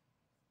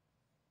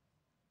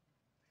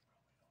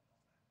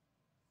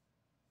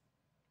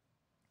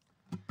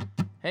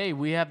 Hey,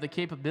 we have the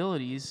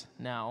capabilities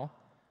now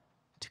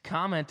to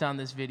comment on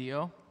this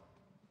video.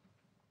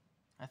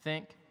 I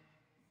think.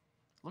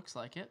 Looks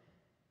like it.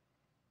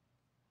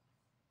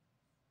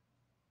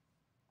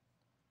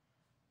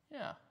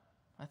 Yeah,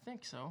 I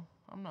think so.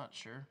 I'm not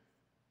sure.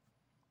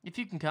 If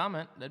you can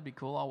comment, that'd be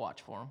cool. I'll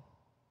watch for them.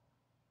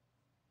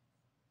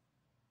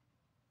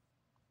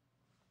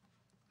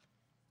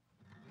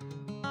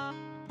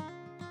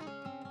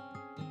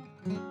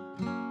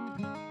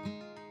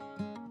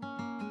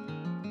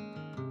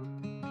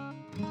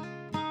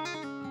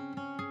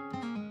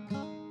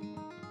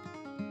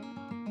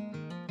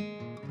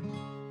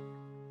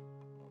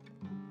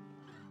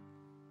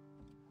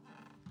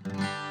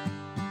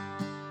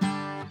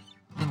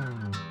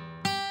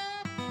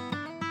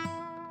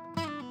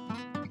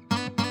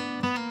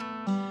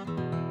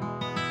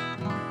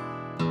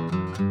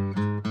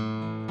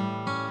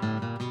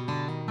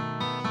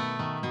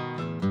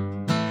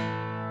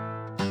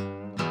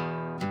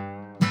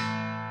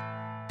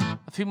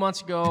 A few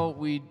months ago,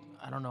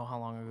 I don't know how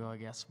long ago, I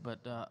guess, but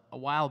a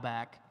while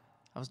back,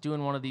 I was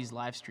doing one of these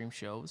live stream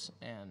shows,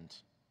 and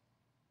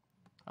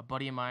a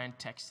buddy of mine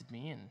texted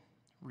me and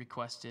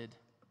requested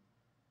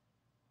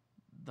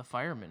The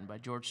Fireman by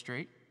George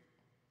Strait.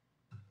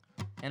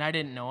 And I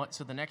didn't know it,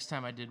 so the next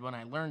time I did one,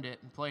 I learned it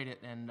and played it,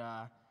 and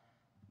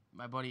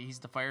my buddy, he's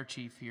the fire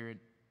chief here at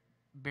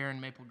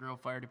Barron Maple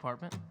Grove Fire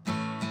Department.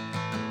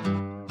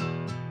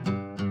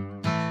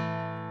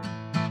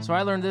 So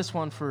I learned this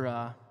one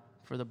for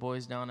the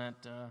boys down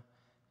at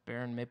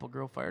Barron Maple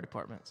Grove Fire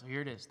Department. So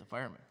here it is, The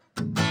Fireman.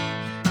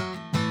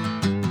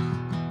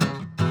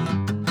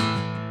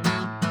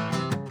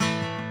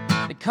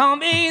 They call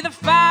me the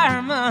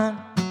fireman,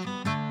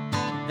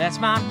 that's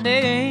my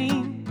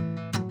name.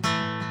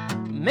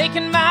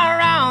 Making my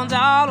rounds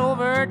all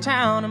over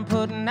town and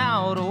putting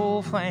out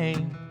old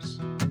flames.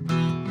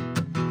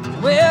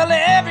 Well,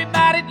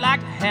 everybody'd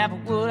like to have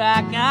what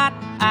I got.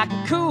 I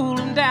can cool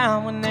them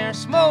down when they're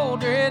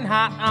smoldering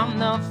hot. I'm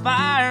the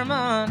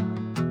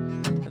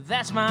fireman,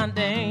 that's my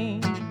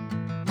name.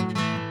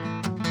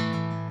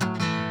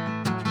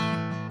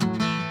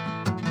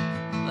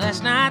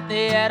 Last night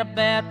they had a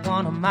bad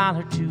one a mile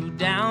or two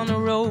down the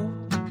road.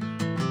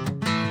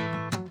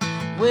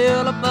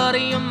 Well, a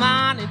buddy of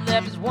mine had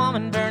left his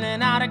woman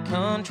burning out of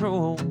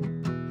control.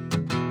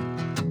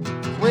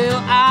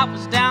 Well, I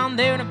was down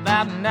there in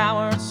about an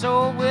hour or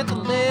so with a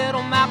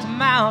little mouth to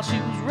mouth. She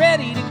was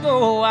ready to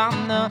go.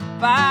 I'm the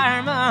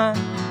fireman,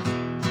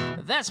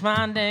 that's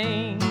my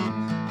name.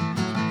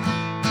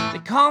 They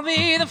call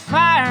me the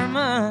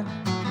fireman,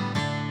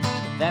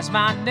 that's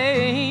my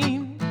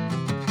name.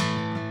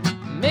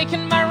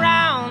 Making my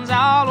rounds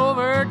all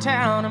over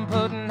town and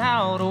putting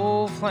out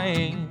old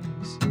flames.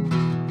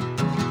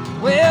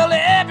 Well,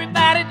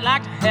 everybody'd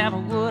like to have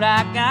what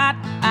I got.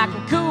 I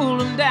can cool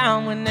them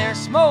down when they're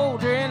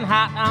smoldering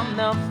hot. I'm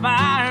the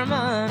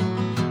fireman,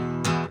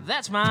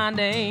 that's my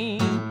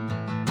name.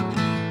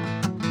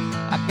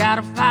 I got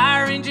a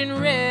fire engine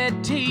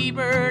red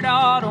T-Bird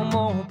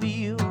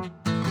automobile.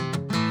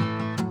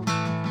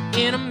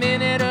 In a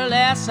minute or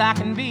less I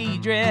can be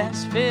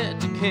dressed fit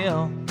to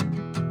kill.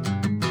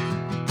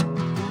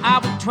 I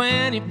was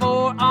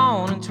 24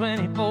 on and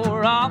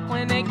 24 off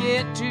when they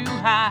get too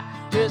high.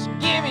 Just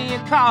give me a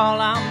call,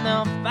 I'm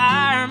the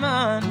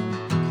fireman,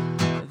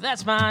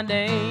 that's my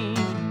name.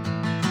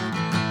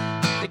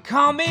 They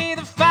call me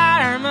the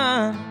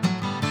fireman,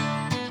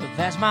 but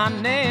that's my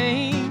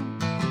name.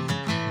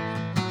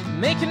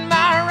 Making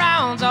my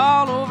rounds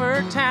all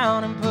over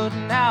town and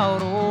putting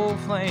out old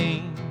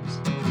flames.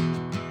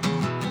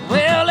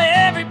 Well,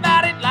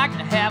 everybody'd like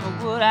to have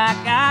what I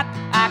got.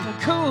 I can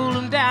cool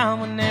them down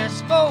when they're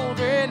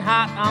smoldering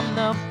hot. I'm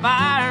the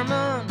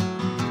fireman,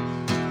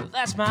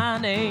 that's my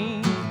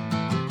name.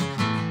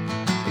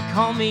 They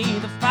call me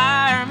the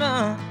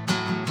fireman,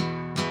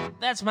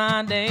 that's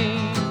my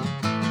name.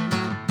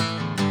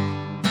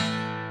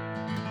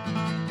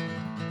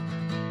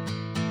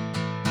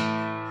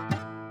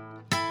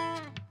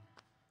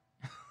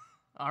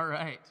 All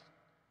right,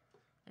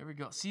 there we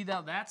go. See,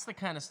 now that's the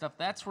kind of stuff,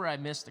 that's where I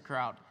miss the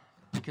crowd,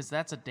 because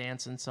that's a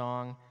dancing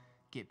song,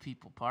 get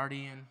people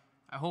partying.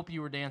 I hope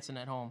you were dancing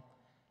at home,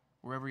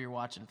 wherever you're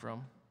watching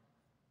from.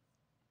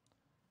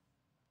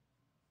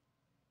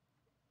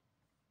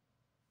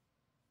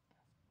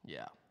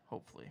 Yeah,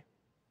 hopefully.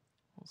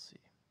 We'll see.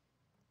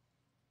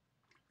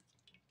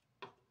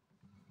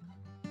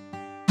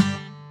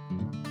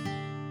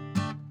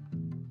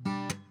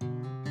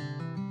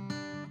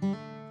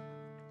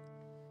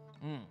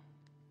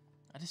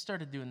 I just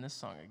started doing this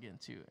song again,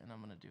 too, and I'm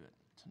going to do it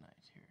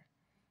tonight here.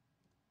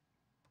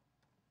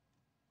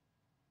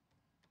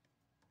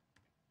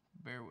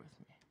 Bear with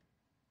me.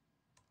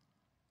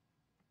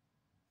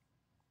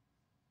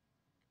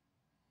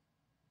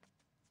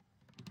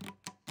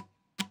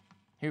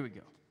 Here we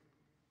go.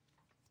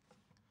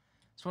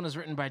 This one is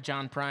written by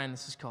John Prine.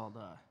 This is called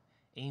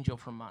Angel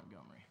from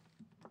Montgomery.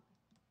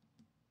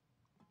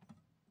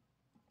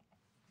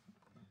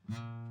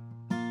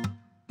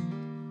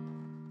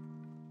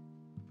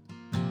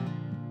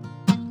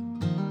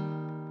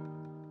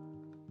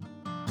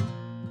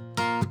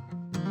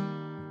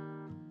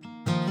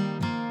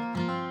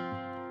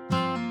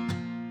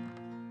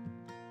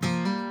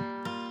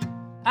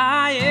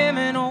 I am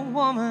an old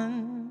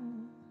woman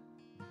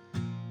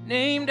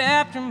named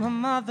after my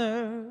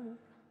mother.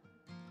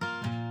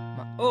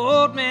 My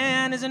old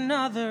man is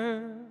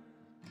another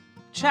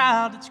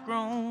child that's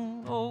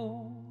grown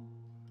old.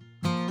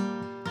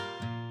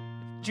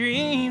 If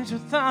dreams were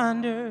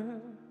thunder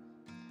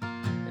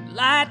and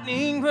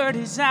lightning were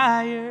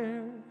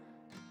desire,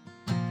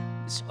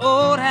 this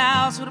old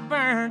house would have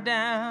burned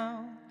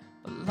down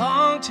a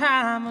long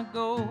time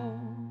ago.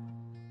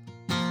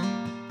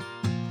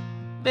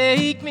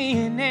 Make me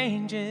an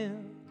angel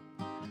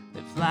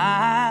that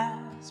flies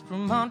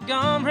from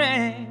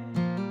Montgomery.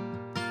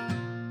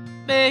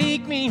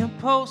 Make me a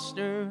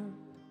poster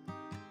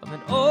of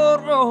an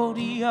old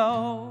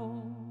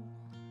rodeo.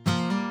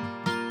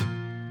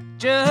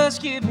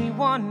 Just give me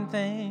one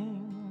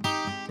thing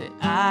that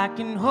I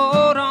can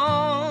hold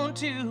on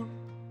to.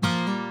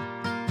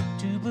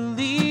 To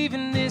believe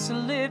in this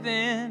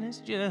living is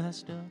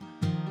just a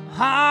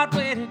hard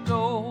way to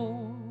go.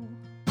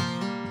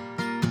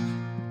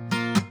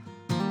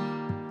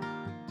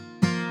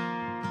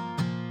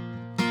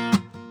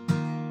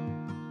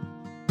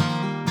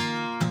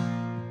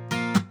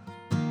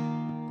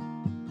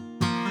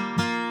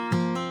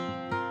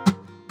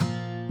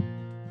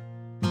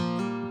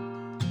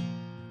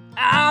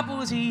 I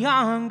was a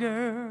young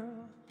girl,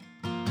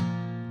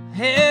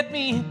 had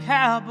me a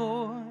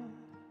cowboy.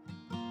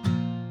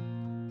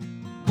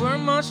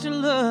 Weren't much to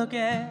look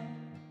at,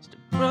 just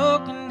a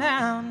broken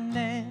down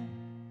man.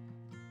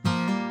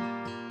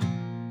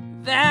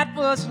 That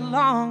was a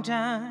long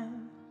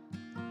time,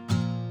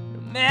 no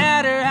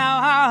matter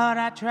how hard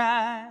I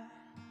tried.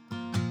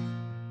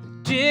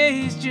 The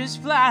days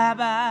just fly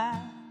by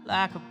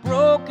like a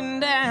broken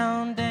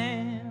down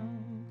dam.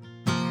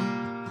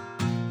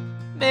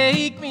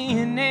 Make me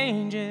an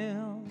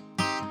angel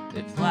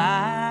that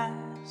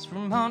flies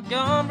from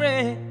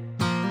Montgomery.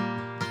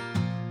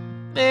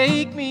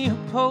 Make me a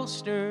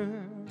poster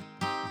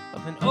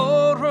of an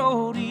old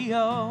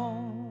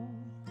rodeo.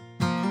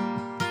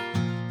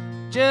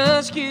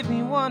 Just give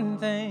me one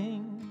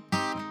thing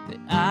that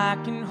I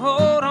can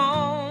hold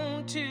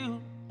on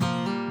to.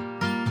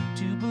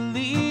 To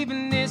believe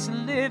in this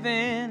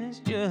living is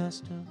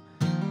just a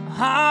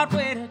hard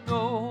way to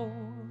go.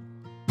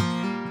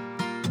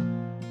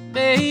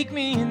 Make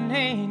me an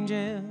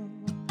angel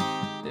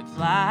that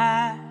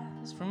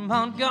flies from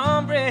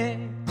Montgomery.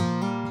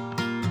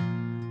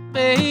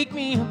 Make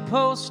me a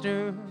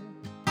poster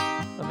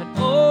of an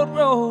old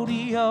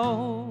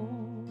rodeo.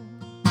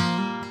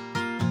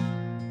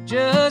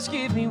 Just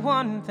give me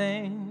one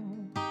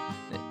thing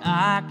that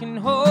I can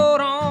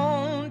hold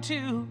on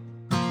to.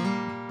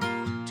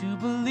 To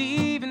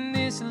believe in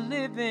this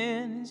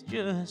living is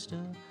just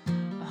a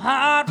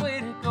hard way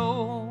to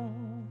go.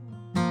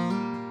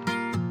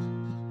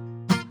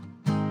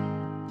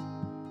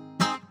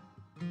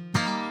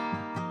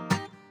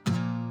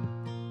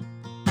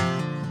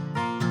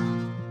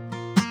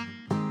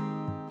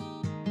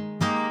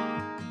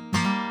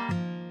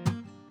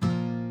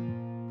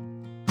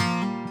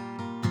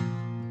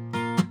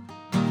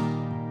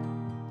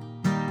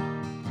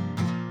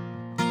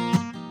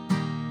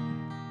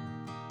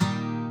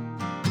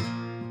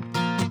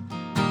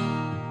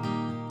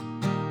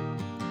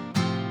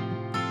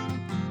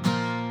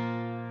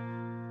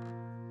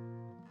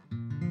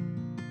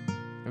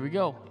 Here we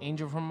go,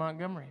 Angel from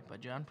Montgomery by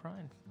John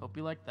Prine. Hope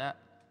you like that.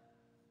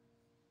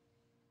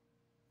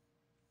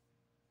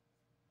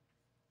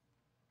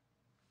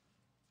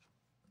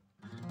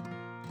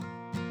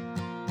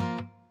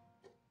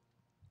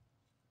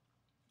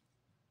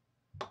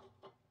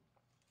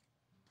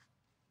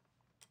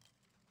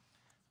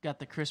 Got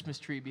the Christmas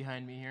tree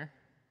behind me here.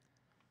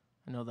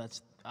 I know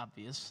that's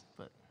obvious,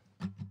 but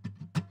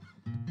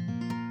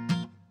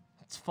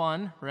it's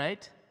fun,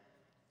 right?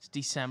 It's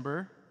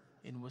December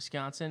in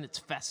Wisconsin. It's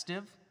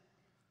festive.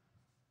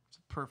 It's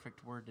a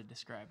perfect word to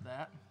describe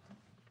that.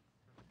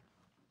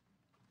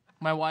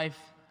 My wife,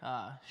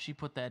 she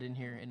put that in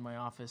here in my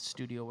office,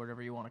 studio,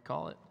 whatever you want to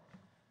call it.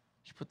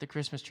 She put the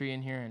Christmas tree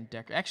in here and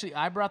actually,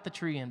 I brought the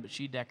tree in, but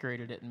she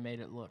decorated it and made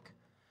it look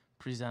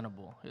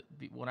presentable.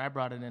 When I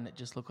brought it in, it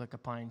just looked like a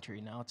pine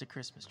tree. Now it's a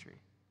Christmas tree.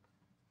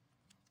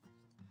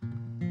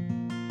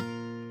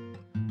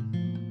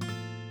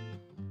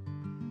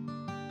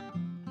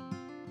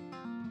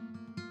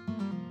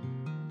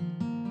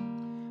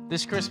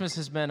 This Christmas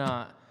has been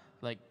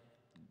like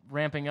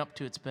ramping up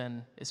to. It's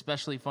been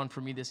especially fun for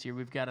me this year.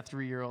 We've got a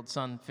 3-year-old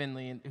son,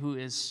 Finley, who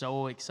is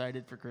so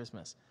excited for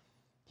Christmas.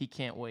 He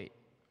can't wait.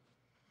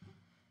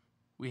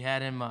 We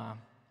had him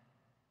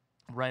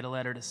write a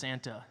letter to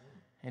Santa,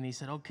 and he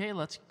said, "Okay,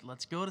 let's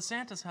go to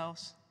Santa's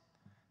house."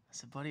 I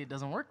said, "Buddy, it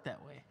doesn't work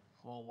that way.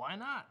 well, why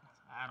not?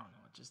 I don't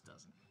know. It just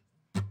doesn't.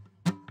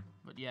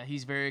 But yeah,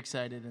 he's very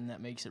excited, and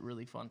that makes it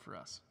really fun for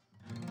us.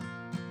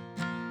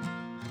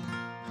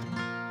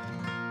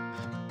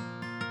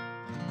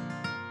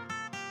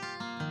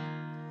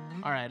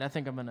 All right, I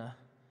think I'm going to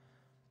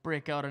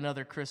break out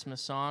another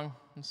Christmas song.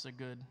 This is a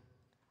good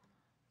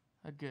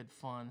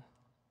fun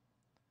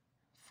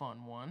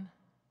one.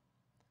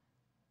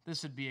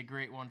 This would be a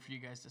great one for you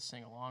guys to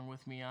sing along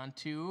with me on,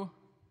 too.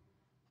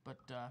 But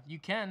you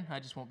can. I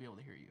just won't be able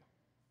to hear you.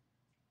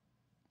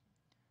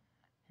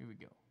 Here we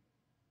go.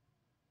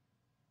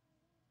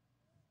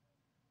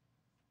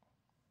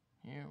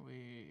 Here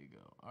we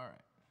go. All right.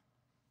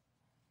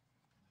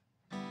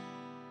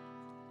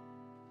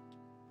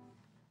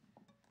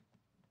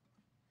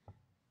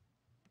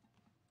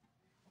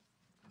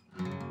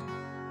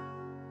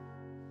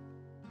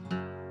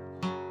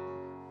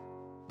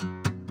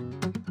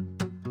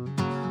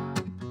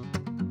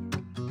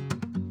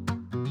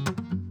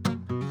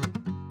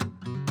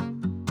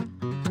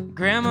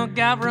 Grandma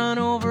got run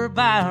over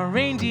by a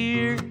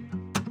reindeer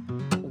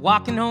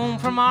walking home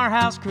from our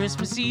house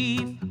Christmas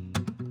Eve.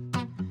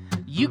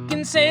 You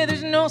can say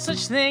there's no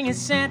such thing as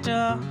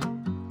Santa,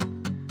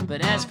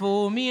 but as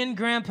for me and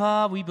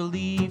Grandpa, we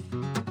believe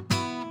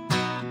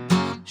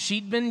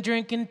she'd been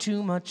drinking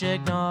too much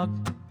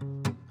eggnog,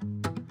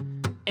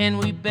 and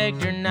we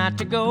begged her not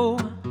to go.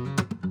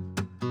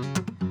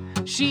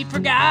 She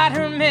forgot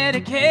her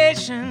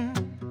medication.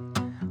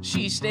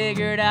 She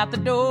staggered out the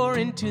door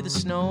into the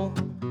snow.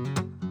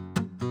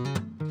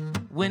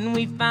 When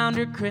we found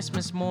her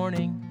Christmas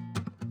morning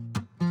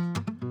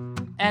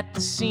at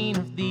the scene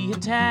of the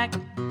attack,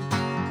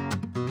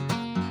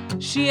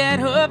 she had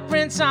hoof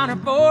prints on her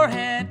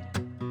forehead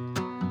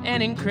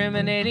and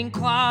incriminating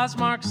claws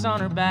marks on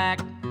her back.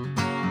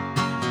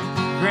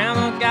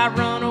 Grandma got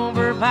run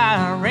over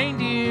by a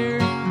reindeer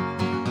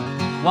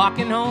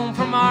walking home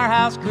from our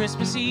house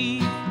Christmas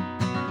Eve.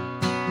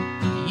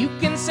 You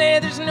can say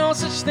there's no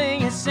such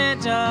thing as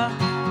Santa,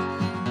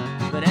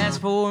 but as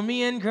for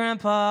me and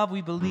Grandpa,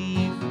 we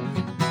believe.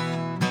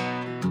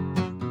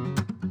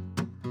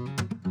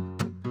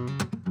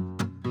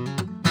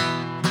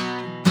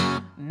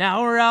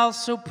 Now we're all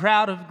so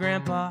proud of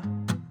Grandpa.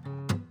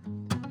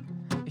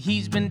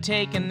 He's been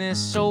taking this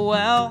so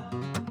well.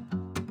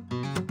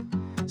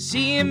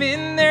 See him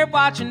in there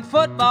watching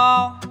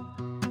football,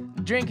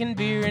 drinking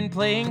beer and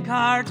playing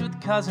cards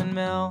with Cousin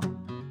Mel.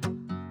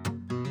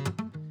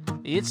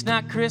 It's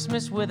not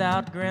Christmas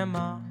without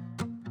Grandma.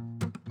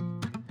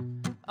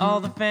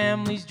 All the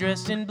family's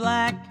dressed in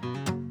black,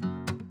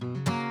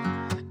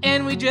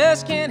 and we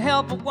just can't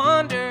help but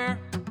wonder,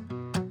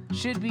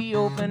 should we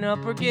open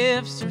up our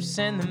gifts or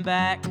send them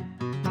back?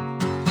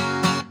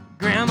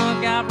 Grandma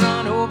got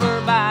run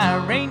over by a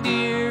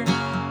reindeer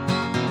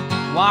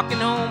walking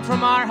home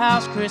from our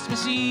house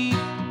Christmas Eve.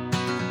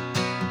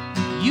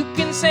 You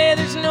can say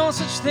there's no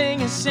such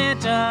thing as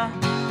Santa,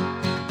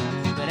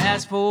 but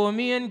as for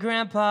me and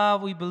Grandpa,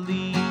 we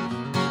believe.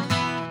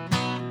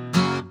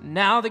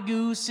 Now the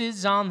goose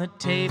is on the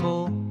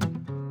table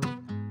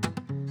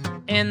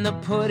and the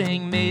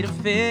pudding made of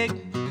fig,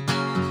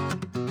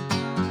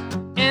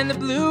 and the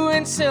blue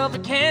and silver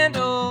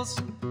candles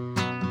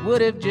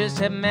would have just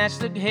have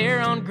matched the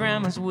hair on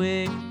Grandma's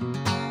wig.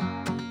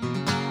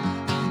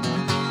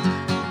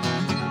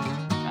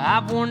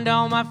 I've warned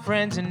all my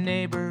friends and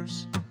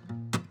neighbors,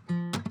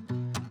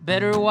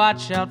 better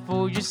watch out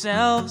for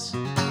yourselves.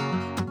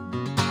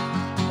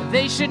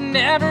 They should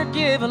never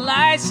give a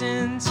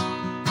license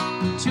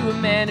to a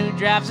man who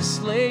drives a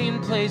sleigh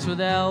and plays with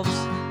elves.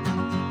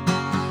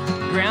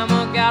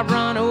 Grandma got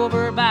run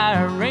over by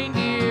a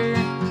reindeer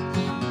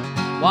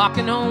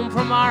walking home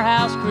from our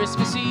house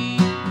Christmas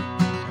Eve.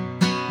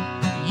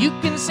 You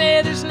can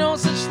say there's no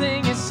such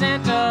thing as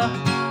Santa,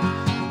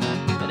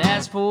 but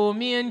as for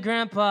me and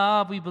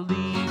Grandpa, we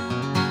believe.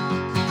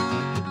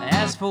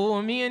 As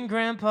for me and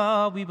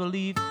Grandpa, we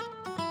believe.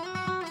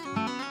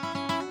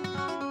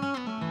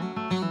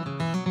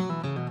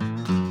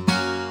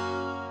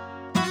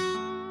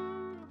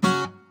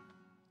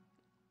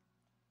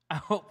 I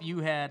hope you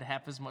had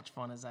half as much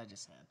fun as I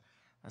just had.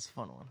 That's a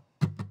fun one.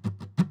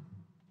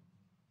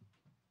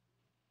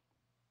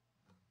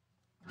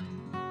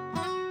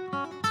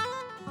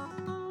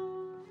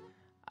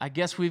 I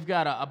guess we've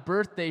got a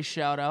birthday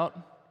shout out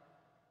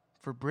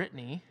for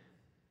Brittany.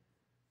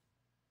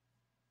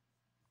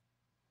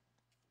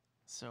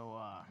 So,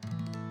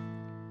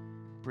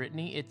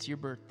 Brittany, it's your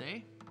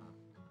birthday.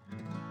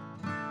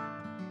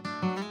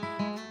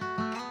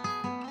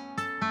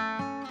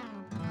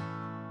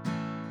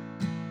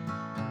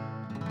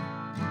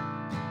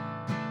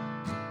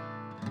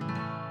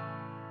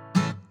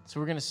 So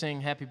we're going to sing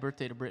Happy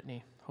Birthday to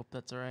Brittany. Hope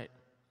that's all right.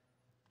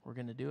 We're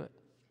going to do it.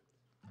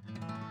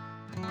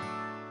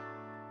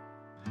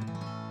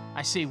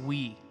 I say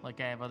we,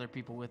 like I have other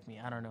people with me.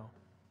 I don't know.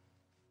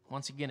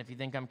 Once again, if you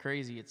think I'm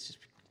crazy, it's just,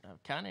 I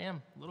kind of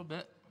am, a little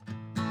bit.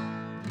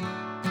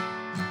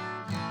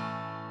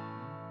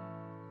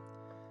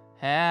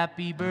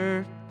 Happy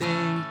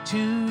birthday to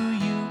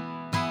you.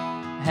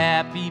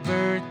 Happy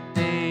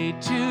birthday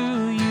to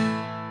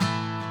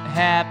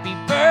Happy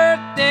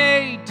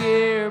birthday,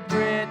 dear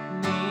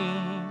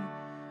Brittany.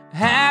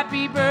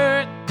 Happy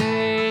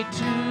birthday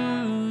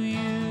to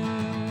you.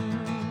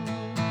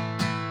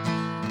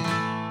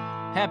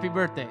 Happy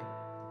birthday.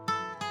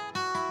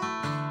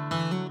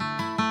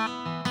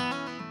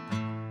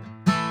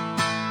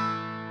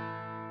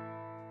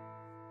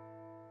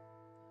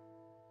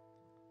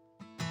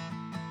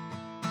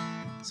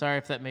 Sorry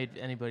if that made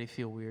anybody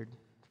feel weird.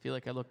 I feel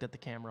like I looked at the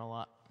camera a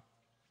lot.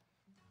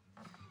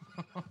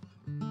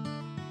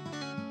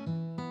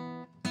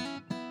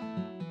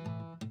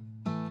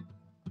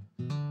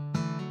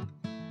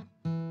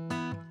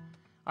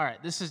 All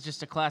right, this is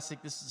just a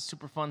classic. This is a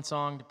super fun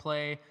song to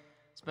play.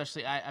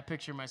 Especially, I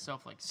picture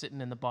myself like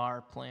sitting in the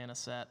bar playing a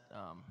set.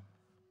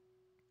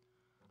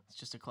 It's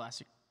just a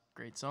classic,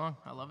 great song.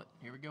 I love it.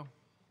 Here we go.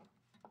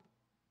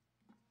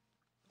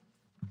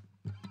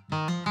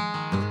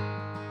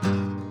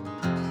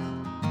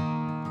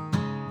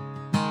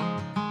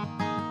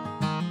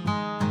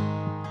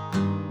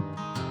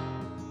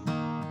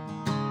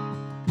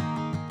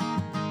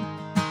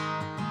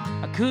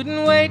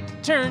 Couldn't wait to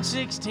turn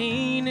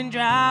 16 and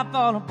drive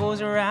all the boys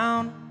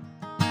around.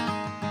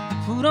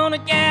 Foot on the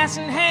gas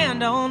and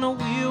hand on the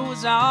wheel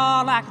was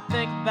all I could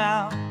think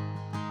about.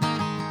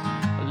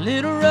 A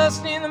little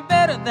rust in the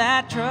bed of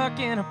that truck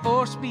and a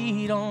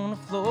 4-speed on the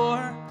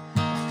floor.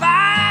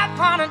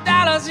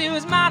 $500, it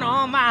was mine,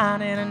 all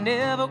mine, and I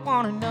never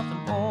wanted nothing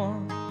more.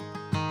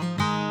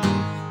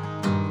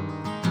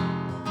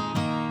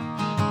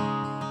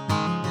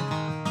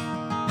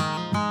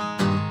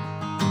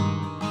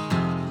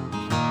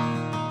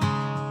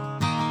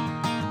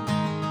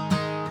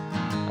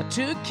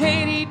 Took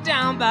Katie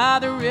down by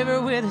the river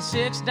with a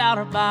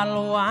 $6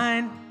 bottle of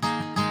wine.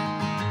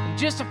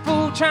 Just a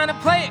fool trying to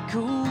play it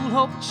cool,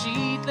 hoping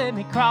she'd let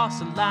me cross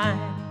the line.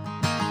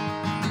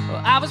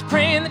 Well, I was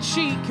praying that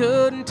she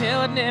couldn't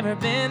tell I'd never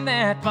been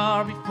that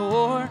far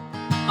before.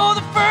 Oh,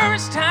 the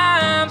first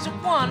time's a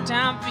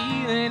one-time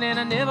feeling, and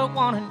I never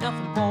wanted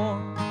nothing more.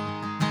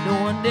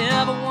 No, I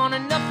never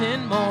wanted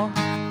nothing more.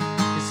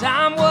 'Cause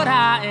I'm what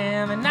I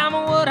am, and I'm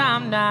what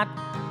I'm not.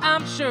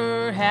 I'm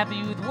sure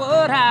happy with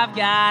what I've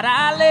got.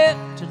 I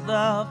live to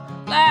love,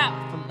 laugh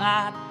a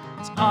lot.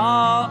 It's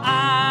all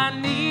I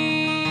need.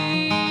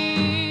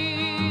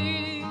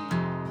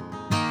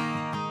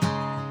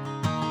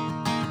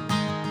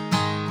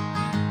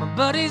 My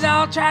buddies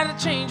all tried to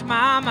change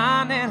my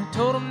mind, and I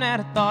told them that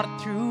I thought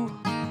it through.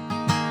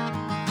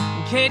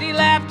 And Katie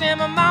laughed and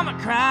my mama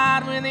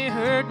cried when they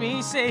heard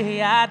me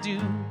say I do.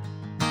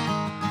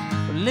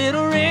 A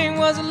little ring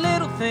was a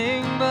little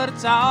thing, but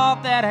it's all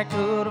that I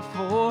could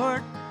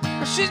afford.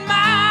 But she's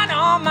mine,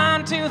 all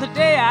mine till the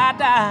day I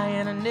die,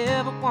 and I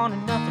never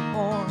wanted nothing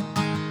more.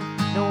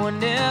 No, I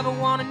never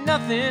wanted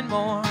nothing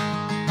more.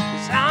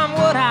 'Cause I'm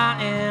what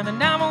I am,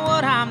 and I'm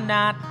what I'm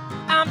not.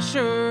 I'm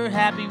sure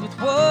happy with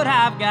what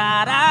I've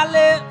got. I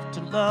live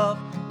to love,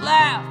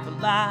 laugh a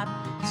lot.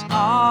 It's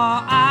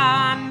all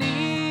I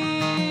need.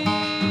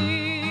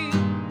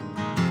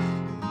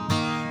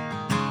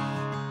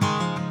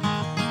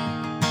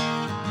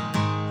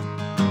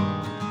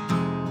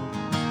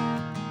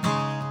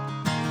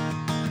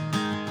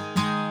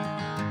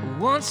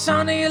 One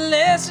Sunday I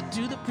listened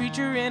to the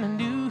preacher and I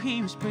knew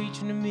he was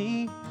preaching to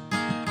me.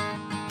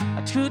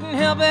 I couldn't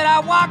help it, I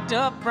walked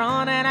up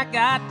front and I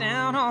got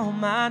down on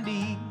my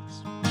knees.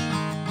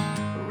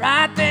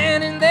 Right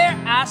then and there,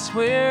 I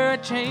swear I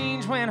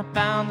changed when I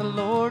found the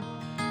Lord.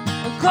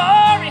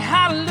 Glory,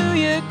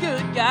 hallelujah,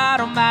 good God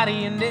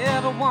Almighty, I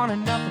never wanted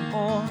nothing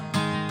more.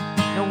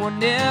 No, I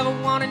never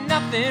wanted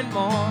nothing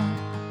more.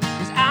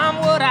 'Cause I'm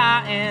what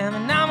I am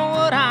and I'm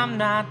what I'm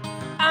not.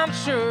 I'm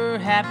sure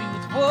happy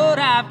with what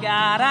I've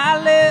got. I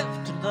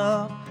live to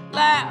love,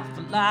 laugh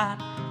a lot.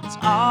 It's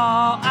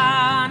all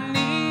I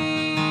need.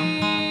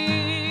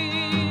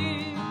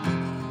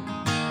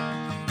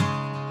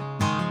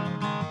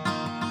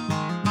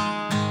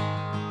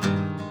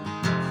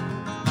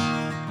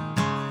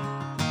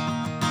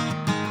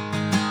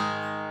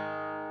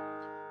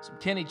 Some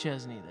Kenny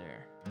Chesney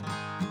there.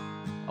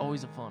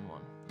 Always a fun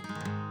one.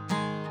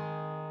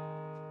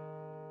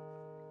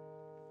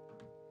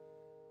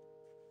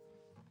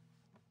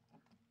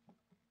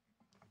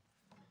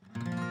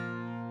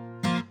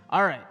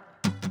 All right,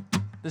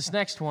 this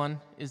next one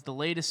is the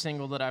latest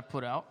single that I've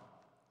put out.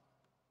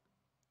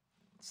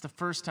 It's the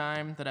first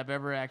time that I've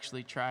ever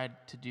actually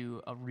tried to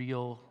do a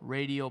real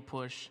radio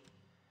push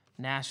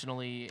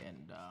nationally,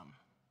 and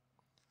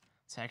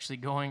it's actually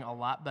going a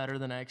lot better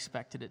than I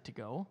expected it to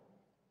go.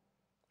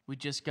 We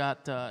just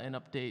got an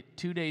update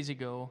 2 days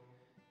ago.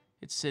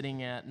 It's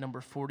sitting at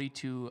number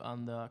 42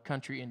 on the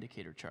country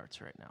indicator charts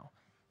right now.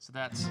 So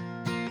that's,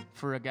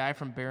 for a guy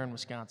from Barron,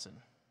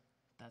 Wisconsin,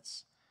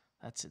 that's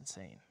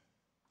insane.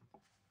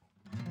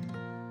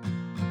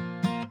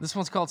 This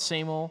one's called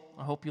Same Ol'.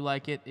 I hope you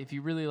like it. If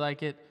you really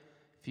like it,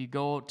 if you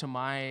go to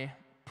my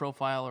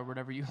profile or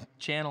whatever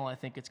channel, I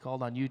think it's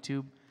called on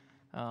YouTube,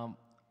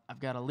 I've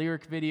got a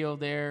lyric video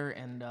there,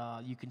 and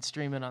you can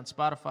stream it on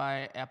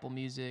Spotify, Apple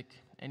Music,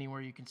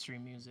 anywhere you can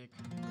stream music.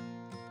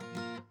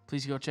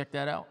 please go check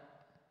that out.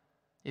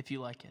 If you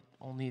like it.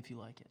 Only if you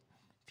like it.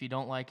 If you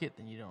don't like it,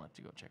 then you don't have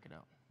to go check it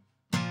out.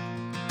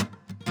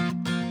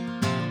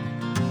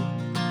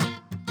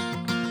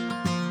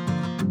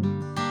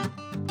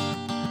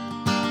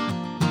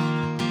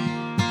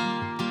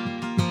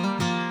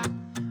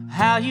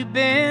 How you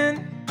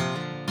been?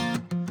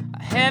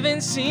 I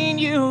haven't seen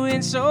you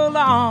in so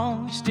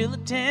long. You still a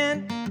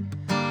 10?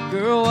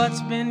 Girl,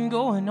 what's been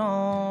going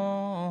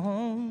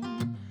on?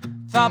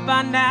 Thought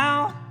by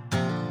now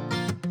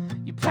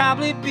you'd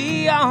probably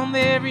be all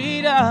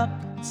married up,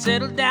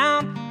 settled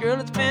down. Girl,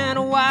 it's been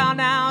a while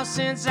now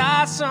since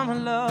our summer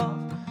love.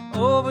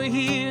 Over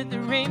here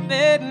there ain't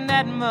been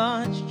that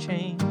much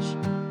change.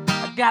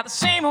 I got the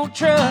same old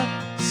truck,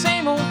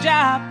 same old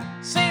job,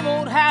 same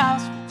old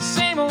house,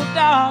 same old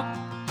dog,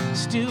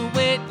 still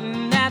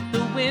waiting at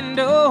the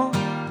window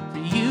for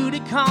you to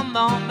come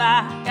on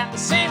by. Got the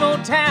same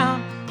old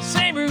town,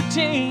 same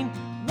routine.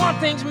 One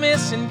thing's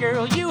missing,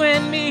 girl, you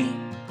and me.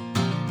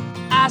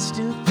 I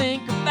still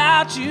think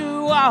about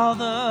you all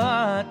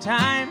the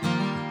time.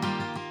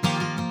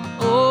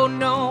 Oh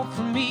no,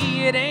 for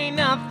me it ain't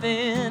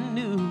nothing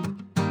new.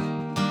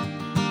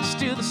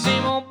 Still the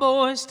same old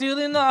boy, still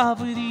in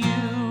love with you.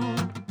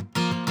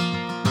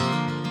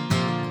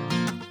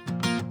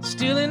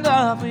 Still in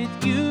love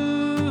with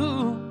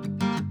you.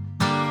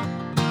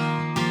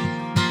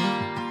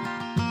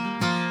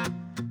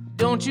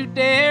 Don't you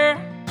dare,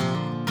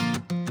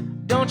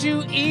 don't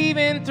you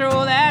even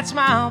throw that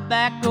smile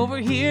back over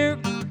here,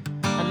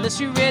 unless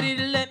you're ready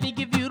to let me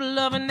give you the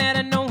loving that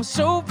I know is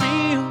so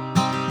real.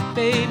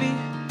 Baby,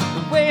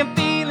 the way I'm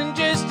feeling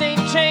just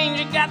ain't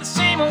changing. Got the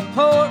same old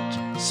porch,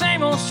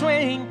 same old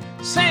swing,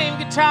 same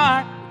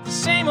guitar, the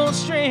same old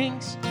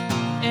strings,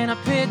 and a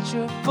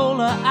pitcher full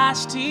of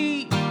iced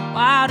tea.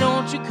 Why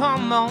don't you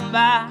come on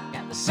by?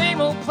 Got the same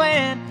old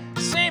plan,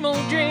 same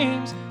old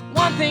dreams.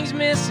 One thing's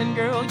missing,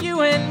 girl,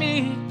 you and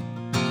me.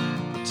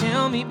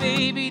 Tell me,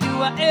 baby,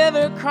 do I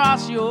ever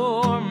cross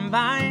your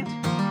mind?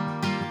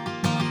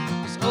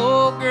 'Cause,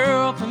 oh,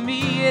 girl, for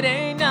me it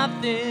ain't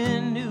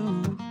nothing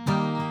new.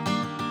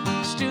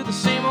 Still the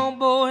same old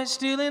boy,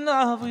 still in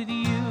love with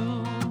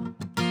you.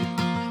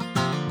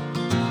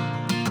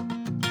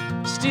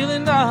 Still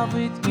in love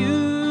with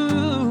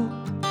you.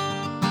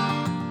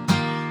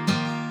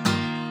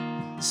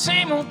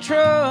 Same old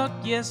truck,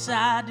 yes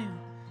I do.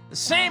 The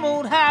same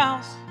old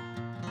house,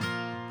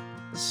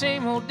 the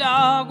same old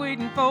dog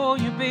waiting for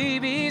you,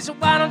 baby. So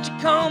why don't you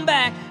come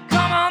back?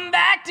 Come on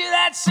back to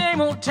that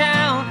same old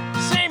town,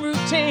 same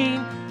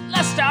routine.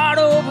 Let's start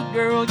over,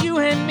 girl, you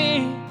and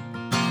me.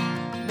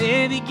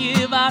 Maybe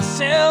give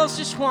ourselves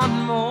just one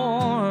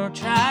more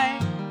try.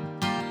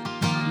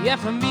 Yeah,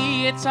 for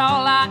me it's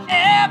all I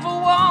ever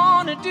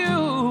wanna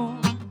do.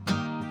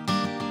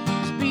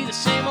 Be the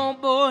same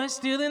old boy,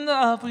 still in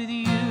love with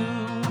you.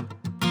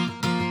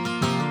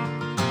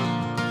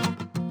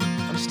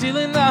 I'm still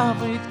in love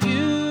with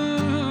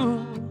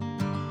you.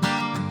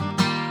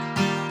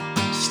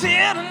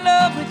 Still in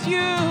love with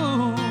you.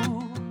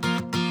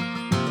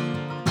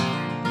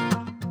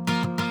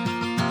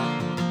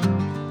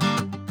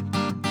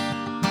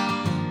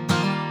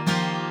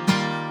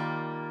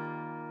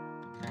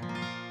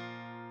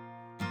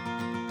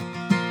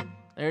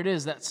 There it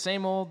is, that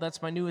same old,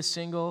 that's my newest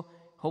single.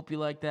 Hope you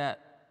like that.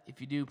 If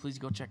you do, please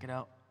go check it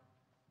out.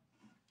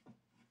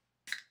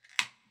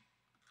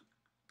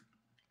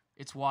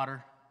 It's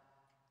water.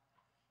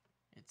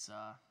 It's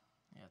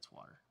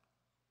water.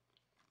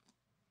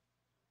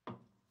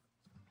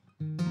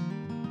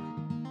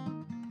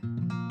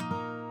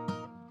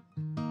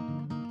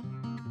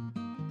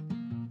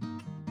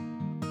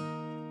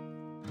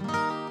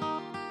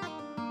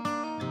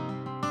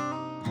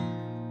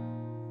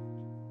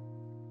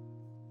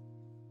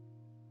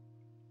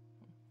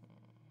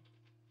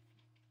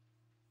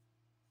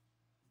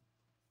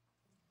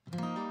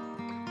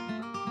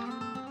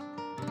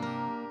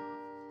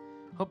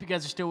 Hope you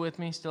guys are still with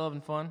me, still having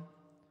fun.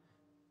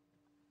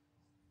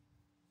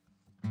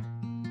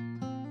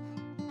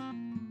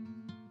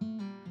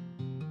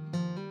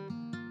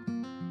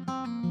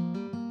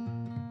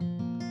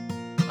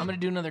 I'm going to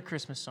do another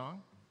Christmas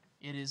song.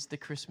 It is the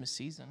Christmas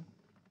season.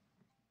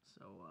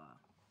 So,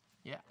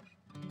 yeah.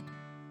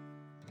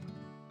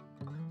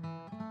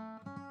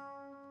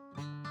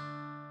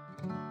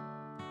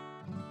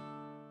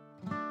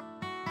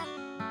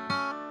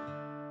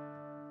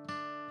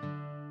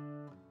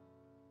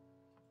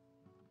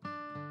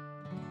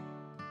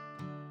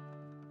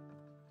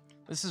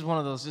 This is one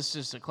of those, this is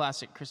just a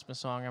classic Christmas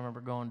song. I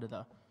remember going to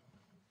the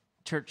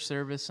church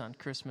service on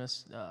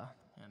Christmas,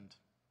 and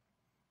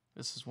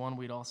this is one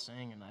we'd all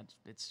sing, and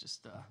it's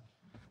just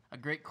a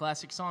great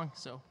classic song,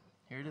 so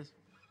here it is.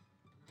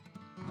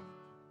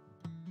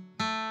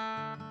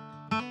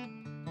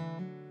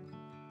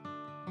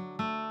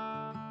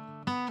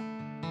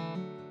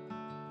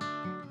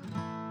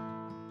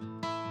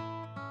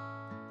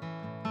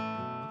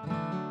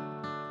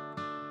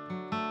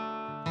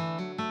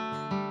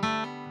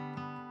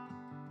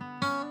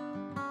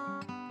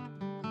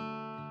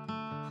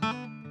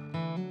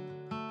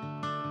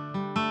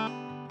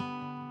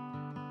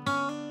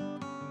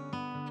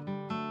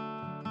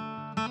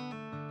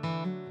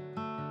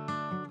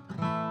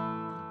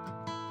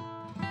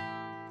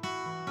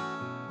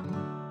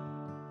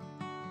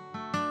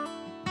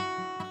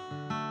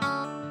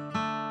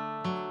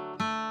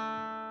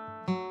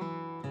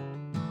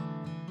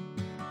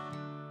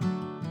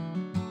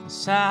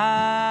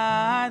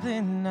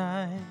 silent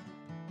night,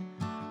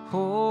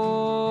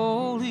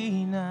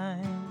 holy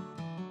night,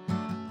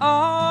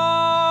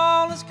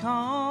 all is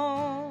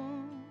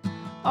calm,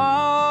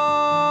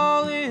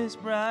 all is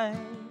bright,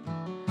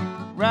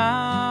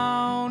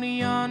 round a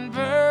young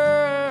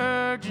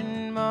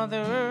virgin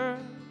mother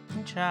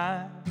and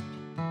child,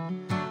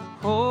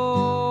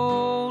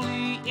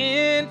 holy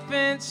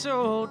infant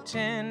so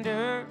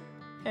tender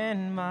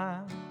and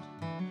mild,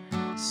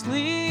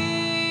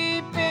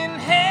 sleep in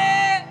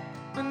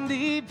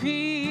heavenly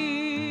peace,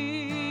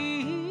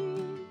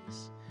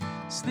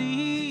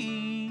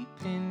 sleep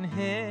in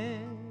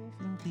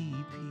heavenly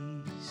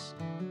peace.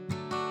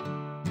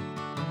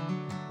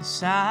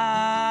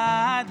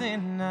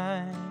 Silent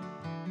night,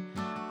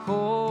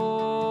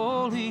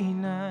 holy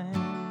night,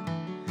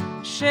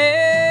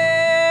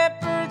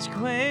 shepherds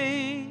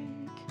quake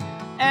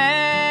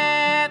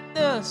at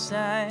the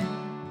sight,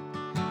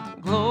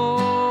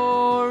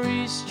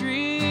 glory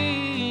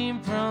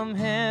stream from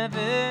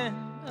heaven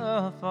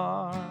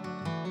afar,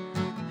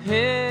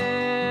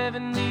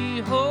 heavenly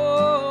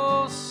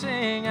hosts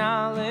sing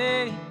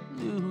hallelujah,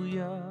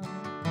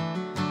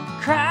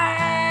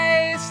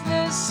 Christ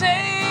the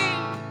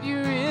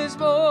Savior is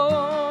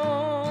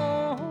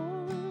born,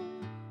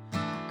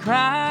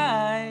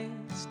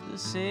 Christ the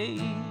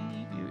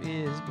Savior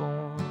is born.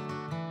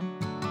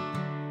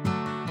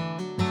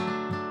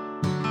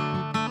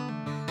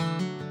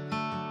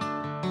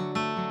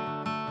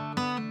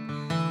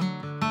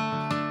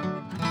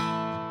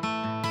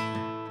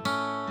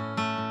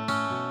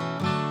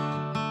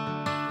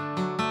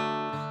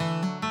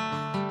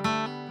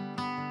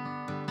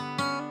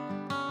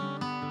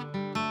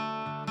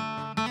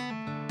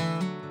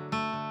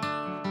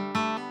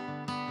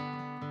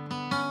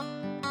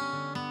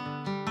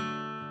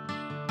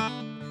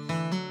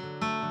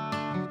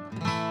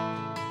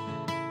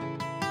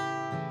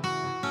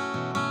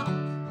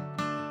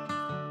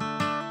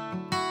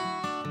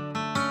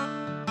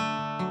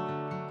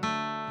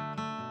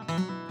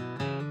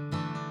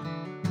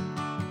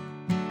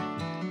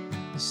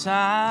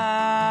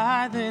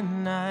 Silent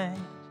night,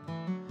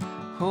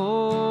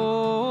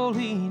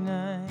 holy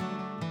night,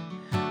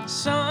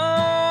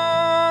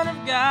 Son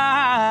of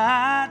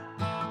God,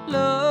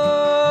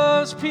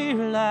 love's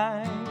pure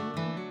light,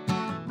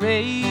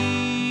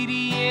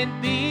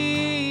 radiant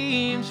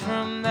beams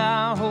from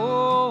thy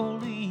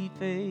holy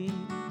face,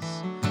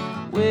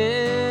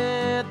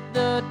 with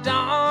the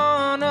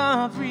dawn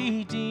of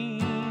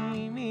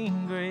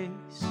redeeming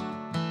grace.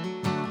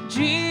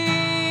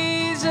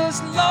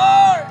 Jesus,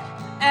 Lord,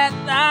 at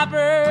thy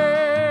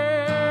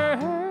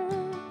birth,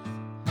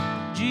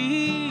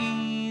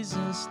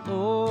 Jesus,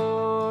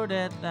 Lord,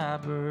 at thy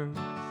birth,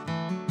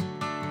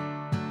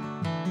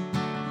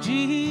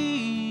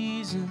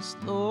 Jesus,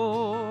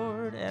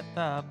 Lord, at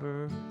thy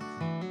birth.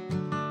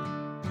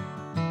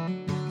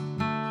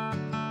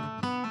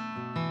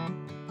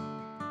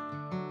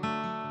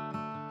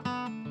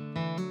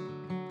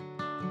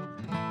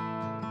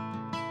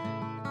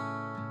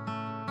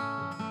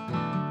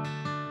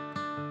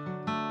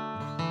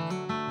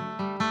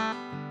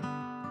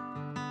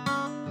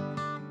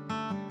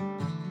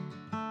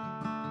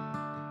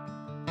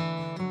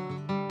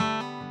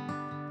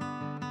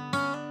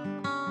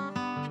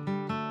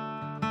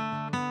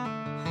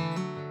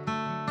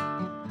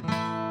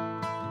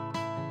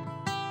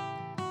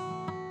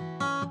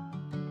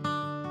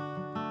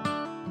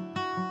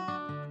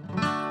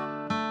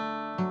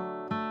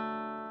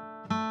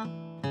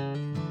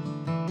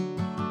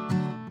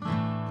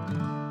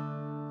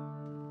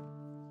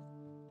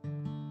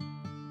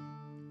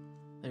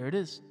 There it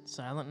is,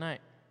 Silent Night.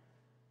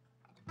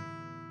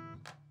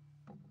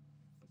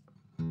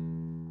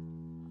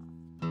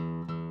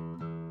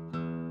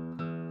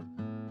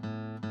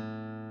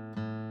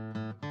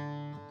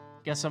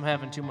 Guess I'm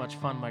having too much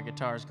fun. My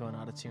guitar's going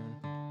out of tune.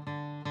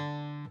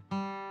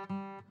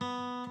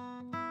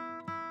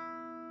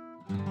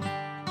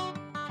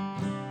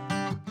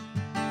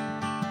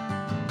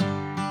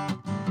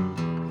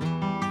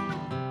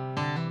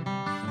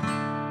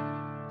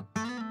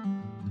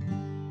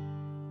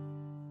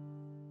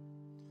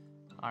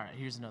 All right,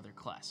 here's another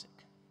classic.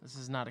 This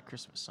is not a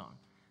Christmas song.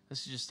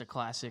 This is just a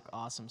classic,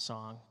 awesome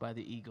song by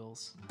the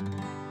Eagles.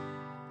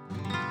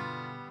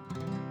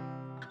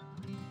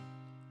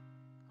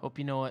 Hope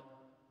you know it.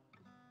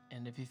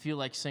 And if you feel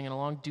like singing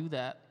along, do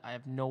that. I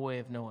have no way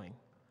of knowing.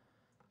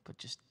 But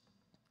just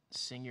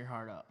sing your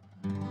heart out.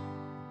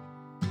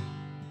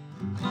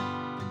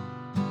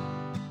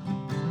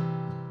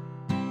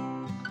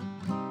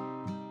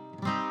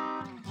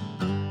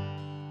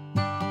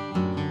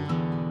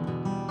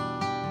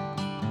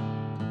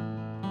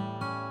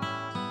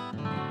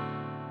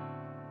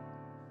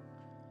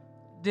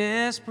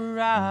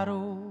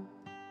 Desperado,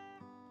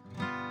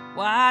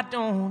 why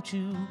don't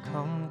you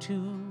come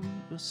to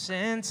your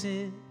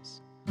senses?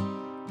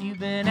 You've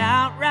been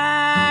out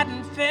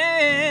riding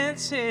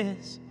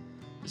fences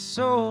for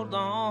so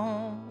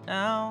long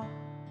now.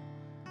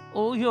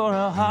 Oh, you're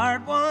a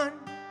hard one.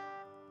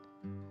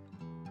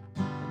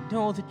 I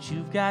know that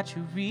you've got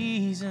your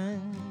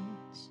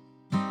reasons.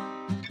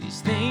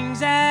 These things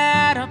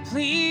that are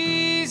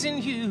pleasing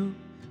you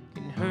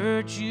can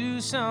hurt you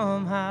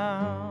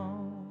somehow.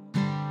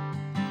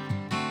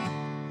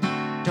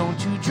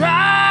 Don't you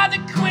draw the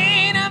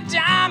queen of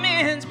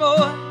diamonds,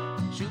 boy.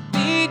 She'll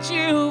beat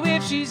you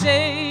if she's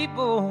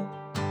able.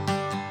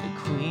 The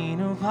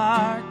queen of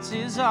hearts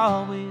is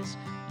always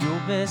your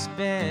best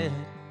bet.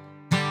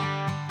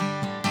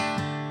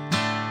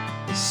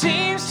 It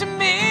seems to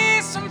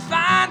me some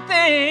fine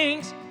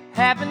things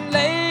have been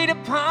laid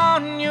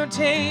upon your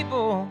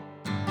table.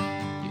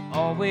 You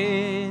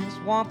always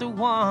want the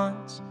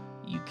ones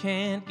you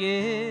can't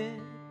get.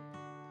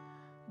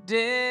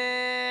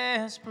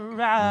 Desperado,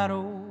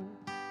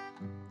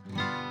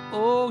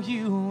 oh,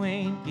 you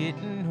ain't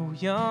getting no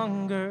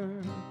younger.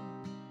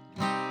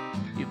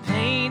 Your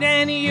pain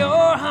and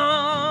your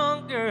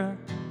hunger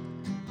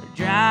are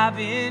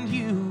driving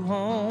you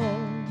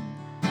home.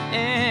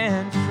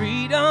 And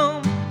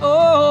freedom,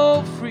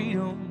 oh,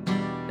 freedom,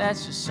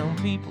 that's just some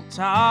people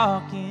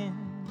talking.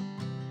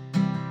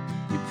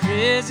 Your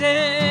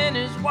prison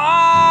is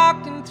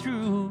walking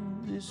through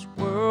this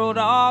world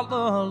all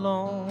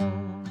alone.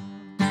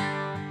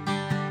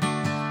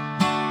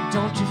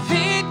 Don't your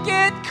feet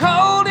get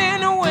cold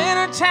in the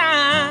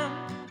wintertime?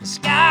 The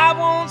sky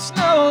won't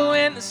snow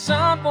and the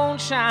sun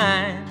won't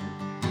shine.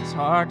 It's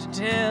hard to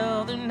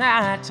tell the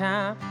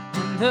nighttime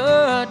from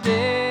the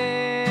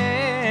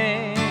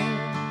day.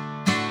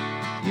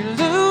 You're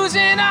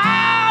losing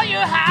all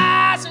your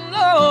highs and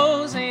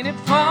lows. Ain't it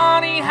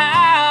funny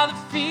how the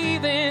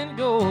feeling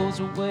goes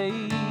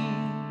away?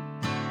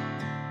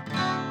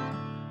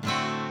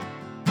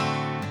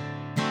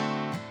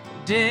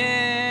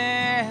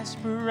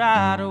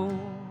 Desperado,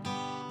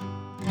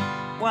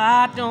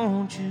 why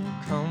don't you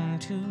come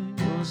to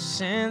your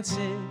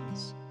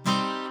senses?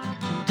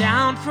 Come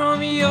down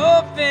from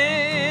your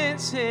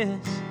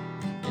fences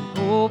and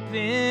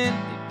open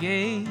the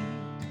gate.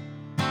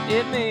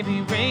 It may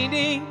be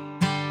raining,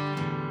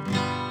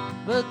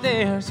 but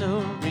there's a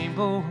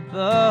rainbow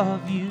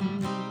above you.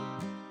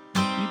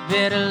 You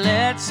better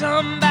let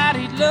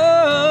somebody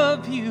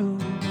love you.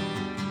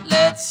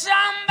 Let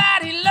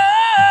somebody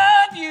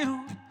love you.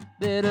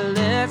 Better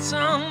let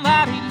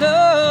somebody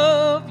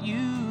love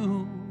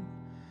you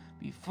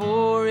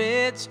before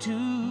it's too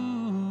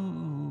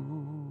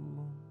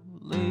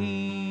late.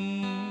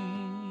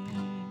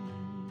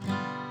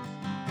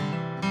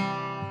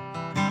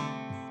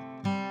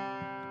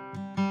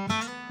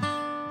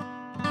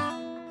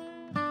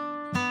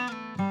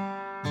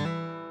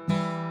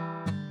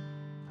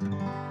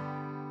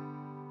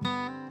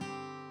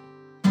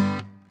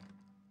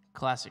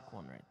 Classic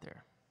one right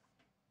there.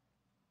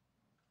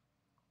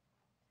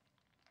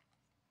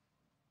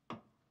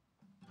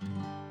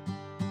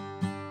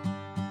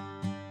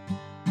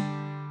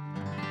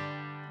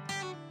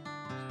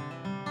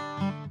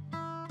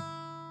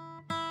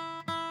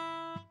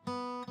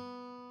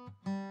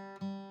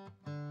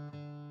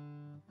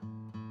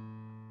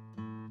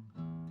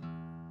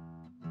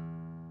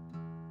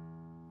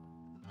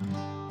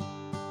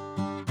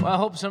 Well, I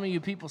hope some of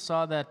you people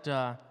saw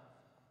that,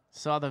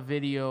 saw the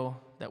video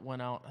that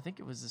went out. I think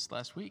it was this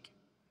last week.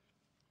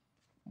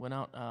 Went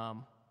out.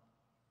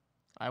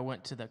 I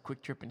went to the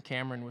Quick Trip in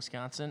Cameron,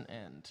 Wisconsin,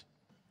 and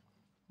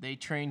they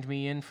trained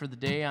me in for the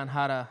day on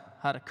how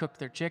to cook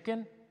their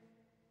chicken.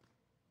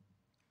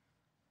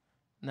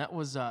 And that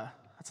was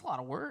that's a lot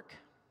of work.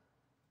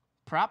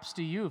 Props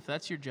to you if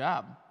that's your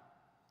job,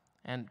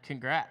 and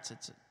congrats.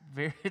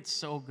 It's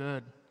so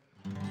good.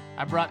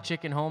 I brought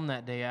chicken home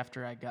that day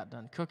after I got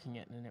done cooking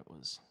it, and it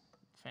was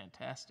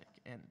fantastic.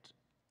 And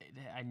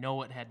I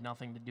know it had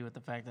nothing to do with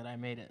the fact that I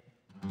made it.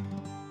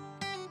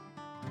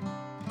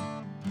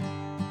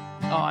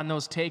 Oh, and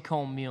those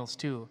take-home meals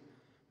too,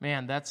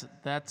 man. That's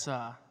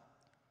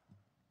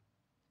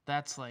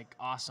like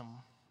awesome.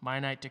 My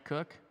night to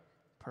cook,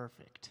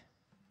 perfect.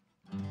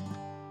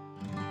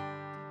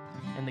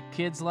 And the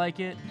kids like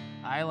it.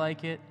 I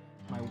like it.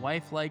 My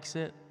wife likes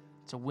it.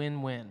 It's a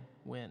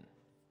win-win-win.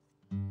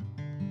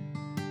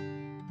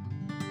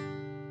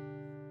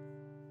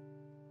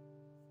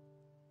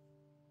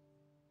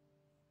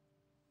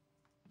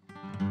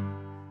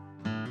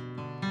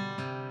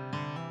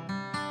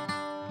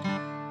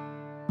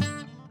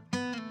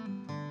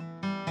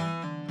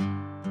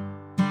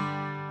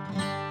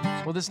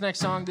 Well, this next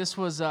song, this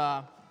was,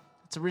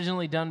 it's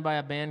originally done by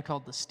a band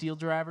called the Steel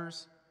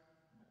Drivers.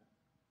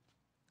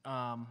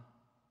 Yeah,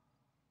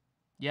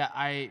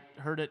 I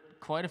heard it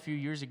quite a few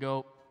years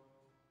ago,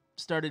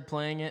 started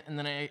playing it, and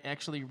then I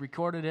actually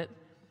recorded it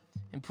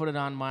and put it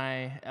on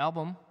my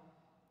album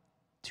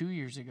 2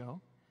 years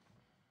ago.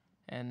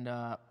 And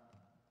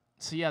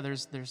so yeah,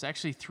 there's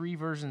actually 3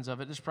 versions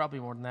of it. There's probably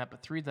more than that,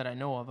 but 3 that I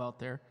know of out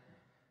there.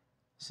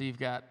 So you've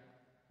got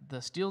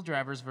the Steel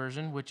Drivers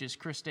version, which is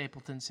Chris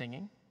Stapleton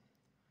singing.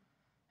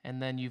 And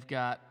then you've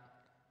got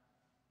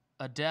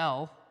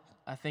Adele,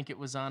 I think it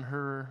was on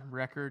her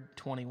record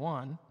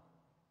 21,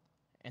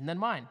 and then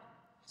mine.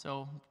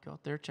 So go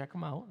out there, check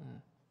them out.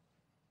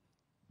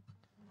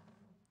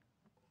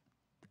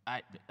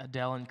 And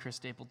Adele and Chris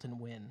Stapleton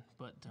win.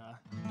 But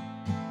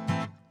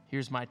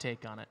Here's my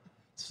take on it.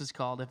 This is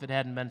called If It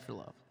Hadn't Been for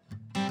Love.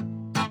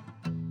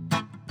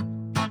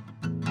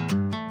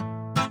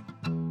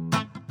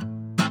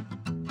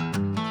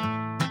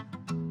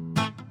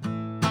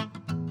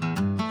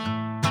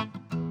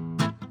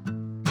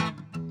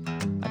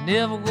 I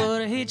never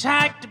would have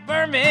hitchhiked to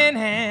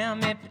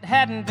Birmingham if it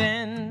hadn't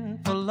been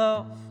for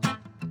love.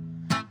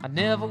 I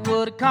never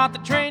would have caught the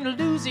train to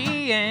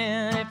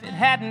Louisiana if it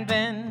hadn't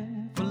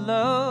been for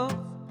love.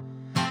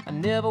 I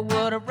never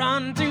would have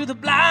run through the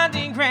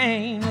blinding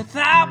rain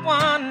without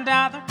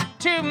 $1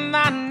 to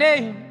my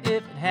name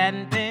if it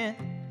hadn't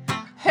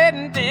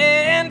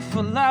been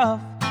for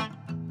love.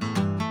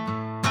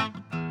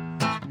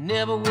 I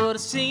never would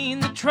have seen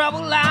the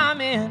trouble I'm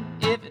in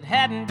if it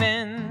hadn't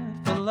been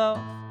for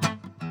love.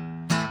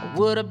 I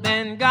would have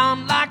been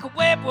gone like a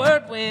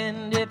wayward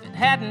wind if it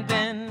hadn't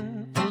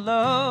been for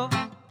love.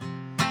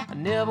 I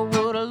never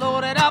would have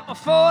loaded up a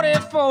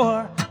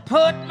 44,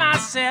 put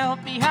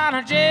myself behind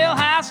a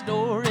jailhouse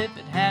door if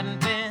it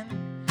hadn't been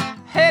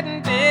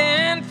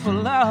for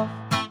love.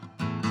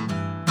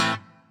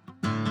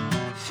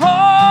 4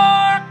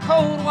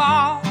 cold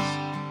walls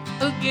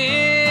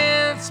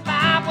against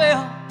my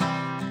will.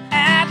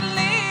 At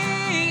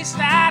least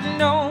I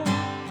know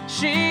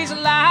she's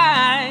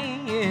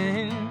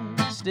lying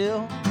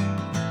still.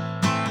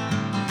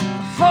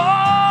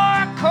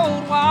 4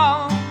 cold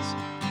walls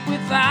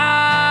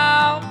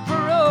without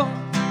parole.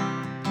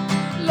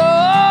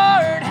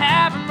 Lord,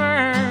 have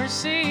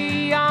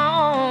mercy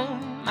on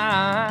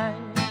my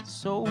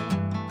soul.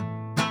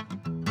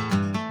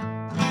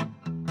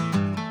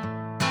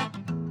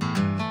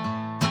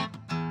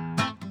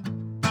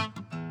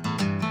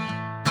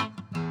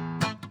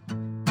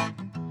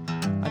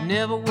 I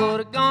never would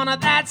have gone to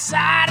that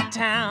side of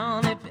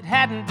town if it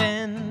hadn't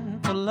been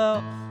for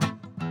love.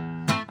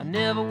 I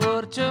never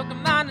would have took a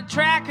mind to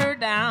track her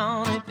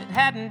down if it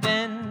hadn't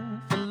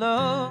been for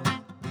love.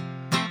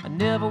 I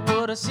never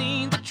would have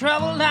seen the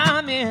trouble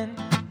I'm in.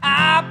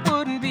 I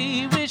wouldn't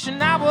be wishing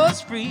I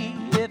was free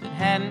if it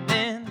hadn't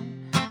been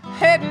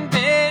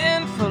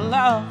for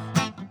love.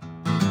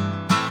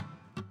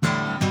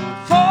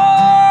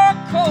 4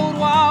 cold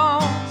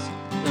walls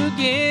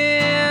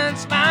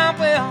against my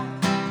will.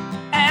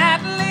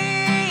 At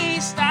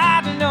least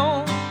I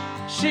know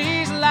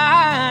she's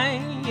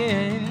lying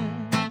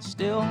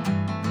still.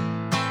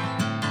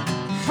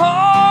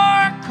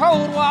 4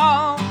 cold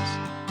walls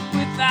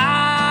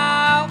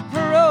without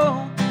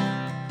parole.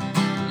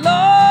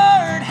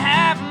 Lord,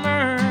 have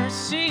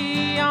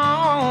mercy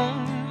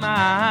on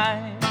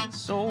my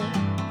soul.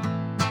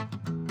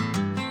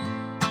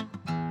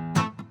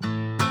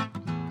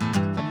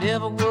 I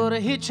never would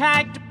have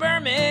hitchhiked to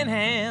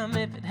Birmingham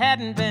if it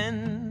hadn't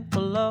been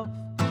for love.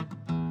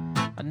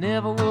 I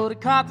never would have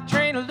caught the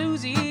train to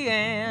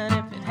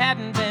Louisiana if it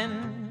hadn't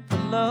been for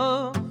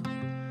love.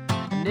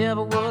 I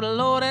never would have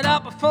loaded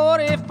up a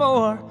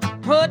 44,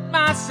 put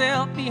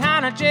myself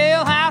behind a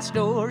jailhouse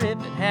door if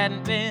it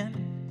hadn't been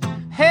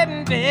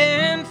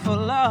for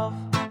love.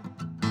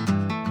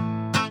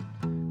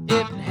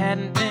 If it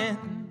hadn't been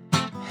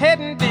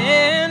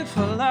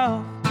for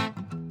love.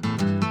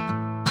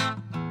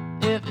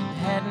 If it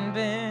hadn't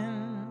been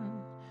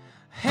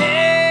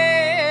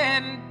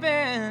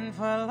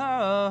for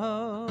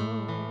love.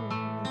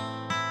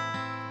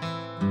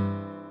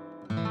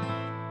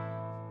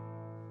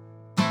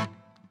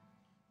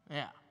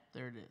 Yeah,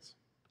 there it is.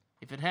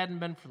 If It Hadn't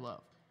Been for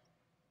Love.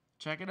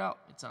 Check it out.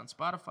 It's on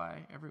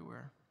Spotify,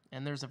 everywhere.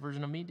 And there's a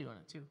version of me doing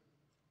it, too.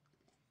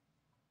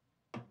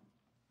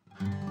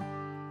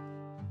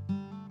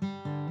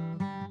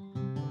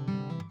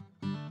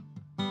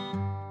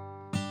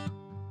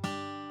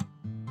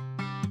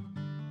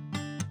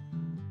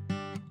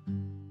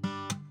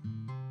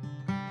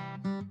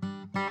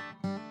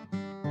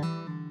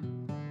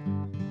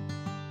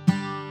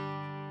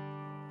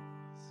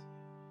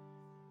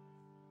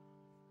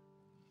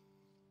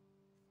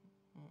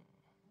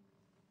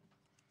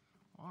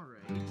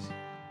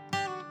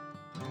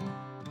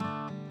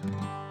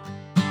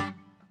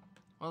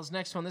 Well, this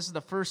next one, this is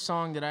the first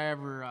song that I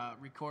ever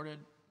recorded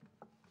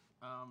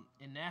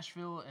in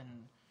Nashville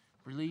and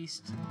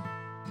released.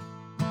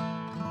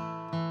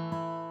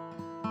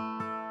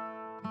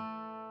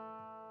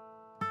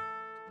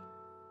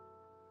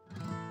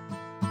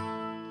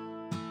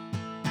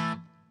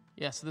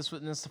 Yeah, so this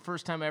is the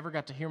first time I ever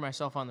got to hear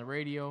myself on the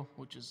radio,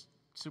 which is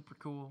super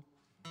cool.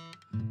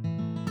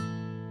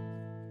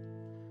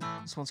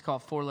 This one's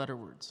called 4-Letter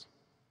Words.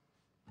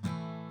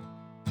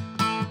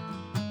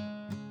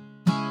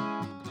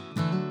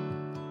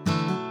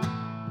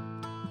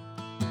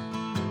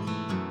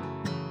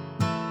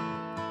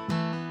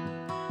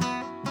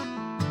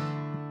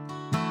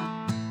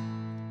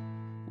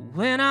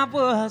 When I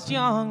was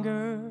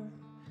younger,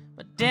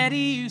 my daddy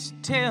used to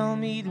tell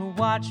me to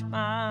watch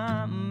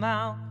my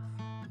mouth.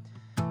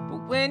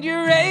 But when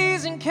you're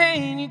raising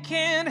Cain, you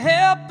can't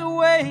help the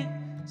way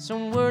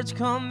some words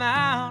come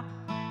out.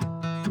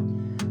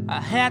 I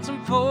had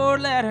some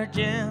 4-letter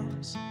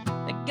gems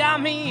that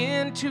got me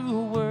into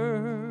a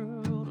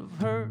world of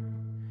hurt.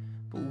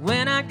 But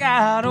when I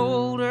got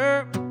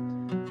older,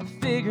 I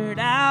figured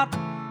out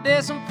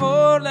there's some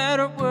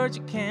four-letter words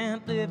you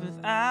can't live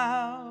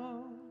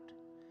without.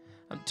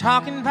 I'm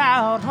talking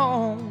about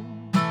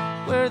home,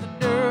 where the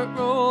dirt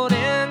road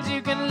ends,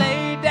 you can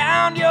lay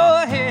down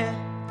your head.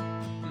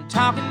 I'm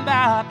talking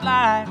about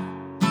life,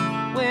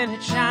 when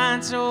it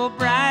shines so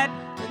bright,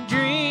 the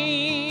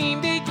dream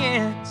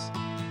begins.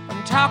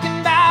 I'm talking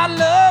about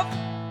love,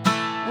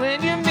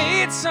 when you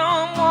meet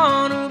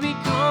someone who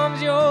becomes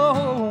your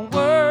whole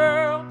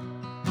world.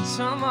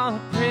 Some of the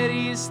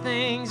prettiest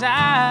things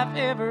I've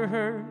ever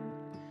heard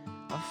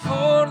are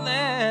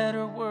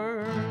four-letter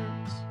words.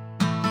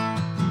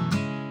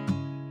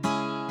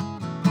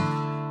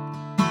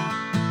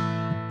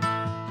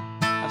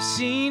 I've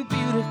seen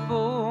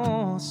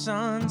beautiful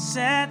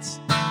sunsets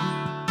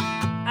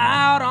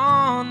out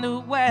on the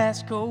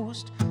west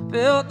coast,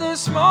 felt the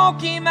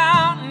Smoky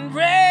Mountain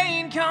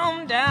rain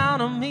come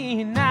down on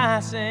me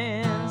nice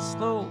and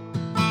slow.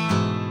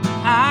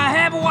 I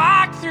have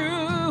walked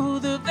through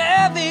the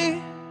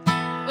valley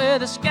where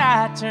the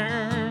sky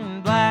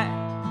turned black,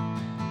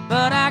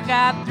 but I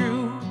got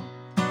through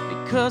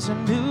because I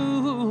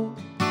knew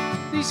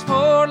these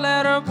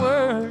four-letter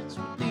words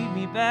would lead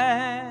me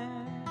back.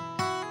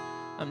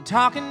 I'm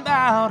talking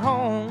about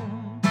home,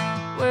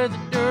 where the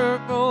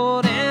dirt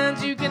road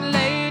ends, you can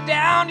lay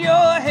down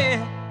your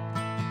head.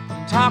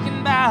 I'm talking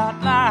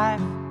about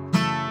life,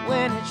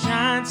 when it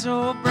shines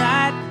so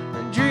bright,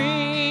 the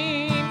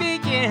dream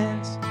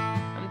begins.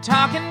 I'm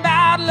talking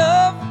about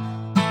love,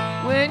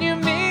 when you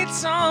meet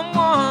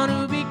someone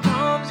who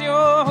becomes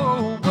your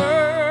whole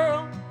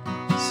world.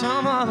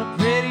 Some of the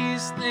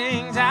prettiest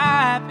things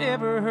I've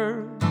ever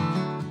heard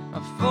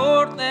are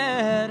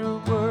four-letter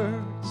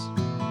words.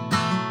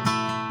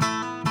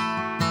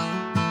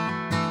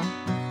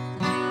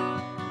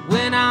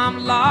 When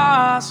I'm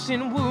lost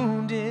and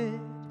wounded,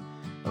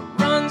 I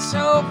run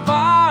so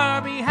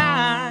far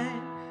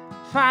behind,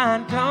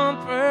 find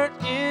comfort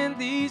in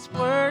these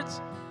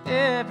words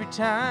every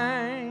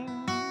time.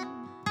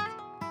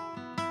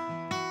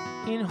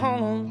 In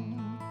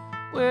home,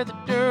 where the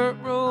dirt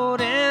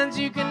road ends,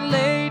 you can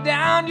lay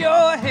down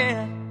your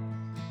head.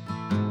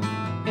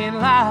 In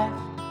life,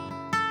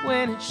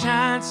 when it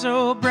shines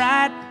so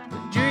bright, the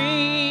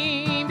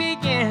dream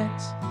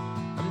begins.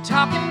 I'm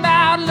talking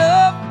about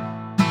love,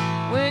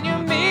 when you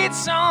meet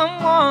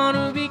someone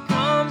who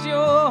becomes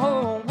your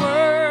whole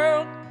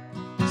world.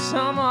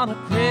 Some of the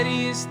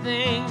prettiest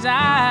things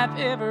I've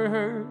ever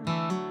heard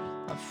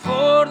are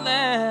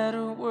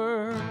four-letter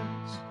words.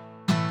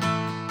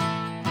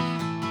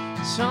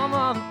 Some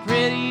of the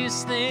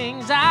prettiest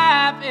things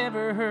I've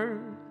ever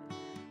heard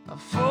are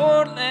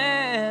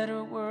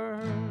four-letter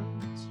words.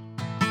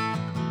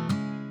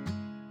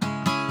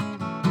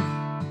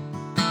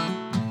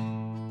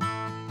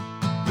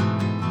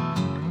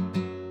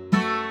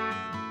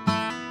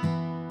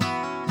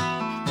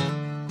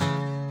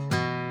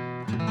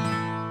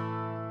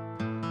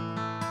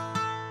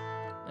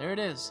 There it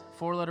is,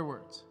 four-letter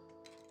words.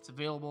 It's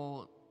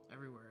available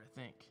everywhere, I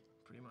think,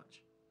 pretty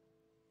much.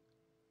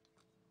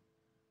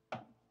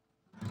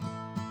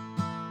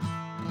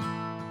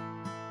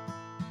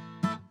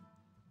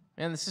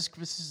 And this is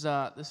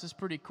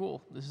pretty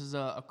cool. This is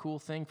a cool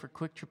thing for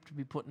Quick Trip to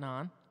be putting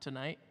on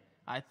tonight,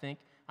 I think.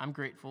 I'm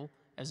grateful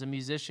as a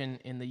musician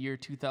in the year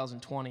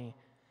 2020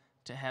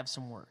 to have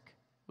some work,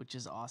 which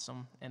is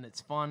awesome. And it's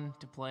fun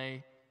to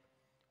play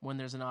when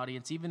there's an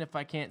audience. Even if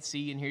I can't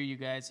see and hear you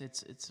guys,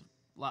 it's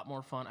a lot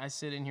more fun. I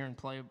sit in here and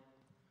play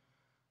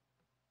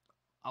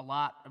a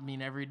lot,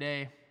 every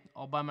day,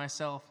 all by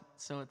myself.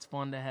 So it's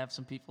fun to have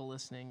some people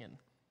listening and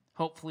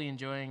hopefully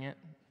enjoying it.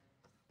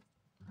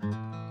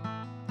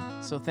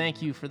 So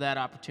thank you for that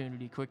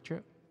opportunity, Quick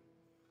Trip.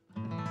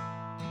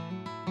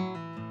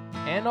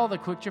 And all the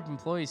Quick Trip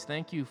employees,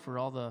 thank you for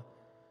all the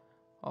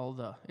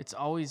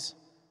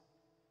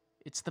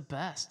it's the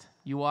best.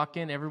 You walk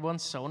in,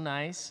 everyone's so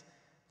nice.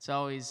 It's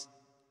always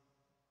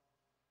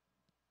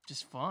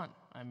just fun.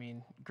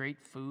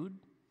 Great food,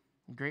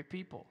 great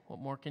people. What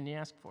more can you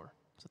ask for?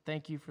 So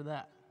thank you for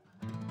that.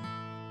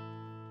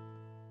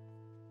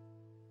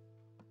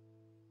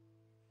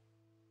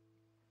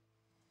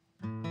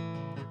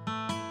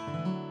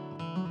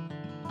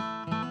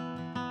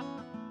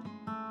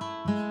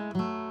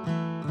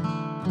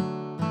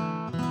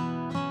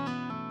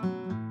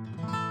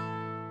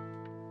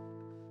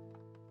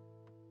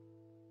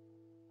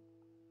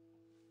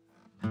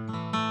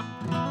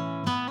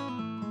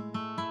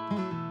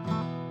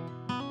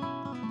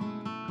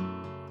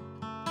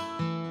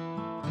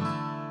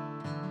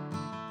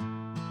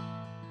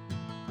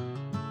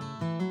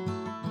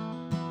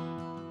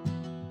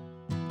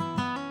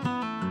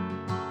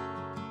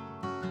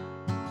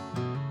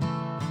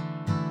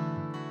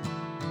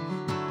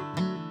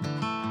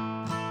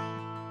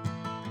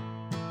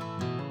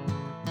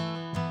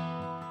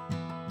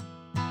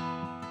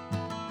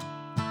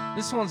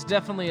 This one's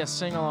definitely a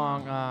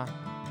sing-along.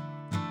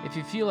 If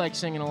you feel like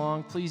singing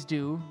along, please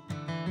do.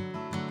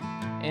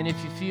 And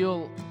if you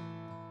feel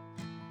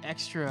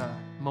extra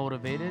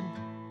motivated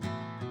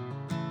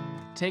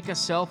take a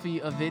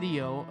selfie, a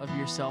video of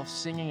yourself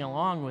singing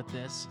along with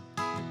this,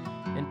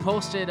 and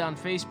post it on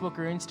Facebook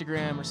or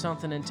Instagram or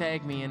something and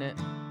tag me in it,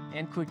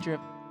 and Quick Trip.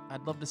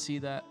 I'd love to see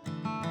that.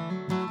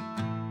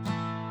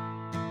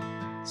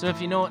 So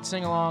if you know it,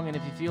 sing along, and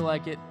if you feel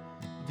like it,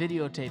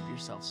 videotape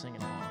yourself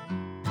singing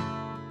along.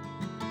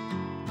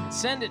 And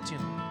send it to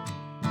me.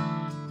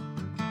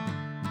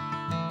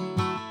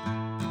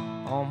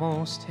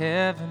 Almost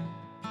heaven,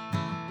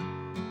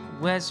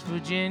 West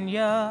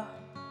Virginia,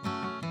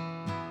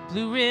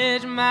 Blue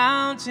Ridge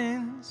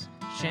Mountains,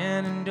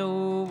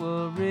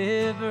 Shenandoah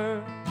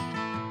River.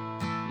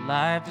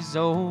 Life is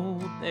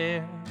old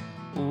there,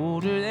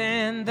 older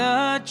than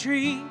the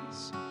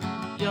trees,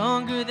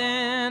 younger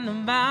than the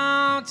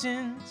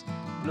mountains,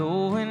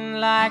 blowing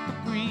like a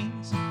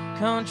breeze.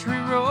 Country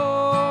roads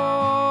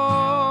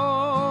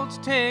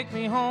take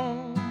me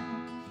home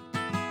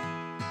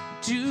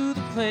to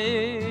the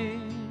place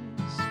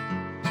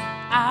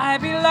I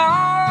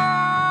belong.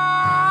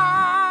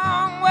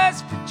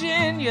 West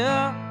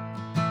Virginia,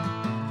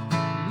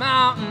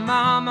 Mountain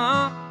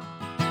Mama,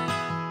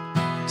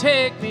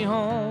 take me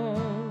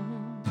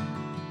home.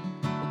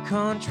 The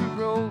country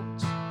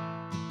roads,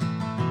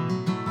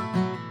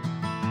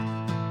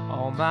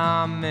 all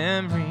my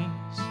memories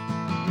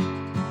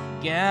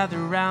gather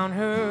round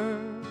her.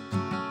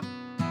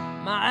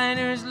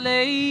 Miner's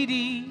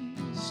lady,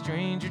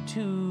 stranger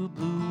to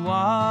blue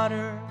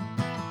water,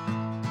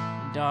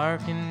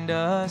 dark and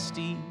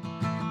dusty,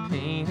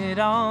 painted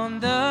on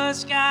the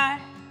sky.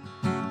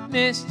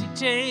 Misty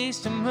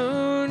taste of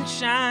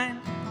moonshine,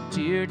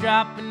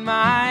 teardrop in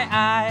my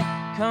eye.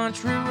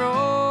 Country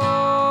roads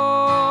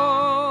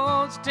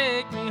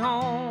take me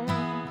home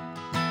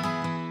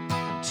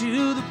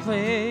to the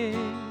place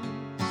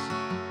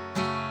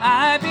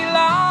I belong.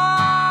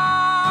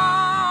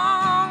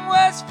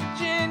 West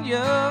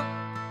Virginia,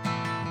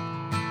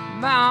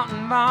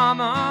 Mountain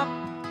Mama,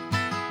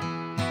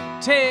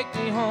 take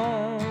me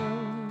home.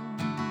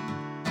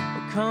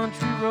 The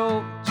country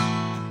roads,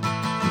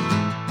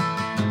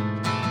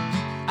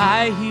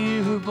 I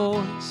hear her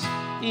voice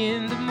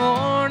in the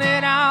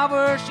morning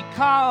hour. She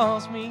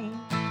calls me.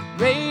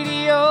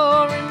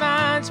 Radio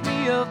reminds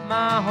me of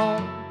my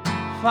home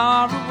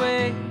far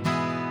away.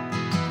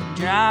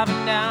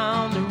 Driving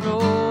down the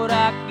road,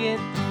 I get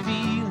the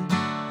feeling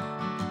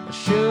I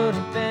should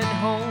have been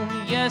home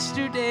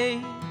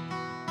yesterday.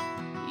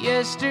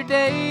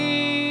 Yesterday,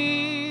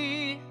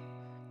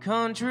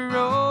 country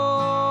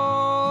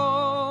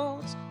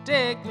roads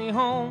take me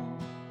home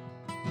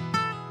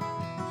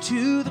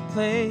to the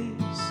place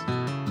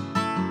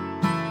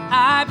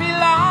I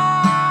belong.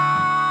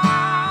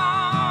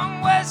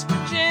 West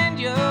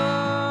Virginia,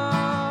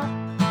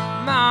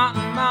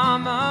 Mountain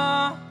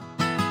Mama,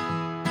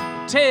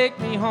 take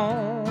me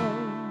home.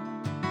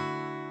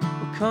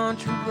 The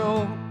country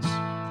roads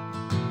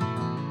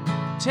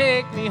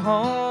take me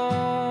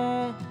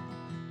home,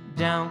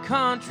 down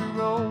country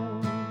roads.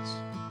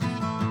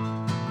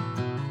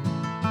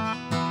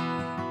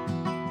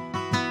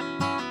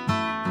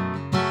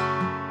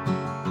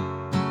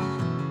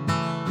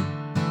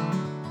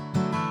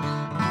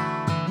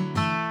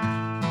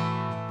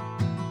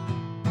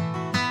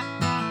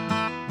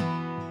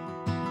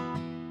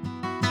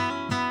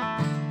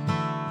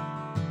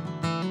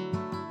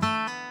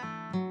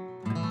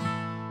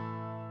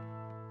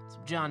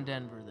 John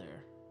Denver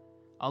there.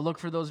 I'll look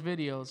for those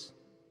videos.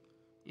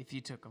 If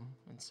you took them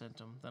and sent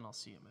them, then I'll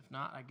see them. If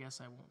not, I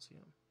guess I won't see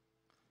them.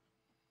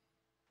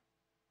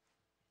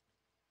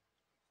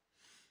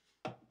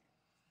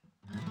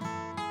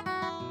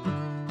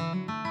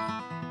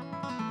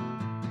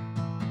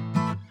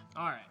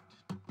 All right.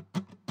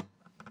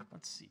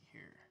 Let's see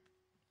here.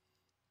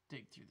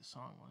 Dig through the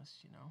song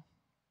list, you know.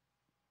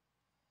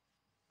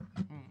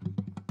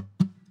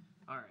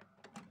 All right.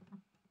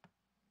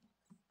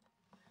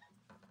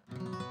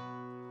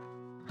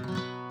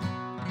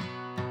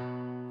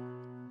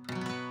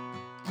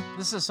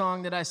 This is a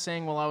song that I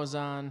sang while I was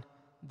on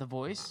The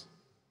Voice.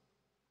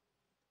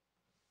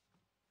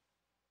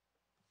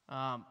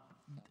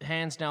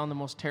 Hands down the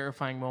most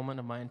terrifying moment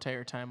of my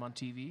entire time on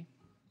TV.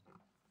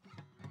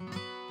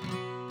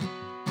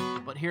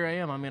 But here I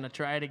am. I'm going to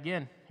try it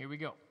again. Here we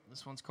go.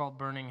 This one's called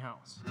Burning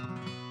House.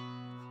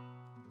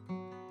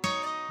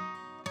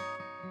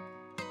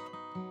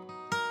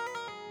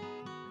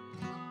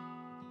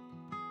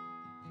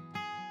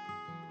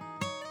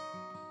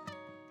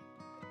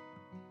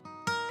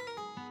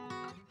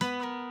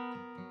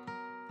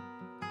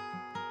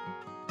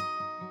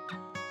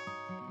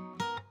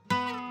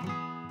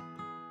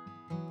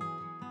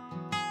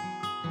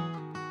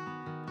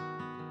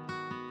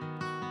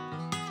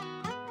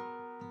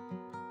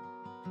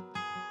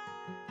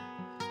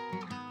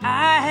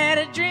 I had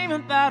a dream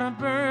about a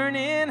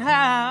burning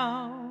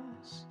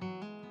house.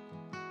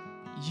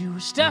 You were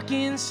stuck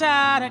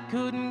inside, I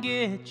couldn't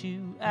get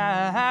you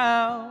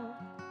out.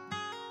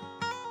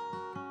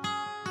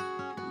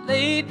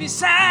 Laid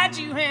beside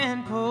you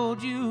and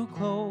pulled you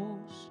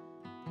close.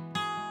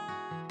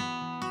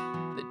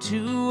 The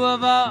two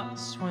of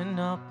us went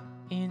up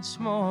in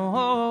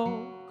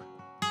smoke.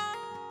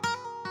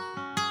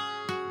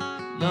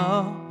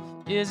 Love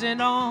isn't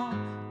all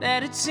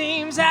that it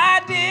seems. I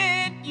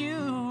did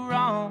you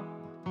wrong.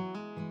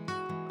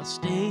 I'll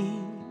stay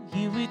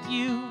here with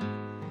you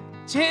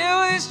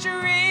till this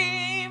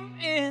dream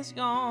is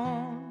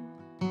gone.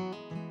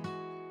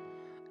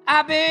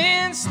 I've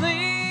been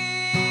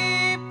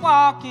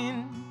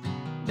sleepwalking,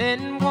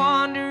 been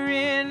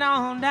wandering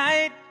all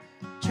night,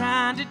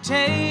 trying to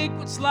take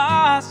what's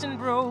lost and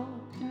broke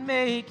and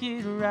make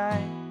it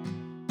right.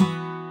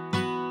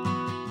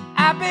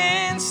 I've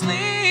been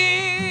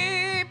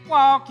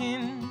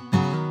sleepwalking,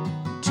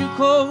 too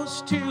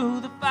close to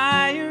the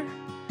fire.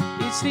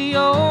 It's the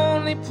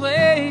only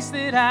place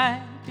that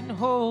I can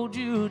hold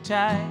you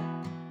tight.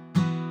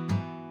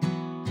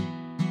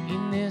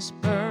 In this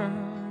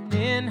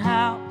burning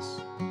house,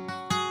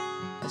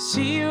 I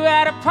see you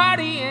at a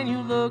party and you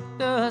look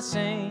the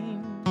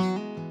same.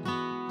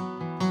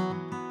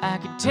 I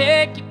could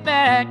take you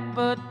back,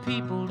 but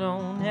people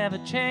don't ever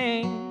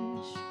change.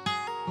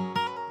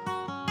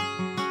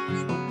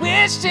 I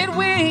wish that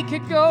we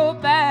could go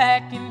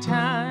back in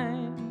time.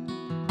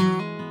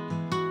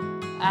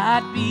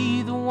 I'd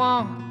be the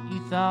one you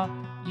thought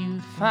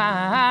you'd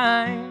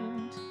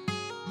find.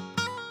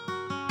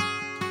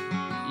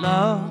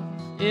 Love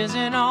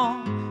isn't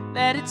all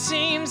that it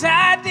seems.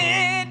 I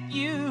did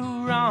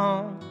you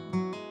wrong.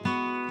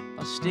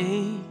 I'll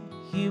stay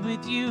here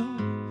with you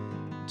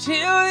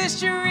till this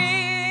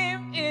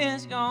dream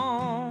is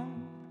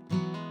gone.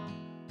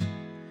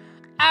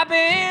 I've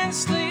been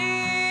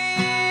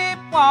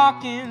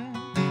sleepwalking,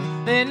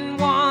 been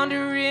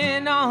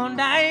wandering all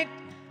night,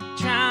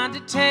 trying to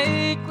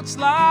take what's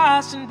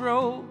lost and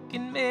broke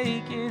and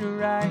make it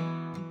right.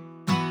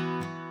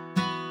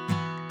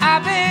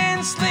 I've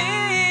been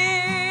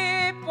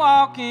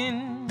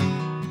sleepwalking,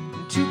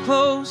 too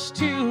close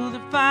to the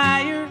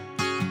fire.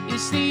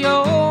 It's the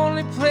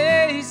only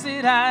place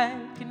that I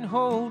can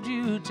hold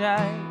you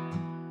tight.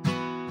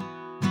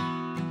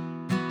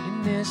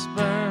 In this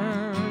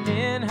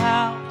burning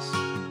house,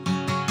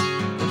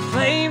 the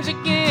flames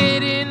are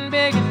getting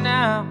bigger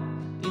now.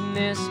 In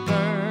this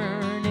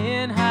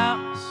burning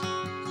house,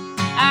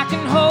 I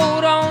can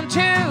hold on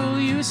to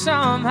you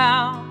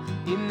somehow.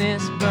 In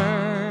this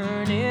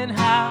burning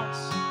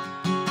house,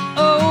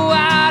 oh,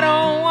 I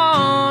don't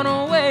want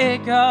to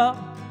wake up.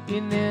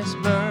 In this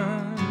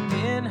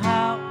burning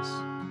house,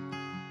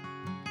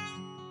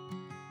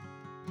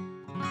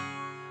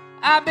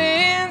 I've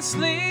been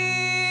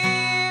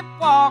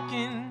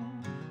sleepwalking,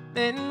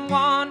 been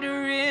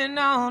wandering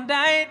all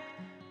night,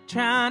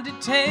 trying to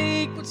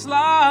take what's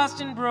lost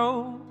and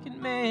broke and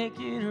make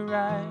it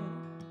right.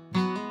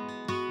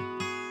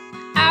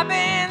 I've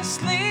been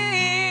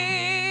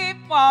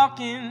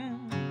sleepwalking,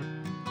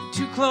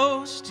 too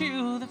close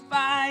to the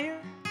fire.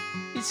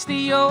 It's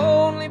the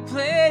only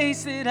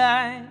place that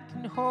I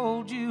can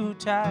hold you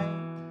tight.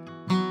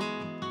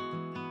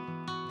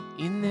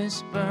 In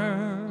this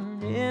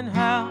burning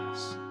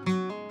house,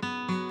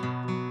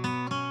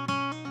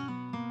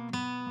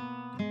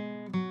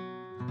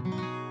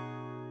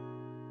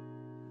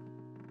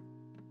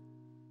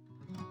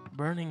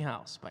 Burning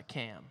House by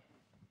Cam.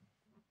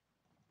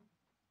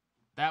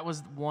 That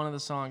was one of the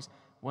songs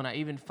when I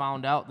even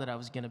found out that I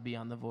was going to be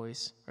on The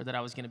Voice, or that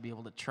I was going to be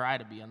able to try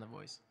to be on The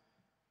Voice.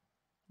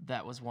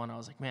 That was one I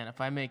was like, man,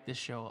 if I make this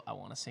show, I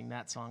want to sing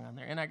that song on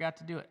there. And I got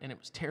to do it, and it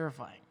was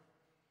terrifying.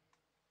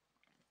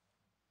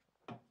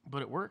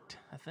 But it worked,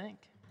 I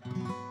think.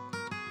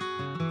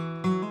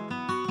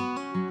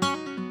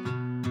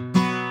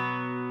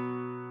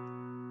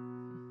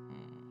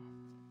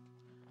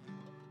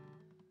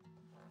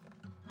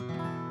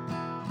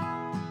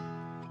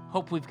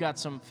 Hope we've got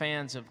some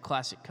fans of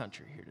classic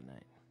country here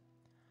tonight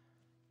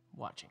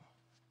watching.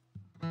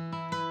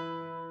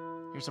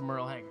 Here's some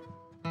Merle Haggard.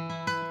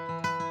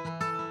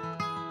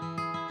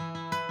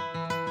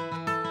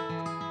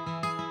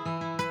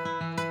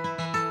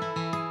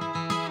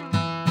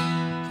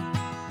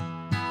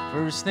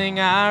 First thing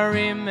I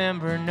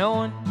remember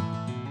knowing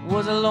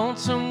was a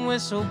lonesome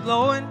whistle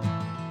blowing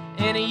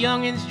and a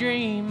youngin's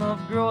dream of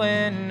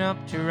growing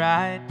up to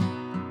ride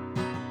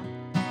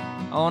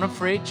on a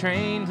freight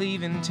train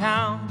leaving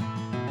town,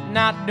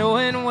 not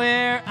knowing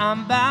where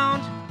I'm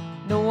bound.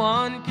 No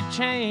one could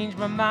change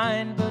my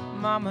mind, but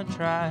Mama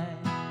tried.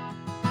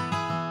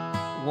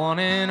 One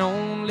and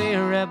only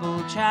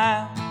rebel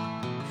child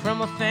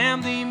from a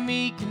family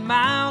meek and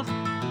mild,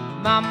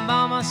 my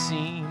Mama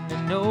seemed to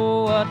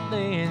know what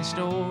lay in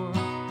store.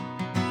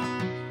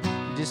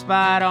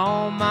 Despite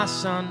all my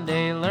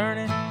Sunday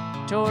learning,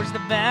 towards the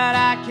bad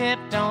I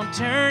kept on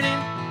turning,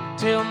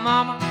 till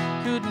Mama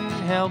couldn't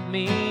help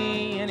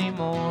me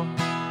anymore.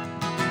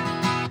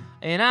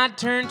 And I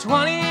turned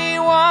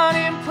 21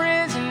 in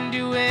prison,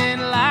 doing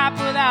life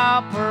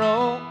without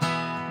parole.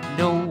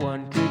 No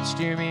one could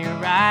steer me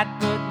right,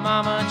 but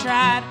Mama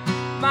tried.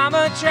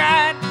 Mama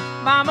tried,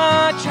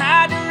 Mama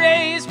tried to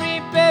raise me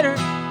better,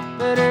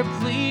 but her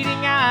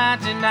pleading I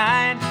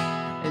denied.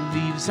 It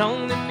leaves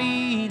only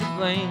me to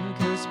blame,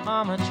 'cause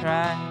Mama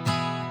tried.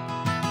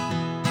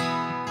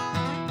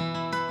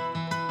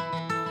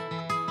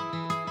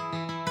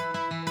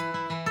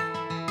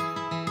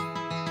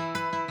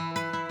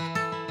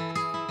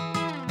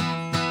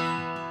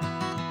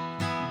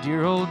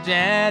 your old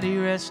daddy,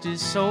 rest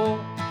his soul,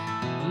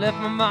 left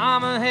my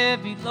mama a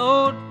heavy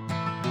load.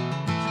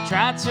 She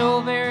tried so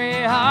very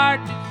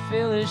hard to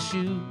fill his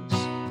shoes,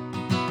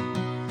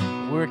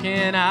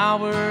 working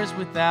hours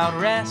without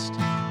rest,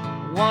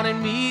 wanted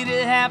me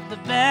to have the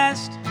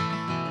best.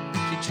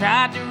 She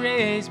tried to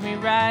raise me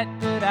right,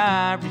 but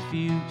I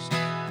refused.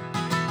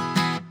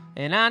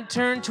 And I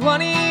turned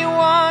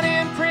 21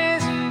 in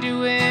prison,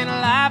 doing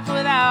life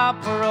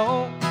without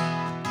parole.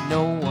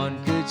 No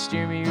one could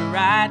steer me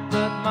right,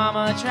 but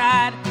Mama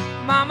tried,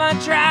 Mama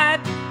tried,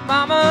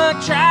 Mama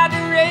tried to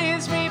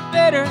raise me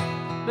better,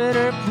 but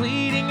her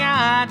pleading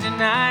I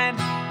denied.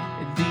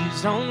 It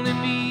leaves only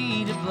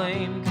me to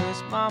blame,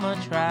 'cause Mama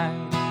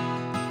tried.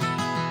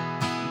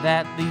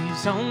 That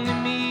leaves only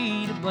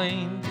me to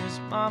blame, 'cause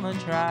Mama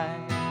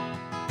tried.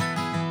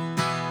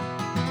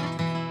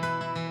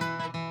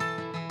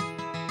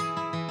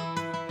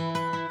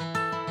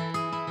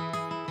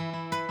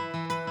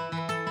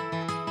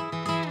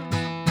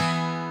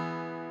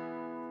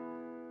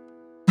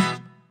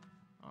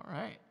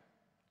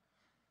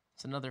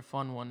 It's another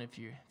fun one if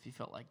you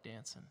felt like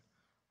dancing.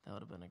 That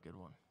would have been a good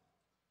one.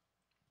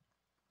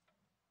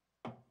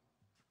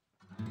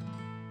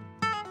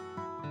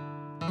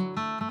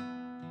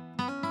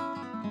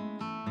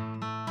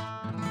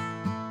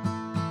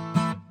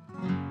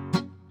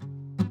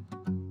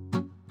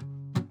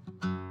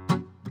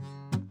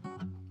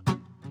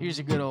 Here's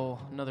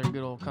another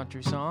good old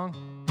country song.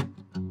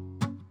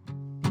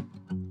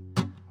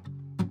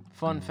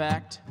 Fun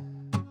fact,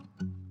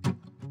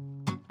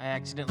 I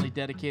accidentally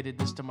dedicated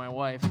this to my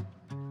wife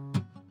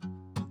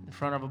in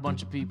front of a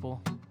bunch of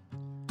people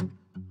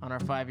on our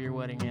 5-year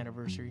wedding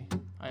anniversary.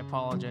 I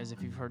apologize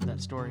if you've heard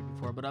that story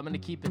before, but I'm going to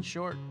keep it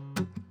short.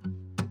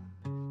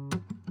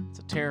 It's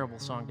a terrible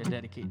song to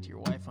dedicate to your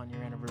wife on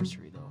your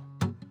anniversary, though.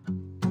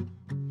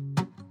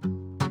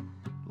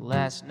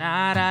 Last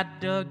night I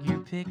dug your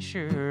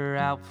picture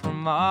out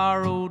from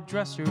our old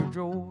dresser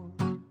drawer.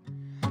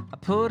 I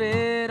put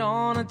it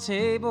on a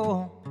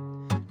table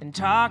and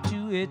talked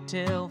to it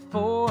till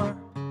 4.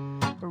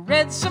 I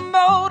read some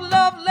old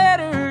love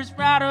letters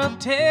right up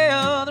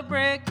till the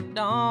break of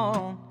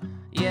dawn.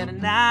 Yeah,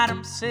 tonight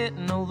I'm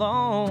sitting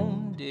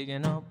alone,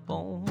 digging up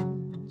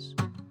bones.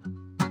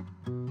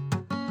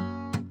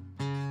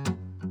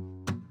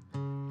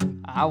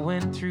 I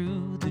went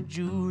through the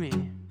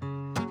jewelry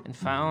and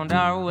found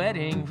our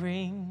wedding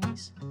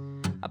rings.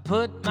 I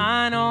put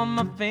mine on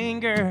my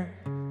finger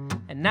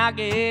and I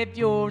gave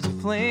yours a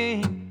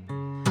fling.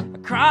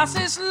 Across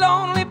this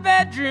lonely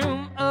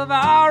bedroom of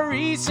our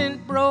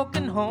recent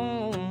broken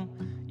home.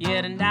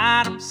 Yeah,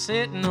 tonight I'm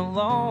sitting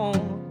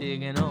alone,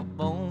 digging up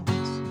bones.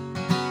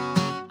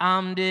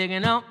 I'm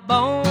digging up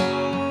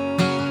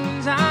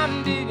bones,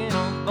 I'm digging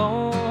up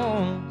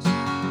bones.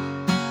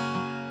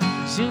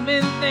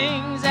 Exhuming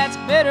things that's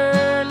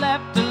better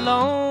left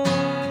alone.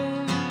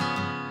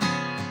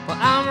 Well,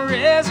 I'm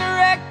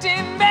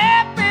resurrecting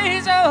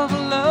memories of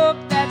a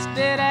love that's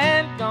dead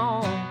and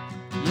gone.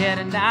 Yeah,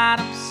 tonight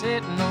I'm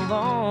sitting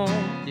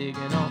alone,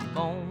 digging up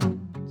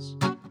bones.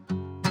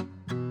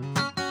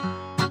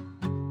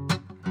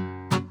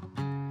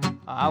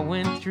 I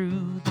went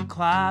through the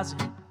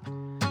closet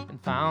and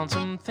found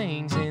some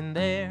things in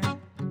there,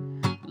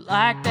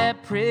 like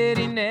that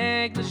pretty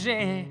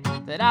negligee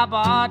that I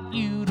bought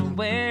you to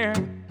wear.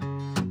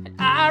 And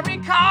I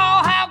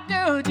recall how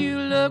good you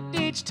looked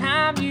each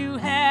time you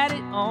had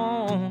it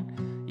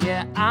on.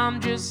 Yeah, I'm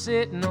just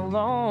sitting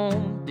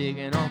alone,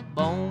 digging up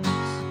bones.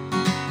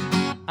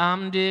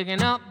 I'm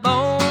digging up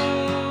bones,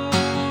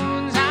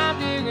 I'm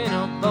digging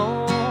up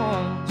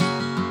bones.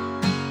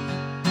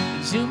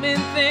 Exhuming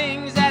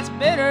things that's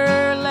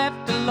better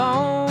left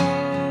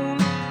alone.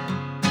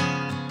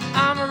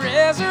 I'm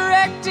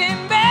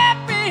resurrecting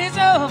memories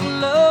of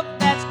love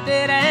that's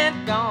dead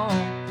and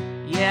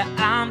gone. Yeah,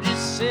 I'm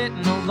just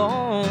sitting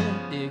alone,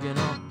 digging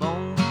up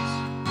bones.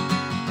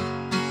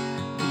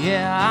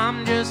 Yeah,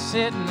 I'm just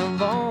sitting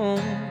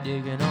alone,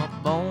 digging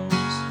up bones.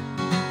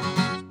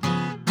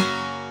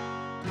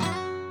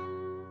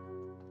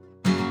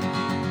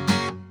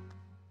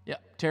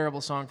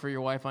 Terrible song for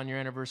your wife on your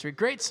anniversary.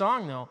 Great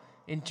song, though.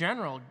 In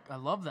general, I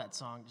love that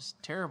song.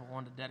 Just terrible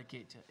one to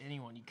dedicate to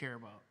anyone you care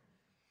about.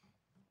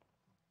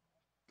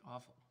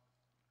 Awful.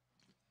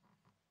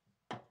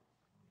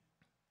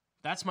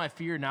 That's my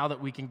fear now that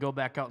we can go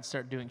back out and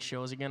start doing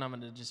shows again. I'm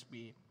going to just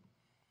be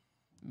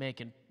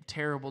making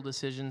terrible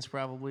decisions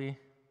probably.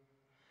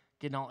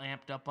 Getting all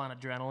amped up on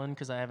adrenaline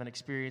because I haven't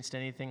experienced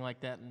anything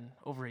like that in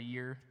over a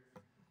year.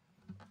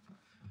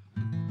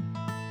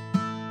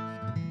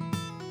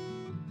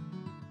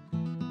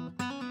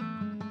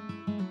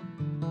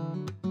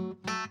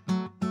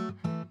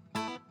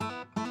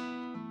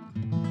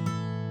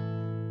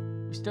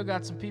 Still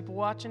got some people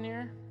watching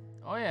here?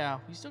 Oh yeah,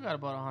 we still got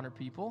about 100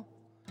 people.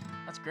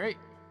 That's great.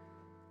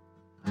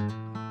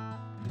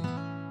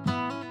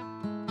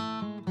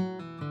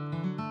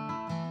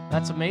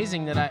 That's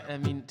amazing that I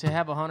mean, to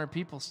have 100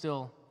 people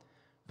still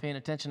paying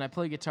attention. I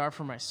play guitar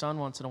for my son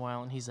once in a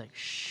while, and he's like,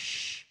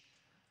 shh,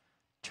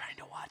 trying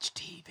to watch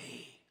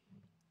TV.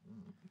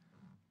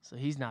 so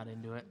he's not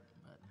into it.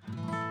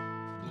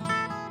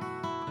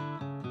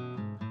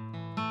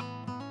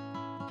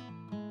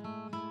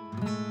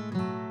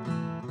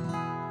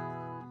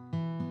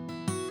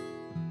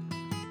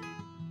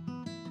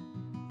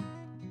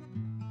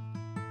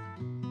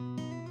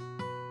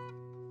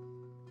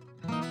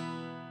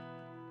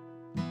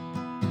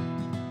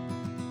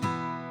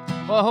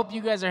 Well, I hope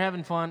you guys are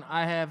having fun.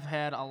 I have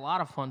had a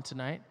lot of fun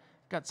tonight.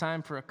 Got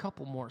time for a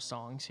couple more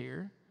songs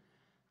here.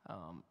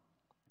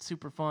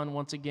 Super fun.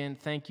 Once again,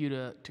 thank you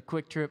to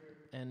Quick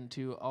Trip and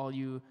to all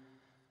you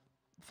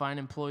fine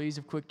employees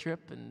of Quick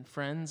Trip and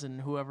friends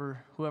and whoever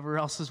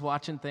else is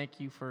watching. Thank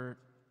you for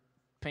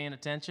paying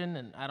attention.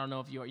 And I don't know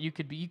if you are. You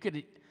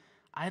could.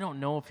 I don't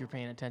know if you're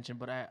paying attention,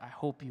 but I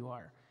hope you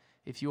are.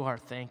 If you are,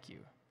 thank you.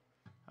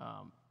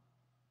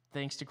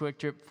 Thanks to Quick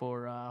Trip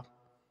for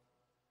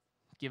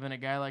giving a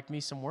guy like me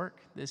some work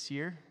this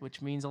year,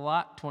 which means a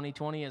lot.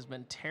 2020 has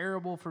been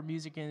terrible for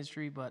music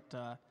industry, but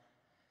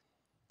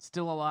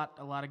still a lot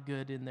of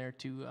good in there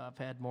too. I've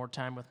had more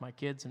time with my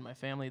kids and my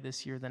family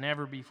this year than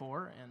ever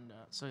before, and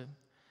so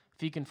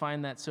if you can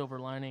find that silver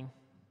lining,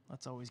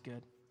 that's always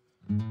good.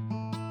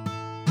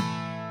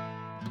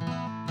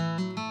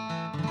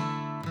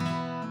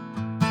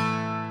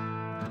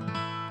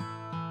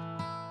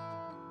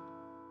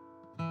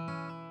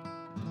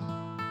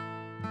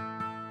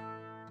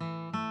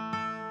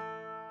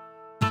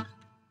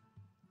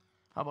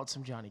 How about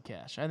some Johnny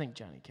Cash? I think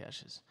Johnny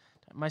Cash is...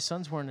 My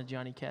son's wearing a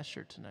Johnny Cash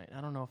shirt tonight.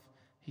 I don't know if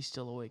he's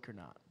still awake or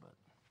not, but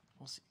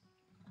we'll see.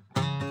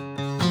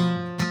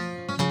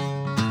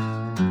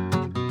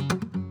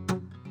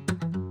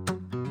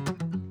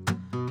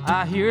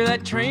 I hear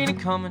that train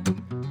a-comin',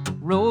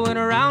 rolling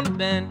around the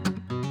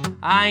bend.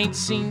 I ain't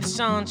seen the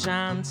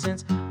sunshine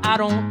since I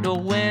don't know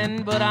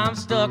when, but I'm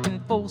stuck in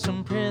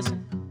Folsom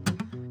Prison,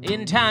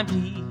 and time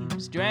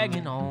keeps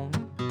dragging on.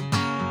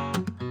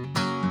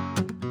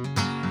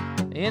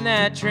 And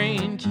that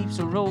train keeps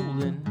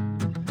a-rolling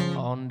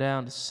on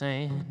down to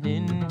San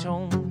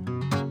Antone.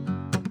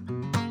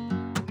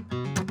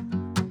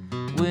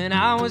 When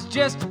I was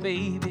just a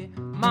baby,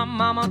 my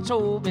mama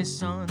told me,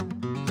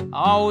 son,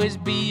 always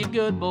be a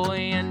good boy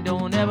and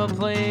don't ever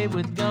play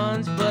with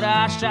guns. But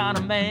I shot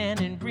a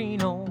man in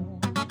Reno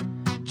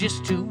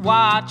just to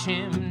watch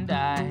him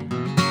die.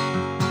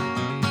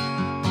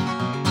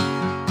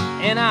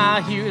 And I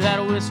hear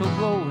that whistle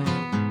blowing,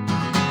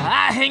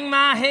 I hang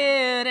my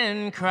head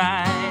and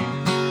cry.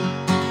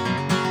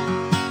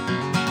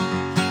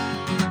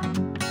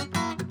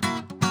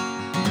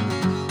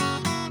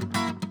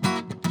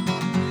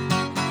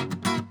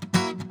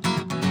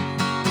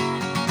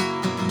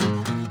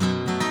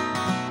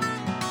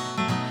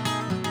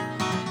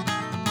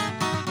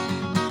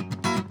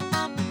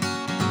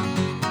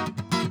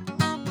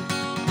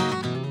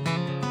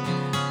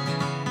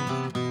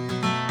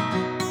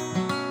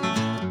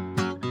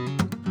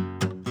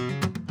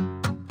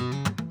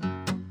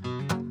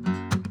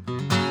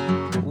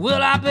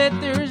 Well, I bet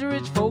there's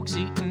rich folks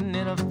eating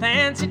in a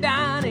fancy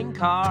dining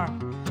car,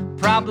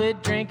 probably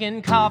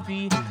drinking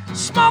coffee,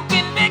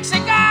 smoking big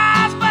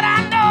cigars. But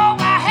I know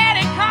I had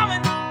it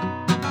coming.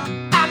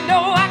 I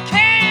know I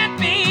can't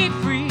be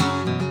free.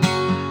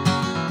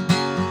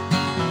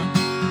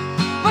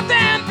 But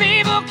then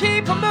people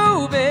keep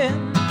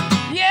moving.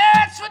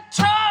 Yeah, it's what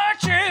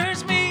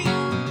tortures me.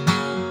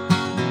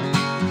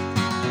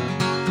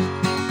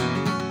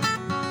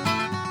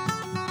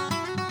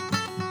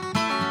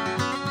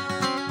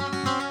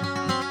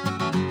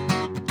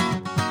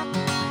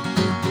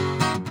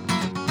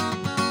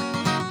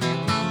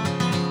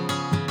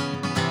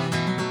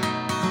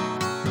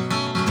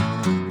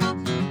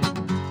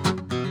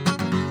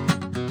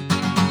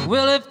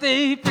 Well, if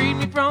they freed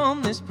me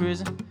from this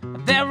prison,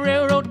 if that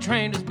railroad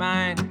train was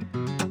mine,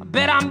 I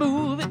bet I'd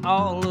move it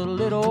all a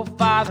little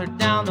farther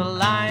down the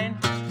line.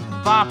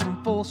 Far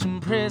from Folsom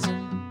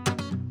Prison,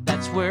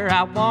 that's where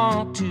I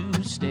want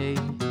to stay.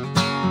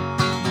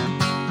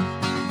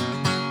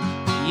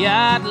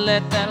 Yeah, I'd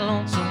let that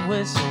lonesome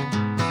whistle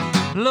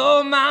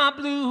blow my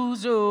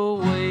blues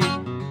away.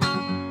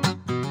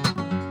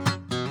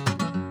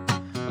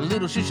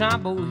 Little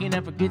shoeshine boy, he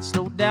never gets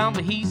slowed down,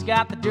 but he's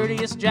got the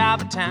dirtiest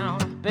job in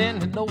town,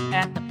 bending low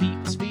at the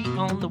people's feet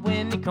on the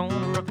windy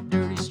corner of a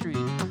dirty street.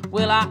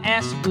 Well, I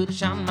asked him to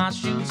shine my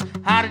shoes,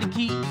 how did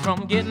he keep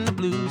from getting the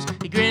blues?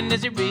 He grinned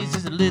as he raised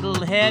his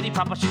little head, he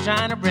popped a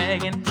shoeshine a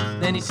bragging,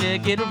 then he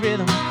said, get a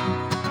rhythm.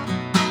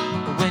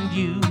 But when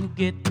you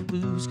get the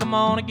blues, come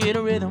on and get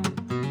a rhythm.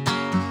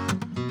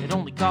 It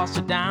only costs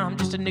a dime,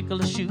 just a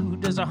nickel a shoe,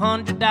 does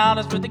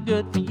 $100 worth of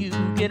good for you.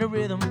 Get a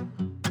rhythm.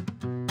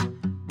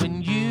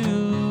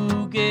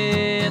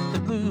 Get the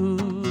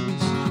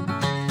blues.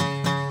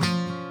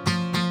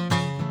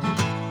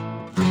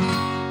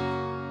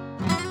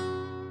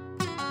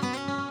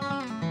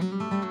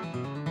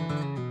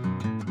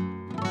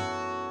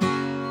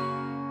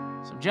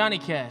 Some Johnny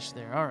Cash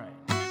there, all right.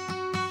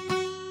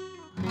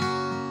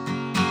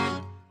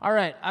 All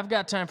right, I've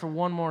got time for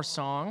one more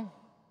song.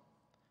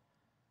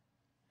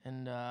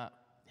 And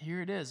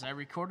here it is. I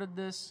recorded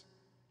this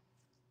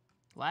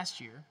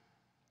last year.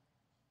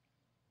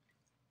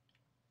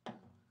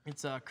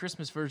 It's a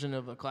Christmas version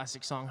of a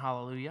classic song,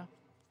 Hallelujah.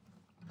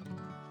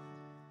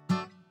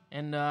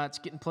 And it's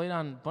getting played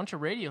on a bunch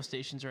of radio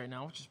stations right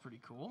now, which is pretty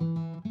cool.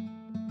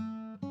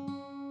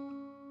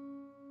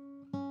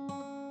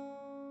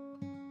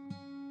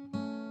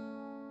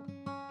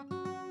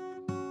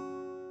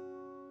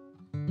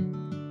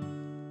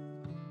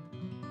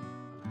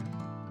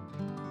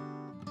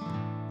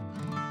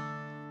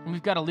 And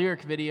we've got a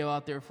lyric video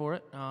out there for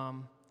it.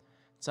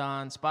 It's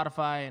on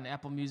Spotify and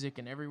Apple Music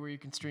and everywhere you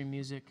can stream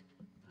music.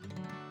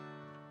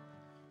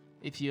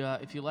 If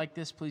you like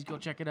this, please go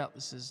check it out.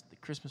 This is the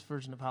Christmas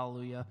version of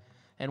Hallelujah.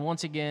 And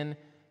once again,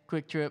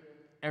 Quick Trip,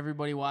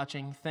 everybody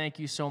watching, thank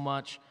you so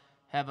much.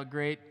 Have a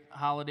great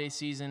holiday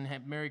season.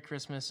 Have Merry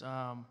Christmas.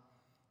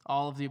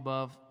 All of the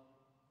above.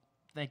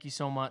 Thank you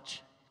so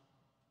much.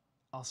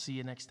 I'll see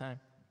you next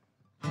time.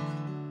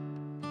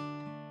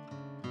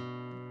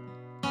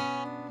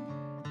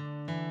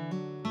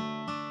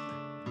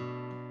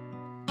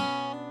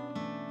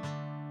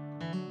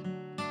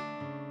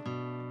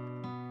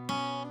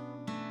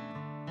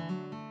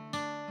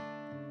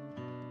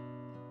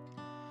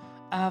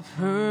 I've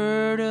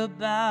heard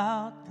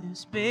about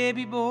this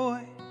baby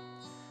boy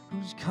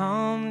who's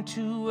come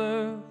to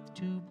earth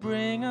to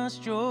bring us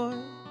joy,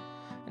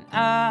 and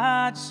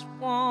I just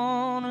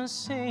want to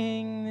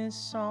sing this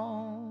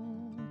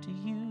song to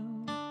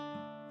you.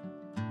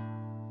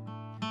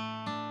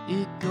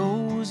 It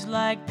goes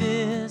like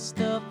this: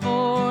 the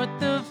fourth,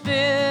 the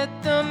fifth,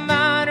 the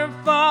minor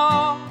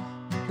fall,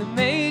 the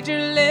major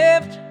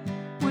lift.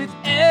 With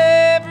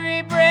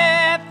every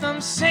breath I'm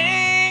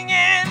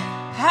singing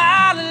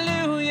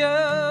hallelujah,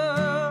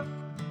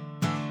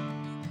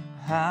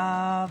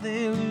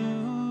 hallelujah,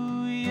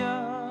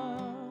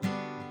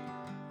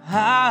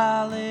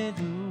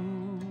 hallelujah,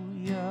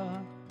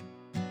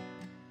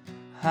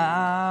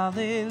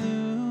 hallelujah,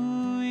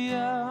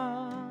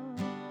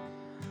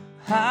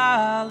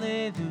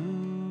 hallelujah.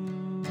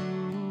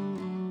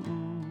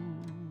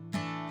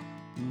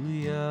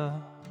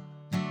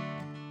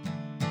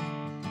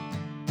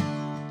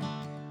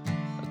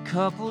 A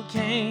couple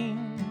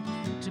came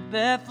to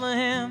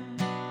Bethlehem,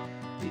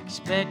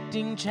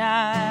 expecting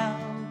child.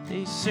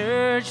 They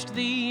searched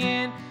the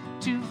inn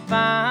to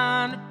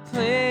find a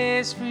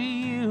place for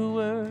you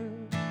were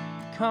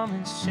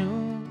coming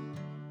soon.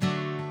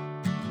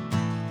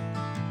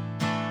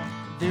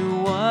 There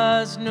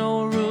was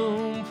no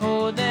room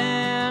for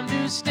them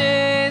to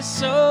stay,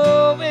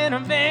 so in a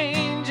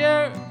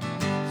manger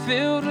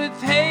filled with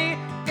hay,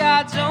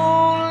 God's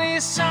only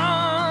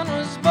Son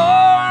was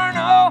born.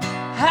 Oh,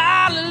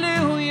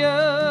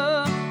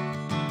 hallelujah,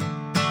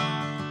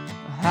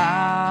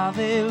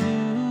 hallelujah,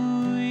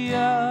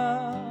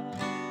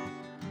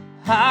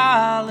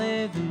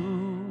 hallelujah,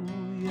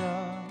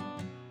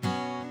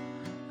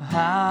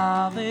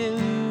 hallelujah,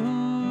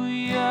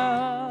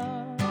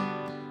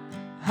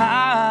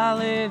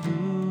 hallelujah.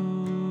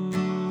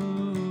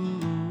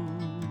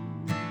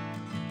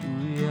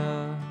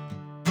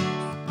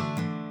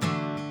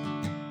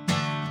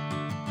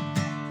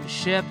 The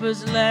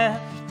shepherds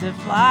left their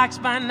flocks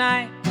by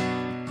night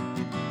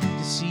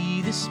to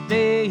see this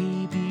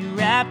baby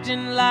wrapped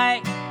in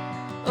light.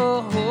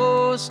 A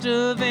host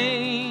of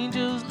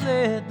angels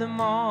led them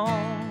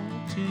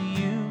on to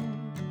you.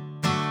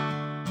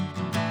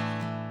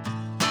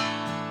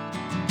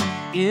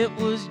 It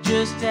was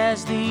just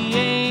as the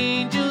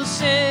angel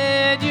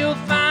said, you'll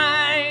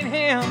find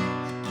him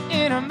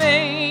in a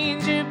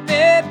manger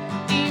bed,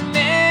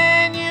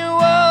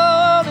 Emmanuel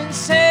and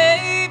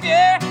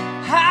Savior.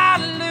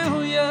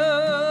 Hallelujah,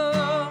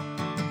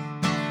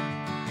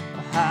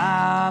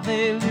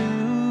 hallelujah,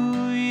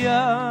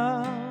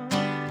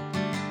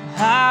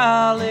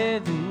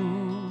 hallelujah,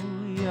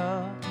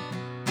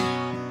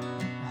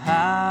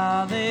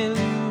 hallelujah,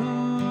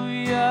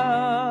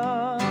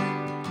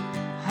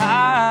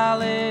 hallelujah.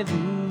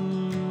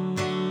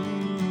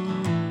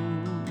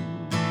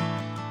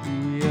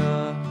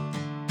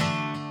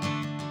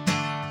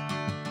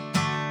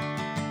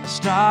 A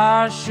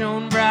star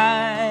shone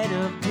bright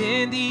up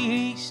in the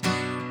east.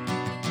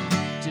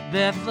 To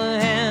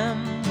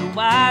Bethlehem the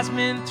wise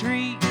men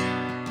three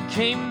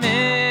came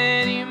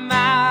many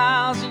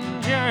miles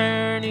and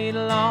journeyed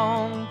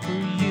long for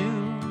you.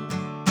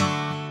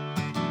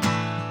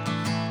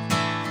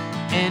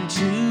 And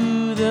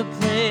to the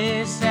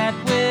place at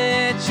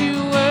which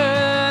you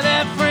were,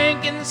 that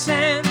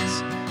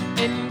frankincense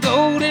and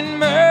golden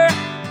myrrh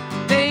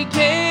they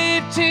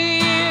gave to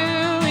you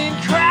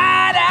and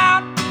cried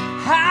out,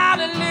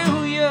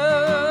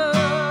 hallelujah,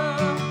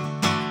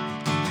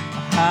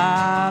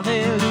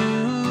 hallelujah,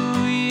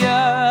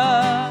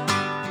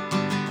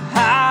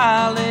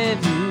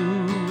 hallelujah,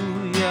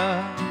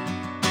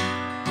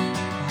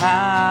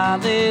 hallelujah,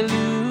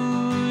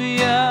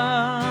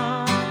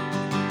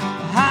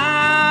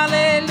 hallelujah.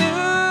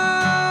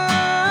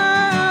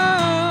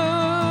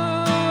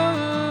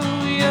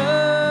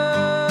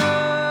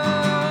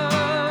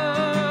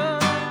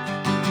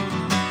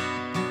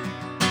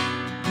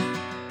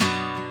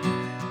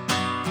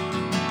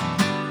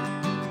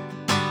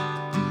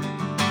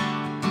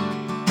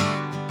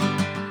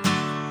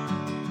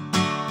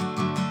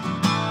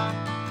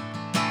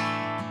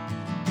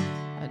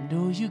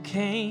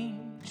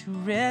 came to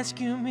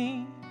rescue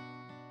me.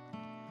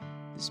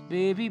 This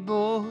baby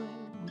boy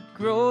would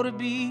grow to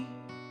be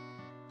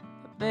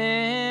a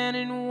man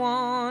and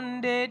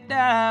one day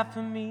die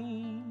for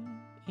me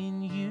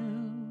in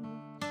you.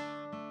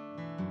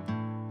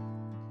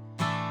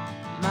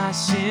 My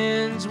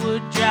sins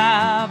would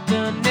drive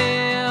the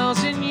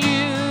nails in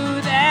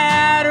you.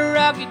 That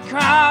rugged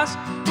cross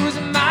was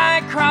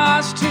my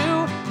cross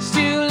too.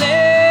 Still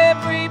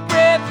every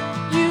breath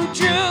you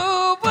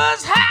drew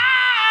was hallelujah.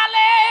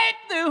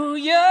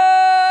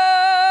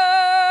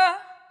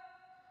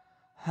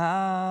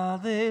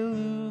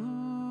 Hallelujah.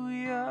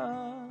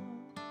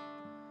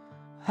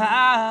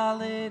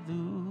 Hallelujah.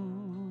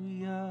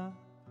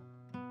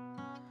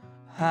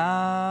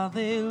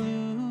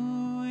 Hallelujah.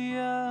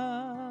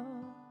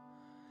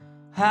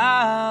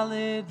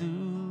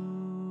 Hallelujah.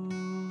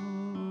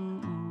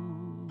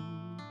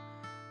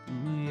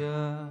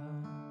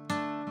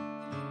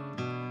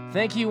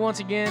 Thank you once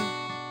again.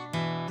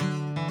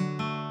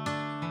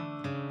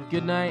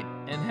 Good night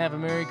and have a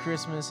Merry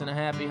Christmas and a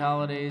Happy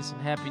Holidays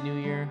and Happy New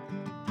Year.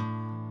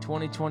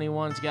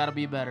 2021's got to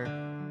be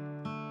better.